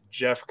Zach with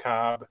Jeff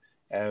Cobb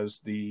as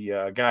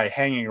the guy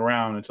hanging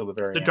around until the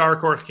very end. The dark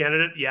horse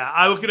candidate. Yeah,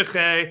 I was going to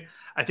say,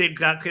 I think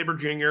Zack Sabre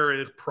Jr.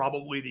 is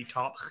probably the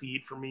top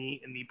seed for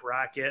me in the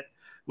bracket,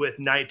 with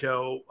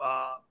Naito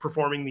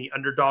performing the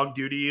underdog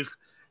duties,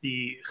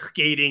 the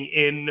skating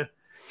in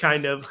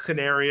kind of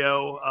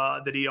scenario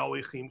that he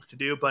always seems to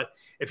do. But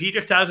if he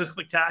just has a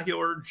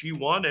spectacular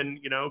G1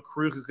 and,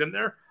 Cruz is in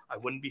there, I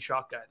wouldn't be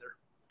shocked either.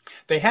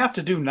 They have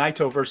to do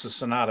Naito versus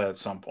Sonata at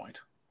some point.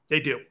 They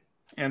do.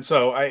 And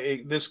so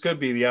this could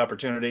be the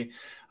opportunity.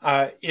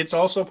 It's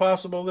also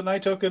possible that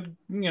Naito could,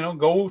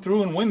 go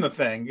through and win the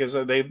thing because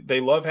they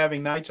love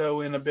having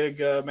Naito in a big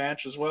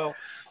match as well.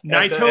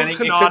 Naito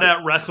Sonata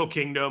at Wrestle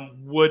Kingdom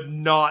would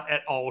not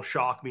at all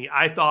shock me.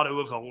 I thought it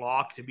was a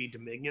lock to be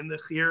Dominion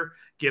this year,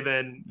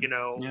 given,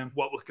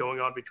 what was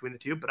going on between the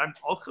two. But I'm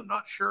also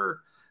not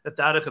sure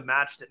that is a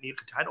match that needs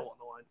a title on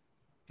the line.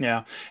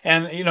 Yeah,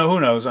 and who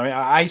knows? I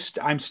mean,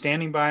 I'm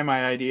standing by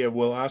my idea of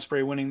Will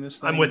Ospreay winning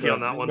this thing. I'm with you on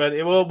that one. But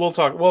we'll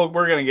talk. Well,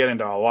 we're going to get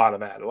into a lot of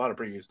that, a lot of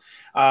previews.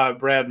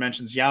 Brad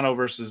mentions Yano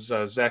versus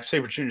Zack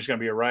Sabre Jr. is going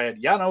to be a riot.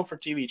 Yano for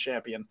TV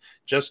champion.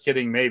 Just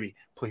kidding, maybe.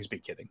 Please be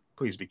kidding.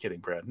 Please be kidding,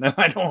 Brad. No,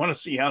 I don't want to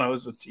see Yano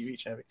as the TV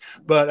champion.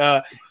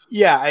 But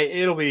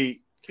it'll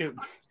be.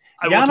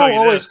 Yano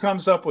always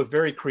comes up with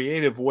very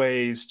creative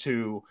ways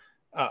to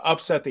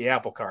upset the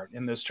apple cart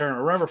in this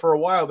tournament. Remember, for a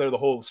while there, the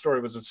whole story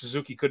was that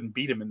Suzuki couldn't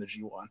beat him in the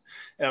G1.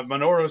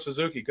 Minoru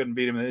Suzuki couldn't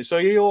beat him. So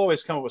he'll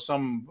always come up with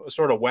some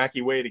sort of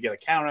wacky way to get a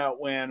count-out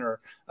win or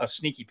a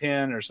sneaky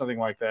pin or something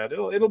like that.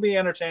 It'll be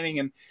entertaining,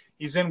 and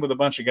he's in with a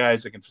bunch of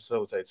guys that can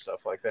facilitate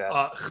stuff like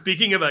that.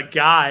 Speaking of a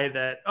guy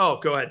that,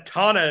 go ahead,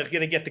 Tana is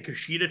going to get the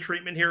Kushida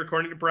treatment here,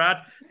 according to Brad.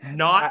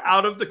 Not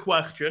out of the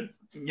question.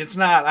 It's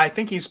not. I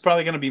think he's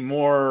probably going to be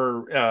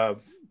more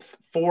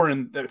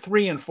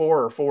 3 and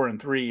 4 or 4 and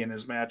 3 in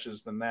his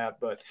matches than that.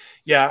 But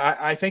yeah,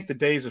 I think the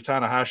days of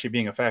Tanahashi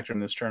being a factor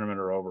in this tournament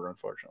are over,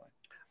 unfortunately.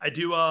 I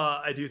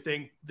do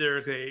think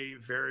there's a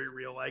very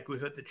real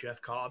likelihood that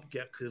Jeff Cobb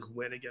gets his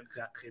win against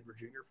Zack Sabre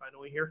Jr.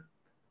 finally here.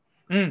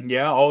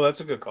 Yeah. Oh, that's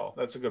a good call.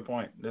 That's a good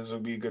point. This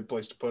would be a good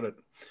place to put it.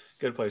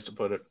 Good place to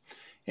put it.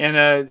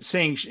 And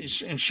saying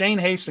Shane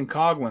Haste and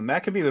Coughlin,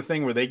 that could be the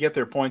thing where they get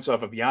their points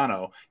off of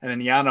Yano, and then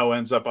Yano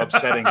ends up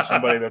upsetting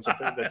somebody that's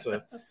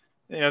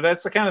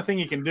the kind of thing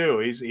he can do.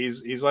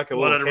 He's like a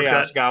little 100%.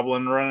 Chaos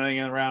goblin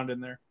running around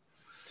in there.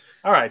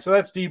 All right, so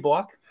that's D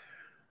block.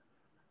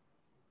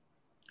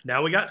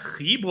 Now we got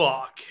C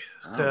block.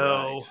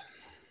 All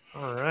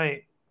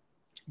right.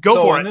 Go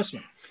for it. This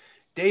one,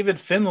 David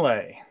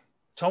Finlay,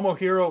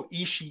 Tomohiro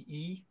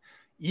Ishii,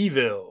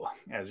 Evil,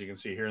 as you can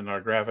see here in our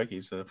graphic,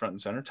 he's front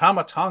and center.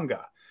 Tama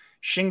Tonga,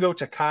 Shingo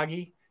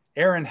Takagi,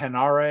 Aaron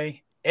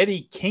Henare,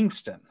 Eddie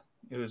Kingston,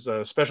 who's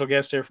a special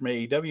guest here from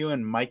AEW,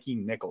 and Mikey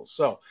Nichols.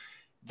 So,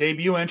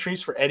 debut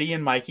entries for Eddie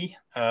and Mikey.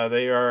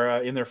 They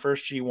are in their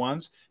first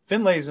G1s.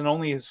 Finlay's in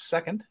only his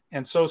second,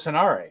 and so is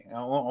Henare,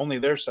 only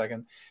their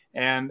second.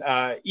 And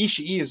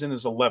Ishii is in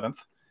his 11th.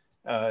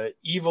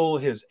 Evil,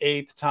 his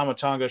 8th. Tama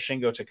Tonga,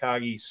 Shingo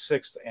Takagi,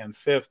 6th and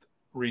 5th,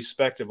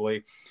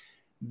 respectively.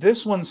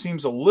 This one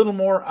seems a little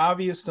more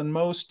obvious than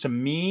most to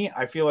me.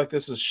 I feel like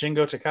this is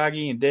Shingo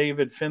Takagi and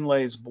David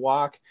Finlay's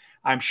block.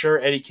 I'm sure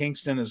Eddie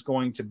Kingston is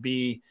going to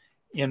be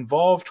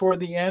involved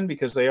toward the end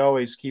because they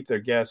always keep their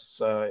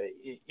guests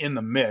in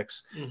the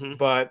mix. Mm-hmm.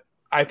 But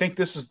I think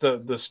this is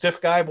the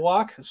stiff guy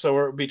block. So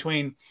we're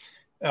between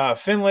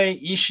Finlay,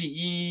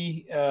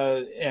 Ishii,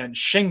 and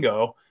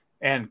Shingo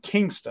and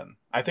Kingston.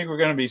 I think we're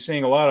going to be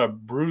seeing a lot of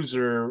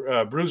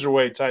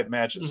bruiserweight type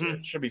matches. Mm-hmm.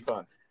 It should be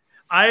fun.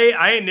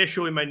 I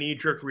initially, my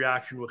knee-jerk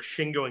reaction was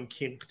Shingo and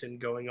Kingston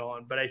going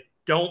on, but I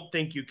don't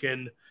think you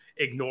can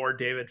ignore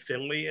David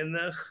Finlay in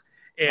this.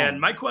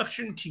 And my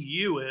question to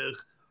you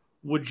is,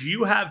 would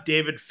you have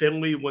David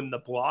Finlay win the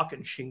block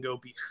and Shingo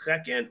be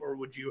second, or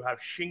would you have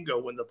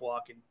Shingo win the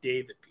block and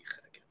David be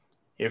second?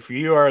 If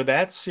you are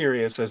that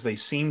serious as they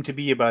seem to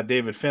be about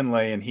David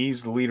Finlay and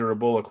he's the leader of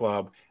Bullet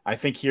Club, I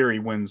think here he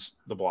wins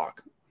the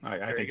block.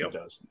 I think he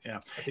does. Yeah.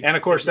 And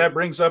of course, that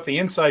brings up the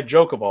inside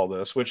joke of all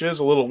this, which is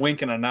a little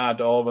wink and a nod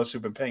to all of us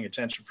who've been paying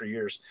attention for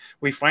years.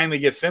 We finally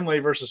get Finlay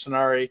versus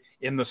Henare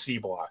in the C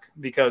block,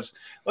 because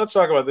let's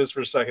talk about this for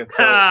a second.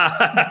 So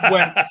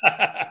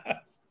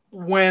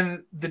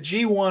when the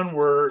G1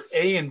 were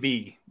A and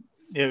B,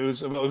 it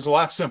was a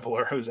lot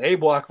simpler. It was A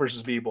block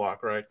versus B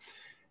block, right?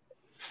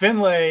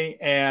 Finlay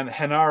and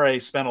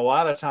Henare spent a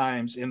lot of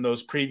times in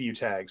those preview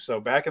tags. So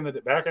back in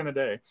the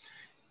day,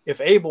 if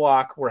A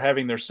block were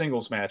having their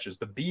singles matches,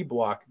 the B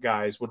block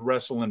guys would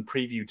wrestle in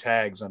preview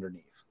tags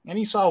underneath. And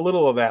you saw a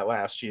little of that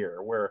last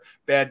year where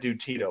Bad Dude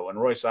Tito and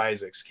Royce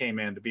Isaacs came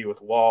in to be with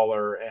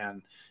Lawler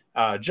and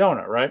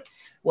Jonah, right?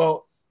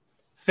 Well,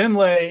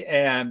 Finlay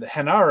and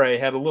Henare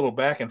had a little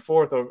back and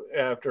forth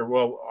after,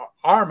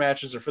 our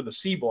matches are for the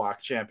C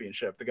block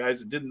championship. The guys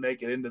that didn't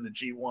make it into the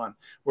G1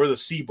 were the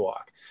C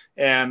block.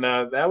 And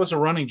that was a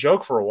running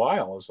joke for a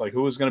while. It's like,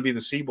 who was going to be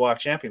the C block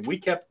champion? We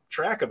kept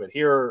track of it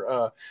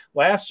here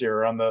last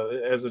year on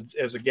as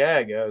a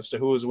gag as to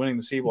who was winning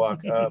the C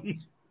block.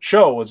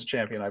 Show was a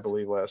champion, I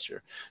believe, last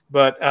year.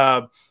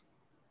 But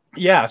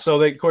yeah,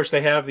 so of course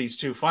they have these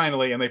two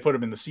finally, and they put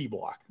them in the C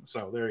block.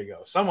 So there you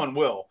go. Someone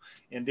will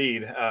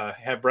indeed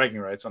have bragging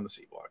rights on the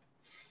C block.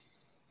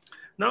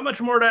 Not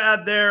much more to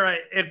add there.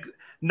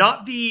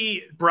 Not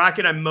the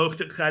bracket I'm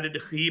most excited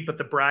to see, but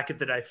the bracket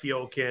that I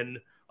feel can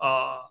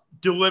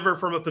deliver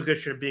from a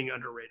position of being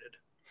underrated.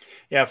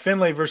 Yeah,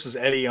 Finlay versus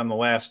Eddie on the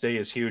last day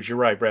is huge. You're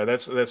right, Brad.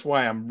 That's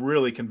why I'm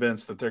really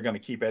convinced that they're going to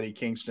keep Eddie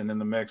Kingston in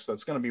the mix.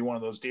 That's going to be one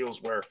of those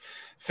deals where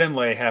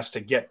Finlay has to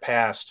get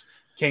past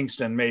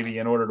Kingston maybe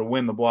in order to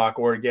win the block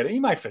or get it. He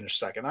might finish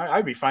second.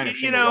 I'd be fine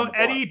if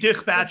Eddie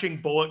dispatching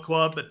Bullet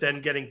Club, but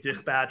then getting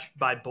dispatched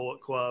by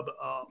Bullet Club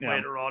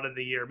later on in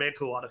the year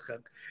makes a lot of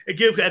sense. It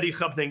gives Eddie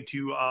something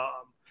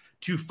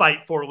to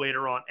fight for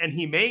later on, and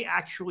he may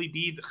actually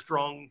be the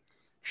strong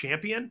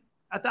champion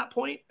at that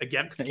point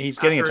against. He's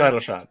getting a title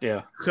shot,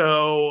 yeah.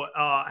 So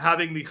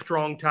having the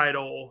strong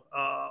title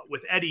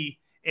with Eddie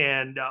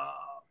and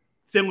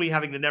Finlay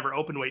having the never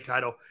openweight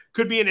title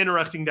could be an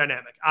interesting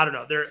dynamic. I don't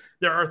know.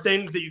 There are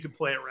things that you can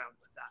play around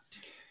with that.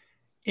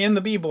 In the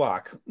B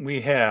block,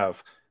 we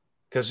have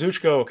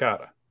Kazuchika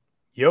Okada,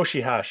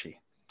 Yoshihashi,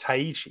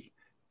 Taichi,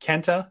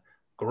 Kenta,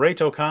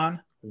 Great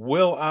Khan,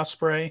 Will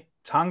Ospreay,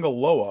 Tonga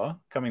Loa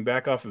coming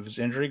back off of his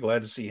injury.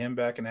 Glad to see him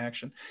back in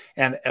action.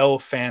 And El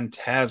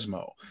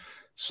Phantasmo.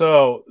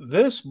 So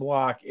this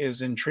block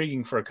is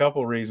intriguing for a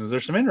couple of reasons.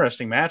 There's some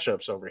interesting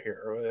matchups over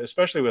here,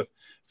 especially with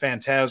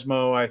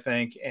Phantasmo, I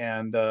think,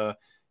 and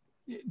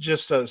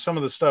just some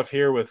of the stuff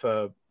here with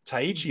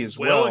Taichi as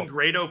well. Will and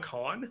Great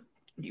Khan?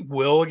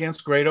 Will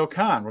against Great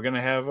Khan. We're going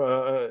to have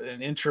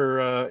an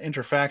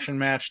interfaction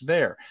match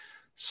there.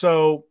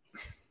 So,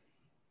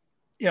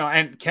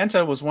 and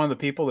Kenta was one of the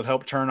people that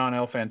helped turn on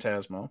El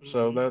Phantasmo. Mm-hmm.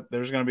 So that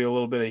there's going to be a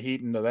little bit of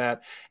heat into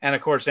that. And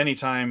of course,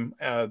 anytime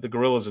the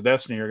Guerrillas of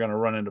Destiny are going to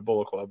run into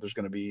Bullet Club, there's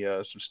going to be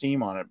some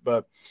steam on it.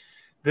 But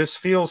this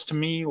feels to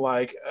me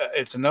like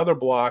it's another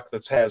block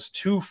that has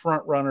two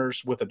front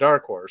runners with a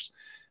dark horse,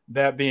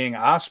 that being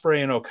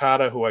Ospreay and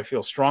Okada, who I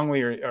feel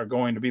strongly are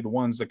going to be the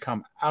ones that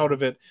come out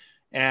of it.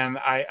 And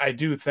I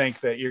do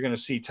think that you're going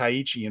to see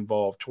Taichi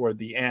involved toward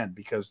the end,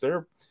 because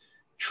they're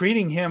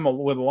treating him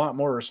with a lot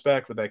more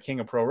respect with that King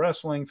of Pro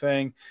Wrestling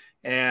thing.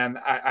 And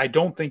I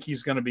don't think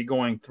he's going to be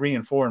going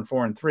 3-4 and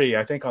 4-3.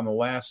 I think on the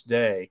last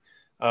day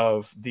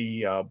of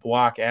the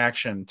block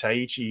action,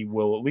 Taichi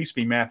will at least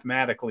be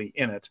mathematically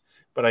in it.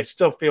 But I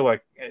still feel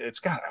like it's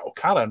got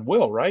Okada and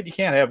Will, right? You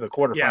can't have the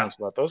quarterfinals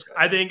without those guys.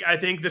 I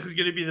think this is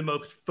going to be the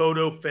most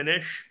photo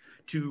finish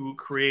to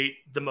create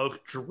the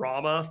most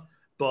drama,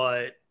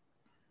 but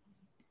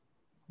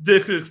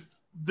this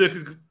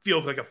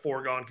feels like a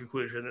foregone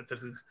conclusion that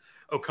this is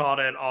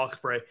Okada and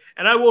Ospreay.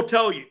 And I will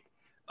tell you,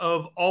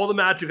 of all the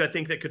matches I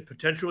think that could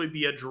potentially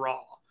be a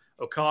draw,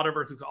 Okada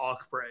versus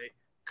Ospreay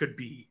could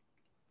be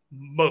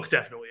most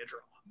definitely a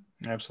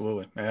draw.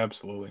 Absolutely.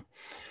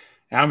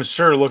 I'm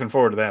sure looking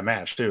forward to that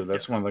match too.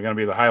 That's one of the going to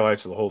be the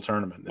highlights of the whole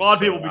tournament. A lot of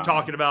people will be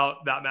talking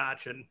about that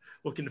match and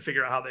looking to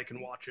figure out how they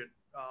can watch it,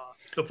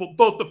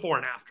 both before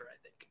and after, I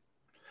think.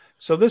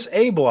 So this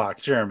A block,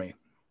 Jeremy,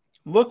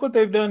 look what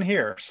they've done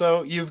here.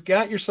 So you've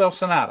got yourself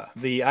Sonata,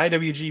 the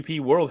IWGP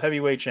World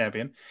Heavyweight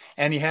Champion,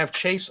 and you have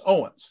Chase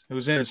Owens,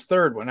 who's in his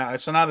third one. Now,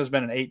 Sonata's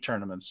been in 8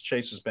 tournaments.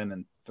 Chase has been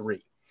in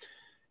 3.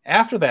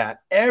 After that,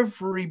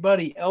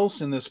 everybody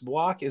else in this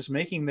block is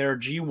making their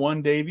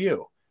G1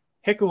 debut.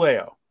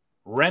 Hikuleo,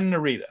 Ren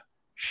Narita,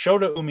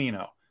 Shota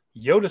Umino,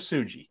 Yota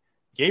Tsuji,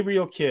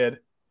 Gabriel Kidd,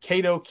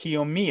 Kato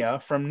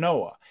Kiyomiya from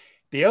Noah.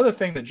 The other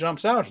thing that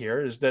jumps out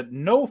here is that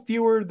no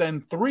fewer than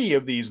 3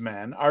 of these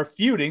men are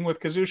feuding with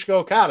Kazuchika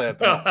Okada at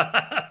the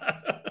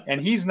moment.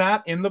 And he's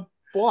not in the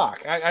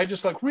block. I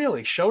just like,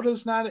 really?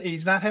 He's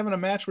not having a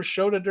match with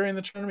Shota during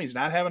the tournament. He's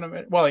not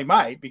having well, he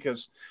might,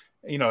 because,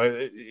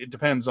 it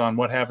depends on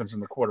what happens in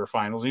the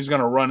quarterfinals. He's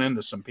going to run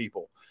into some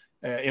people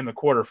in the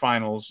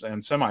quarterfinals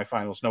and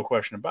semifinals, no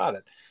question about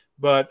it.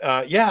 But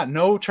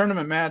no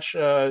tournament match,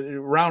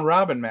 round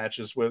robin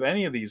matches with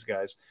any of these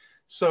guys.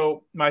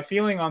 So my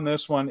feeling on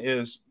this one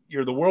is,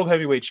 you're the world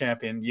heavyweight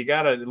champion. You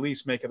got to at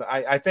least make it.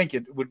 I think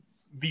it would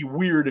be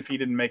weird if he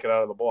didn't make it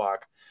out of the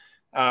block.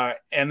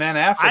 And then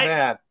after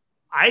that,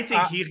 I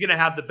think he's going to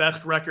have the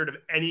best record of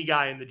any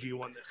guy in the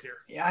G1 this year.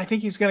 Yeah, I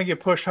think he's going to get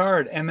pushed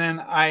hard. And then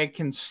I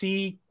can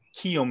see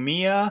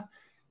Kiyomiya.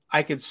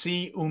 I could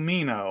see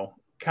Umino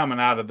coming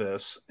out of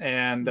this.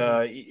 And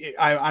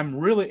I'm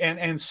really,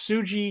 and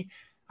Tsuji,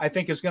 I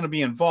think, is going to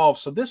be involved.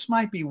 So this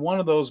might be one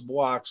of those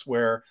blocks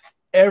where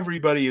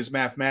everybody is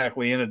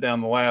mathematically in it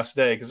down the last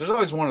day, because there's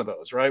always one of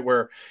those, right,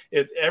 where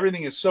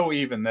everything is so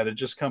even that it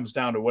just comes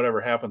down to whatever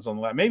happens on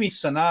the last. Maybe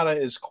Sonata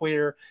is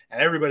clear and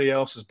everybody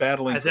else is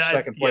battling for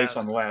second place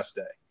on the last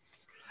day.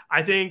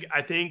 I think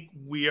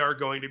we are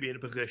going to be in a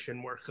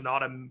position where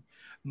Sonata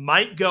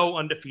might go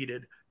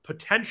undefeated,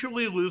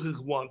 potentially loses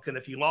once, and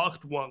if he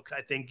lost once,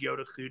 I think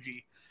Yota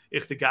Tsuji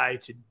is the guy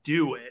to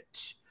do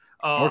it.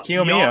 Or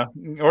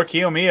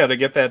Kiyomiya to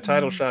get that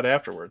title shot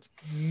afterwards.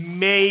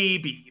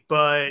 Maybe,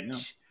 but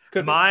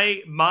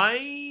my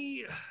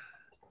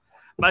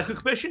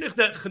suspicion is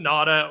that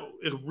Sonata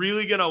is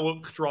really going to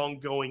look strong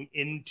going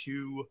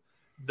into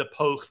the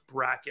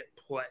post-bracket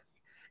play.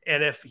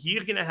 And if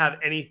he's going to have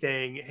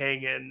anything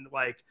hanging,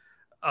 like,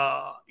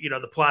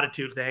 the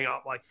platitudes to hang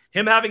out, like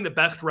him having the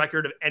best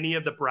record of any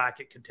of the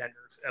bracket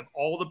contenders, of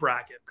all the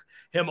brackets,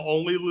 him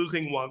only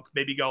losing once,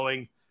 maybe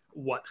going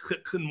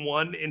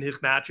 6-1 in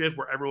his matches,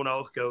 where everyone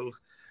else goes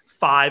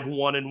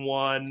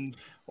 5-1-1.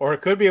 Or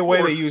it could be a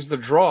way they use the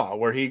draw,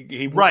 where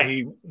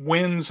he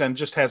wins and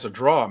just has a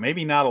draw,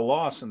 maybe not a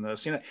loss in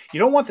this. You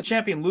don't want the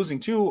champion losing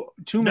too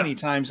many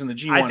times in the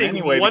G1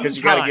 anyway, because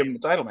you got to give him the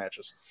title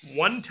matches.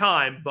 One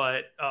time,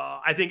 but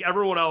I think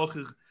everyone else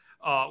is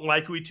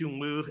likely to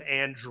lose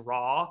and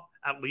draw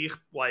at least,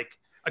 like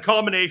a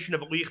combination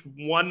of at least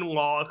one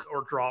loss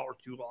or draw or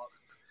 2 losses.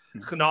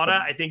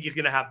 Sonata, I think he's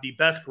going to have the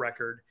best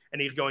record, and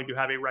he's going to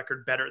have a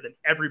record better than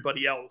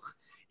everybody else,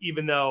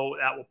 even though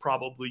that will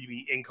probably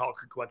be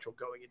inconsequential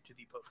going into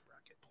the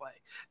post-bracket play.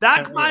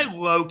 That's my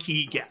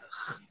low-key guess.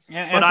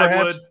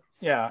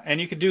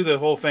 And you could do the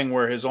whole thing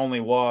where his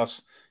only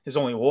loss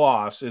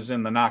is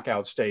in the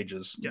knockout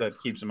stages that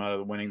keeps him out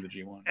of winning the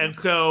G1. And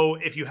so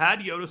if you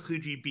had Yota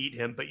Tsuji beat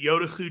him, but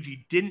Yota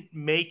Tsuji didn't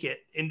make it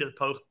into the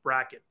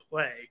post-bracket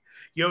play,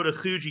 Yota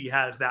Tsuji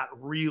has that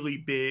really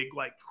big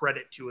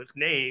credit to his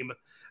name,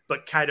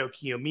 but Kaito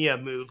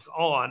Kiyomiya moves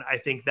on. I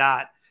think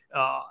that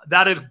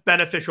is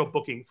beneficial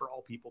booking for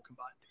all people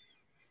combined.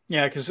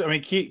 Yeah, because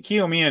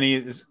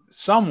Kiyomiya is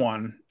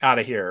someone out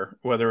of here,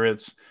 whether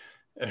it's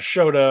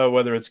Shota,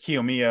 whether it's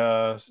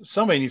Kiyomiya,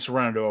 somebody needs to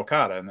run into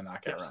Okada in the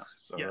knockout round.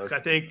 So I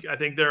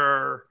think there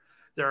are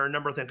a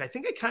number of things. I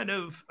think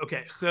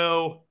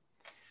so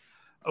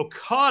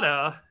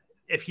Okada,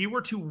 if he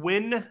were to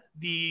win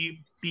the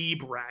B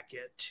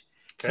bracket,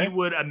 he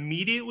would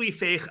immediately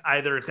face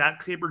either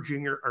Zack Sabre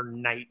Jr. or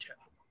Naito.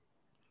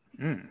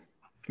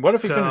 What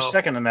if he finished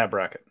second in that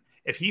bracket?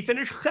 If he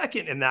finished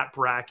second in that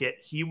bracket,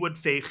 he would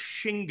face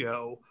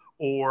Shingo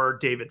or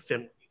David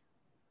Finlay.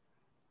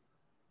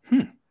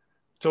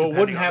 So it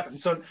wouldn't happen.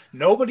 So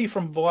nobody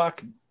from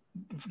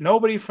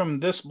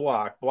this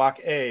block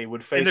A,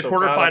 would face in the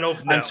Okada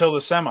quarterfinals until the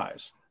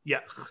semis.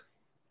 Yes.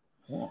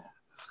 Whoa.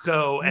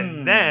 So,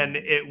 and then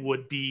it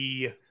would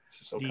be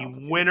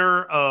the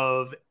winner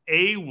of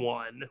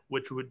A1,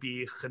 which would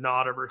be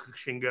Sonata versus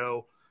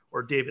Shingo,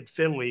 or David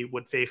Finlay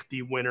would face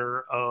the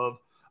winner of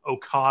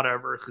Okada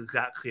versus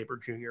Zack Sabre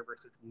Jr.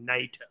 versus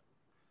Naito.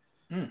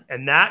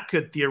 And that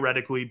could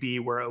theoretically be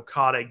where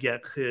Okada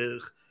gets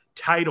his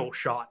title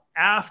shot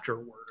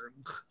afterwards,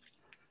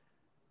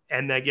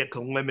 and that gets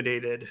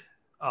eliminated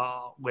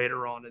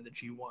later on in the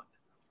G1.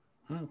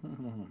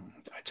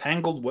 A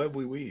tangled web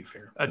we weave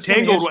here. It's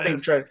going to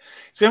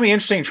be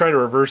interesting to try to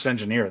reverse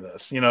engineer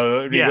this.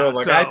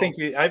 I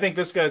think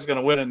this guy's going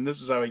to win, and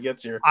this is how he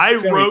gets here.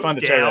 It's going to be fun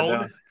to tear that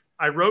down.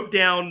 I wrote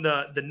down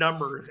the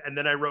numbers, and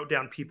then I wrote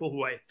down people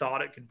who I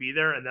thought it could be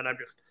there, and then I'm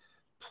just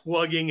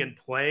plugging and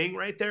playing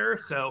right there.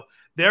 So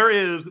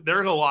there's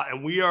a lot,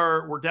 and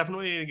we're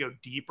definitely going to go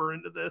deeper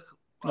into this.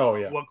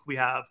 Once we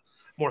have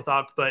more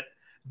thoughts, but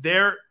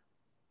there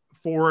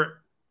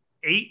for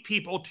 8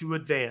 people to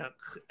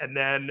advance, and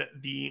then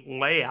the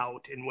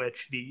layout in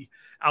which the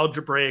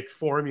algebraic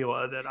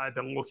formula that I've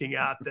been looking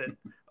at that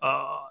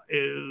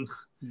is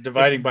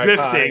dividing by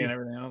pi and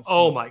everything else.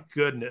 Oh my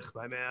goodness,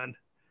 my man.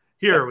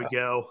 Here we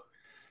go.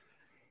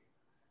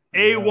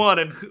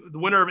 A1 and the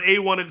winner of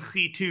A1 and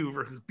C2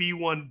 versus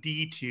B1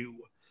 D2.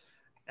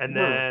 And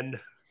then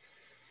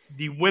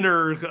the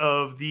winners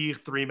of these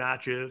 3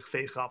 matches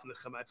face off in the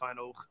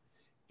semifinals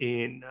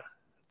in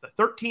the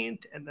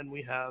 13th, and then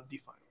we have the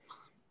finals.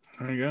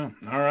 There you go.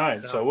 All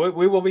right. So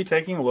we will be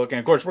taking a look, and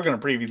of course we're going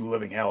to preview the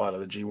living hell out of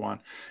the G1.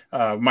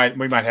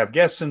 We might have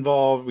guests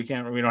involved. We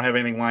don't have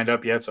anything lined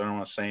up yet, so I don't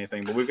want to say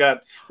anything, but we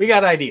got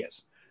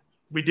ideas.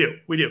 We do.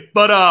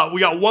 But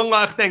we got one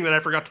last thing that I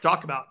forgot to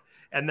talk about,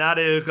 and that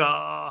is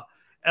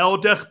El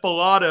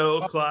Desperado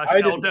 / El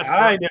Desperado.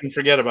 I didn't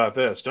forget about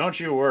this. Don't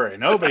you worry.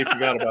 Nobody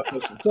forgot about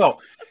this one. So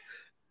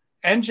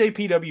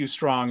NJPW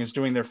Strong is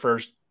doing their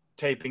first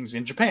tapings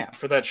in Japan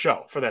for that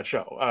show.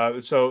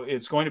 So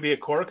it's going to be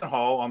at Korakuen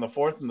Hall on the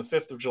 4th and the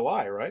 5th of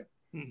July, right?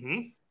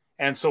 Mm-hmm.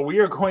 And so we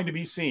are going to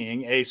be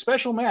seeing a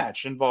special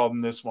match involved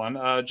in this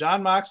one.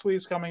 John Moxley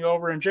is coming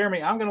over, and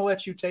Jeremy, I'm going to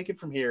let you take it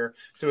from here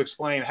to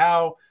explain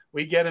how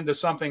we get into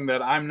something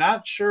that I'm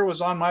not sure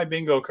was on my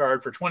bingo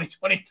card for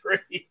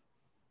 2023.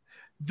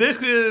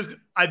 This is,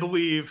 I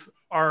believe,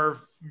 our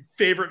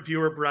favorite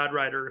viewer, Brad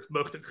Ryder's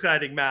most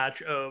exciting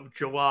match of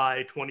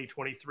July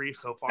 2023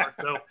 so far.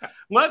 So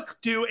let's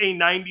do a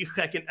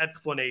 90-second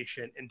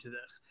explanation into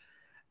this.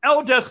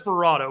 El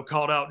Desperado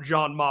called out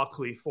John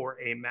Moxley for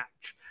a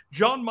match.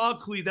 John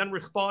Moxley then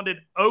responded,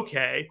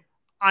 "Okay,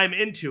 I'm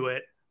into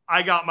it.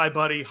 I got my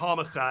buddy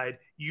Homicide.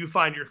 You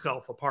find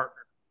yourself a partner."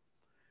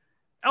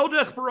 El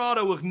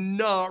Desperado was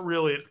not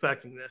really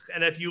expecting this.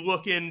 And if you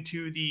look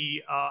into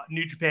the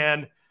New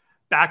Japan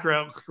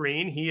background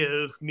screen, he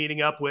is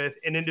meeting up with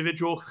an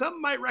individual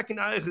some might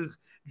recognize as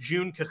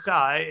Jun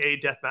Kasai, a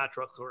deathmatch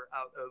wrestler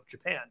out of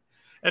Japan.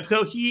 And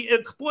so he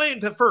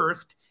explained at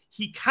first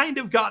he kind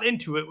of got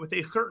into it with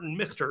a certain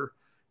Mr.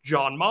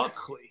 John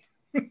Moxley.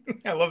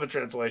 I love the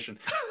translation.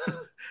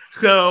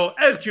 So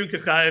as Jun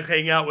Kasai is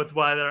hanging out with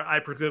whether I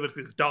presume it's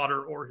his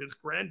daughter or his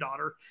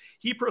granddaughter,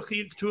 he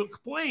proceeds to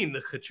explain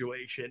the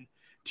situation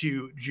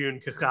to Jun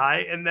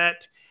Kasai and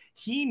that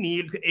he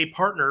needs a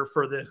partner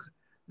for this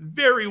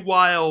very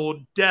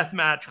wild death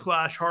match /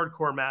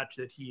 hardcore match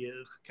that he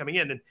is coming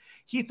in. And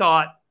he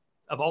thought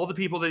of all the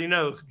people that he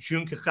knows,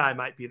 Jun Kasai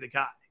might be the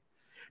guy.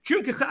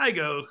 Jun Kasai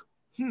goes,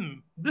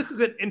 this is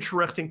an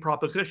interesting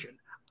proposition.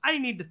 I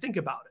need to think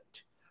about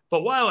it.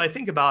 But while I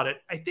think about it,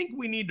 I think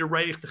we need to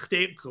raise the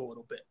stakes a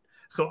little bit.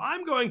 So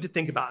I'm going to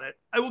think about it.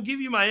 I will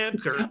give you my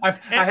answer. I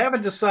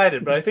haven't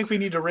decided, but I think we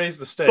need to raise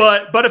the stakes.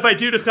 But if I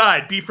do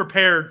decide, be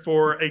prepared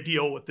for a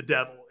deal with the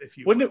devil. If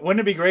you wouldn't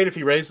it be great if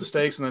he raised the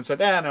stakes and then said,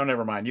 no,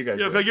 never mind. You guys.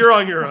 So you're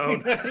on your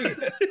own.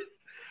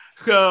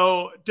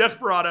 So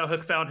Desperado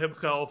has found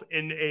himself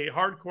in a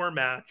hardcore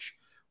match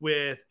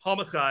with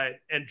Homicide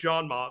and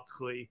John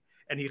Moxley,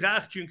 and he's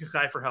asked Jun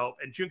Kasai for help,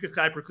 and Jun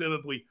Kasai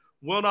presumably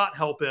will not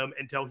help him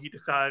until he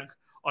decides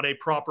on a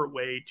proper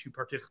way to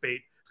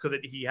participate so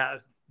that he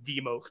has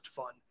the most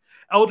fun.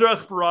 El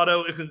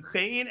Desperado is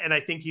insane, and I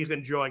think he's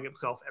enjoying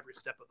himself every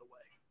step of the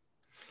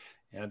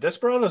way. Yeah,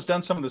 Desperado's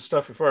done some of this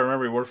stuff before. I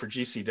remember he worked for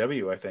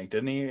GCW, I think,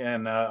 didn't he?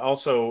 And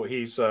also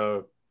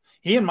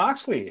he and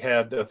Moxley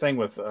had a thing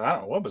with, I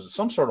don't know, what was it?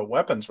 Some sort of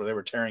weapons where they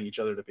were tearing each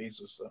other to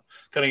pieces,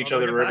 cutting each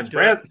other to ribbons.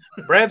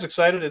 Brad's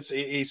excited.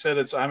 He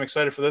said I'm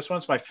excited for this one.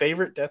 It's my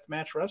favorite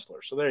deathmatch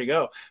wrestler. So there you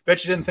go.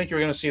 Bet you didn't think you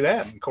were going to see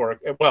that in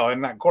Well,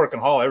 and not Korakuen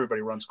Hall. Everybody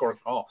runs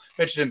Korakuen Hall.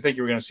 Bet you didn't think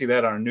you were going to see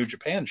that on a New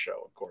Japan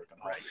show in Korakuen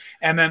Hall. Right.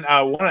 And then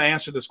I want to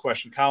answer this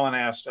question. Colin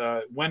asked,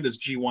 when does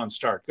G1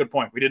 start? Good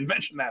point. We didn't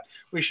mention that.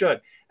 We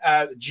should.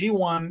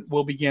 G1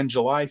 will begin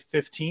July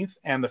 15th,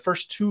 and the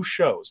first 2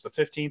 shows, the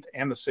 15th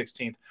and the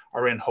 16th,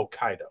 are in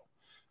Hokkaido.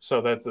 So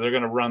that they're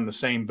going to run the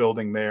same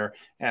building there.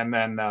 And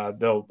then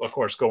they'll, of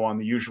course, go on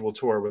the usual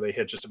tour where they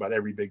hit just about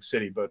every big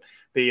city. But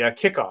the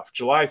kickoff,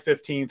 July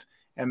 15th,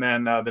 and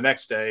then the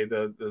next day,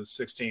 the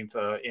 16th,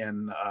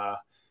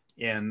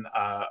 in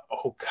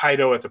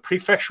Hokkaido at the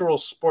Prefectural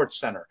Sports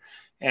Center.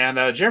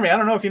 And Jeremy, I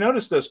don't know if you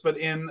noticed this, but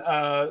in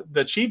the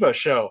Chiba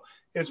show,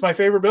 it's my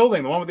favorite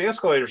building, the one with the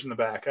escalators in the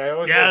back. I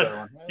always love that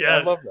one.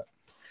 I love that.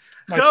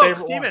 So,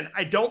 Steven,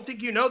 I don't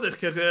think you know this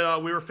because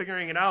we were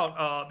figuring it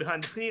out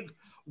behind the scenes.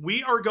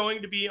 We are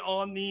going to be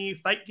on the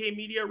Fight Game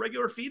Media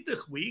regular feed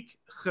this week.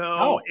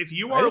 So if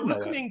you are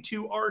listening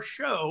to our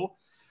show,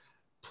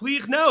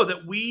 please know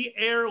that we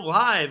air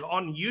live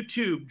on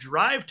YouTube,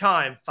 drive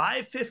time,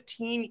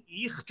 5:15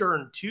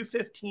 Eastern,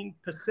 2:15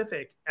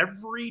 Pacific,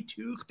 every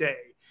Tuesday.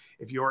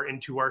 If you're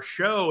into our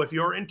show, if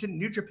you're into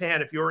New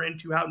Japan, if you're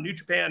into how New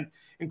Japan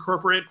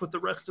incorporates with the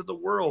rest of the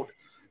world,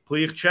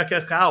 please check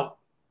us out.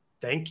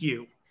 Thank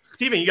you.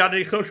 Steven, you got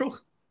any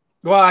socials?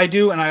 Well, I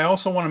do, and I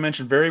also want to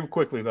mention very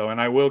quickly, though, and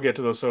I will get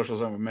to those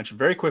socials. I want to mention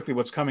very quickly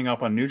what's coming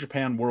up on New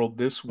Japan World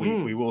this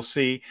week. We will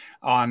see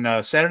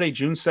on Saturday,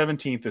 June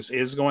 17th, this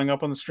is going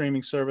up on the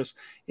streaming service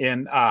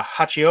in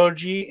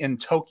Hachioji in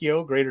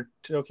Tokyo, Greater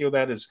Tokyo.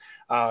 That is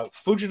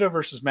Fujita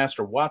versus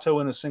Master Wato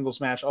in a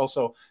singles match.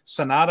 Also,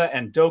 Sanada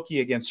and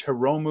Doki against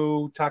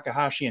Hiromu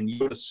Takahashi and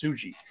Yota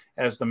Tsuji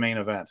as the main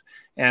event.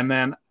 And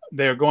then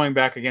they're going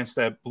back against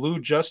that Blue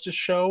Justice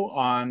show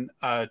on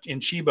in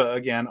Chiba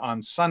again on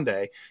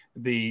Sunday,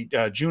 the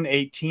June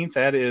 18th.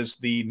 That is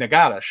the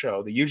Nagata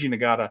show, the Yuji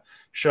Nagata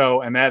show,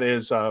 and that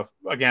is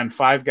again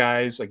 5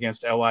 guys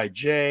against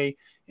LIJ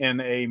in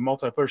a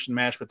multi-person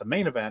match. But the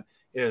main event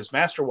is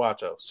Master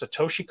Wato,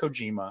 Satoshi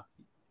Kojima,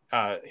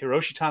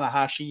 Hiroshi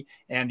Tanahashi,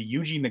 and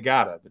Yuji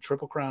Nagata, the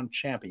Triple Crown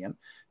champion,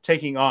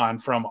 taking on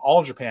from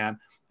All Japan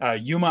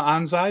Yuma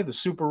Anzai, the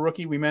super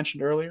rookie we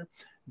mentioned earlier,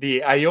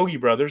 the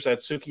Aogi brothers,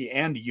 Atsuki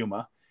and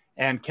Yuma,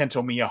 and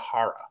Kento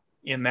Miyahara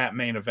in that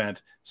main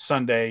event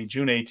Sunday,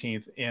 June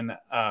 18th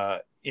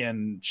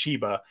in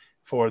Chiba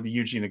for the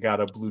Yuji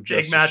Nagata Blue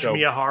Justice Big match show.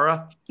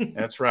 Miyahara.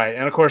 That's right.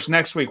 And of course,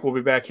 next week we'll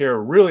be back here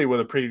really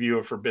with a preview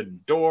of Forbidden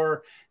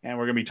Door, and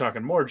we're going to be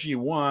talking more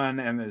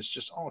G1, and there's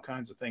just all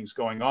kinds of things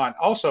going on.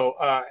 Also,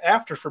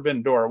 after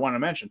Forbidden Door, I want to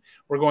mention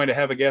we're going to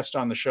have a guest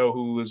on the show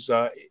who is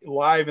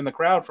live in the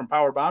crowd from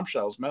Power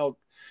Bombshells. Mel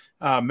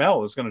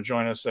is going to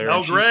join us there.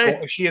 Mel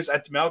Gray. She is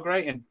at Mel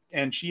Gray,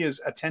 and she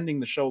is attending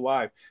the show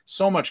live.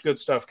 So much good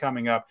stuff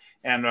coming up,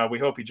 and we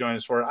hope you join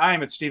us for it.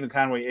 I'm at Steven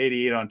Conway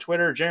 88 on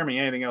Twitter. Jeremy,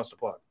 anything else to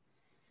plug?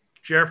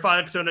 Share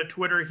Finestone at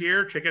Twitter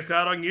here. Check us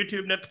out on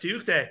YouTube next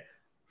Tuesday.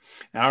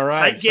 All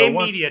right. Fight Game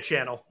Media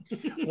channel.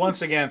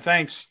 Once again,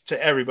 thanks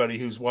to everybody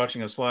who's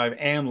watching us live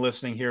and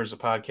listening here as a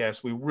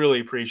podcast. We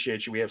really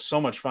appreciate you. We have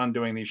so much fun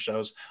doing these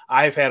shows.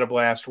 I've had a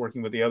blast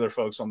working with the other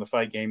folks on the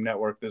Fight Game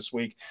Network this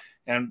week.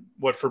 And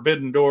what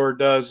Forbidden Door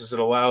does is it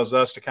allows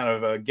us to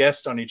kind of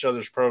guest on each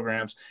other's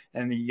programs,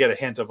 and you get a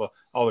hint of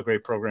all the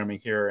great programming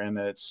here. And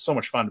it's so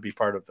much fun to be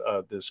part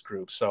of this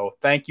group. So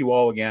thank you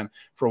all again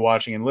for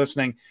watching and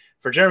listening.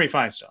 For Jeremy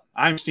Finestone,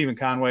 I'm Steven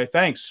Conway.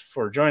 Thanks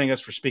for joining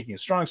us for Speaking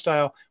of Strong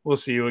Style. We'll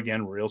see you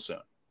again real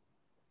soon.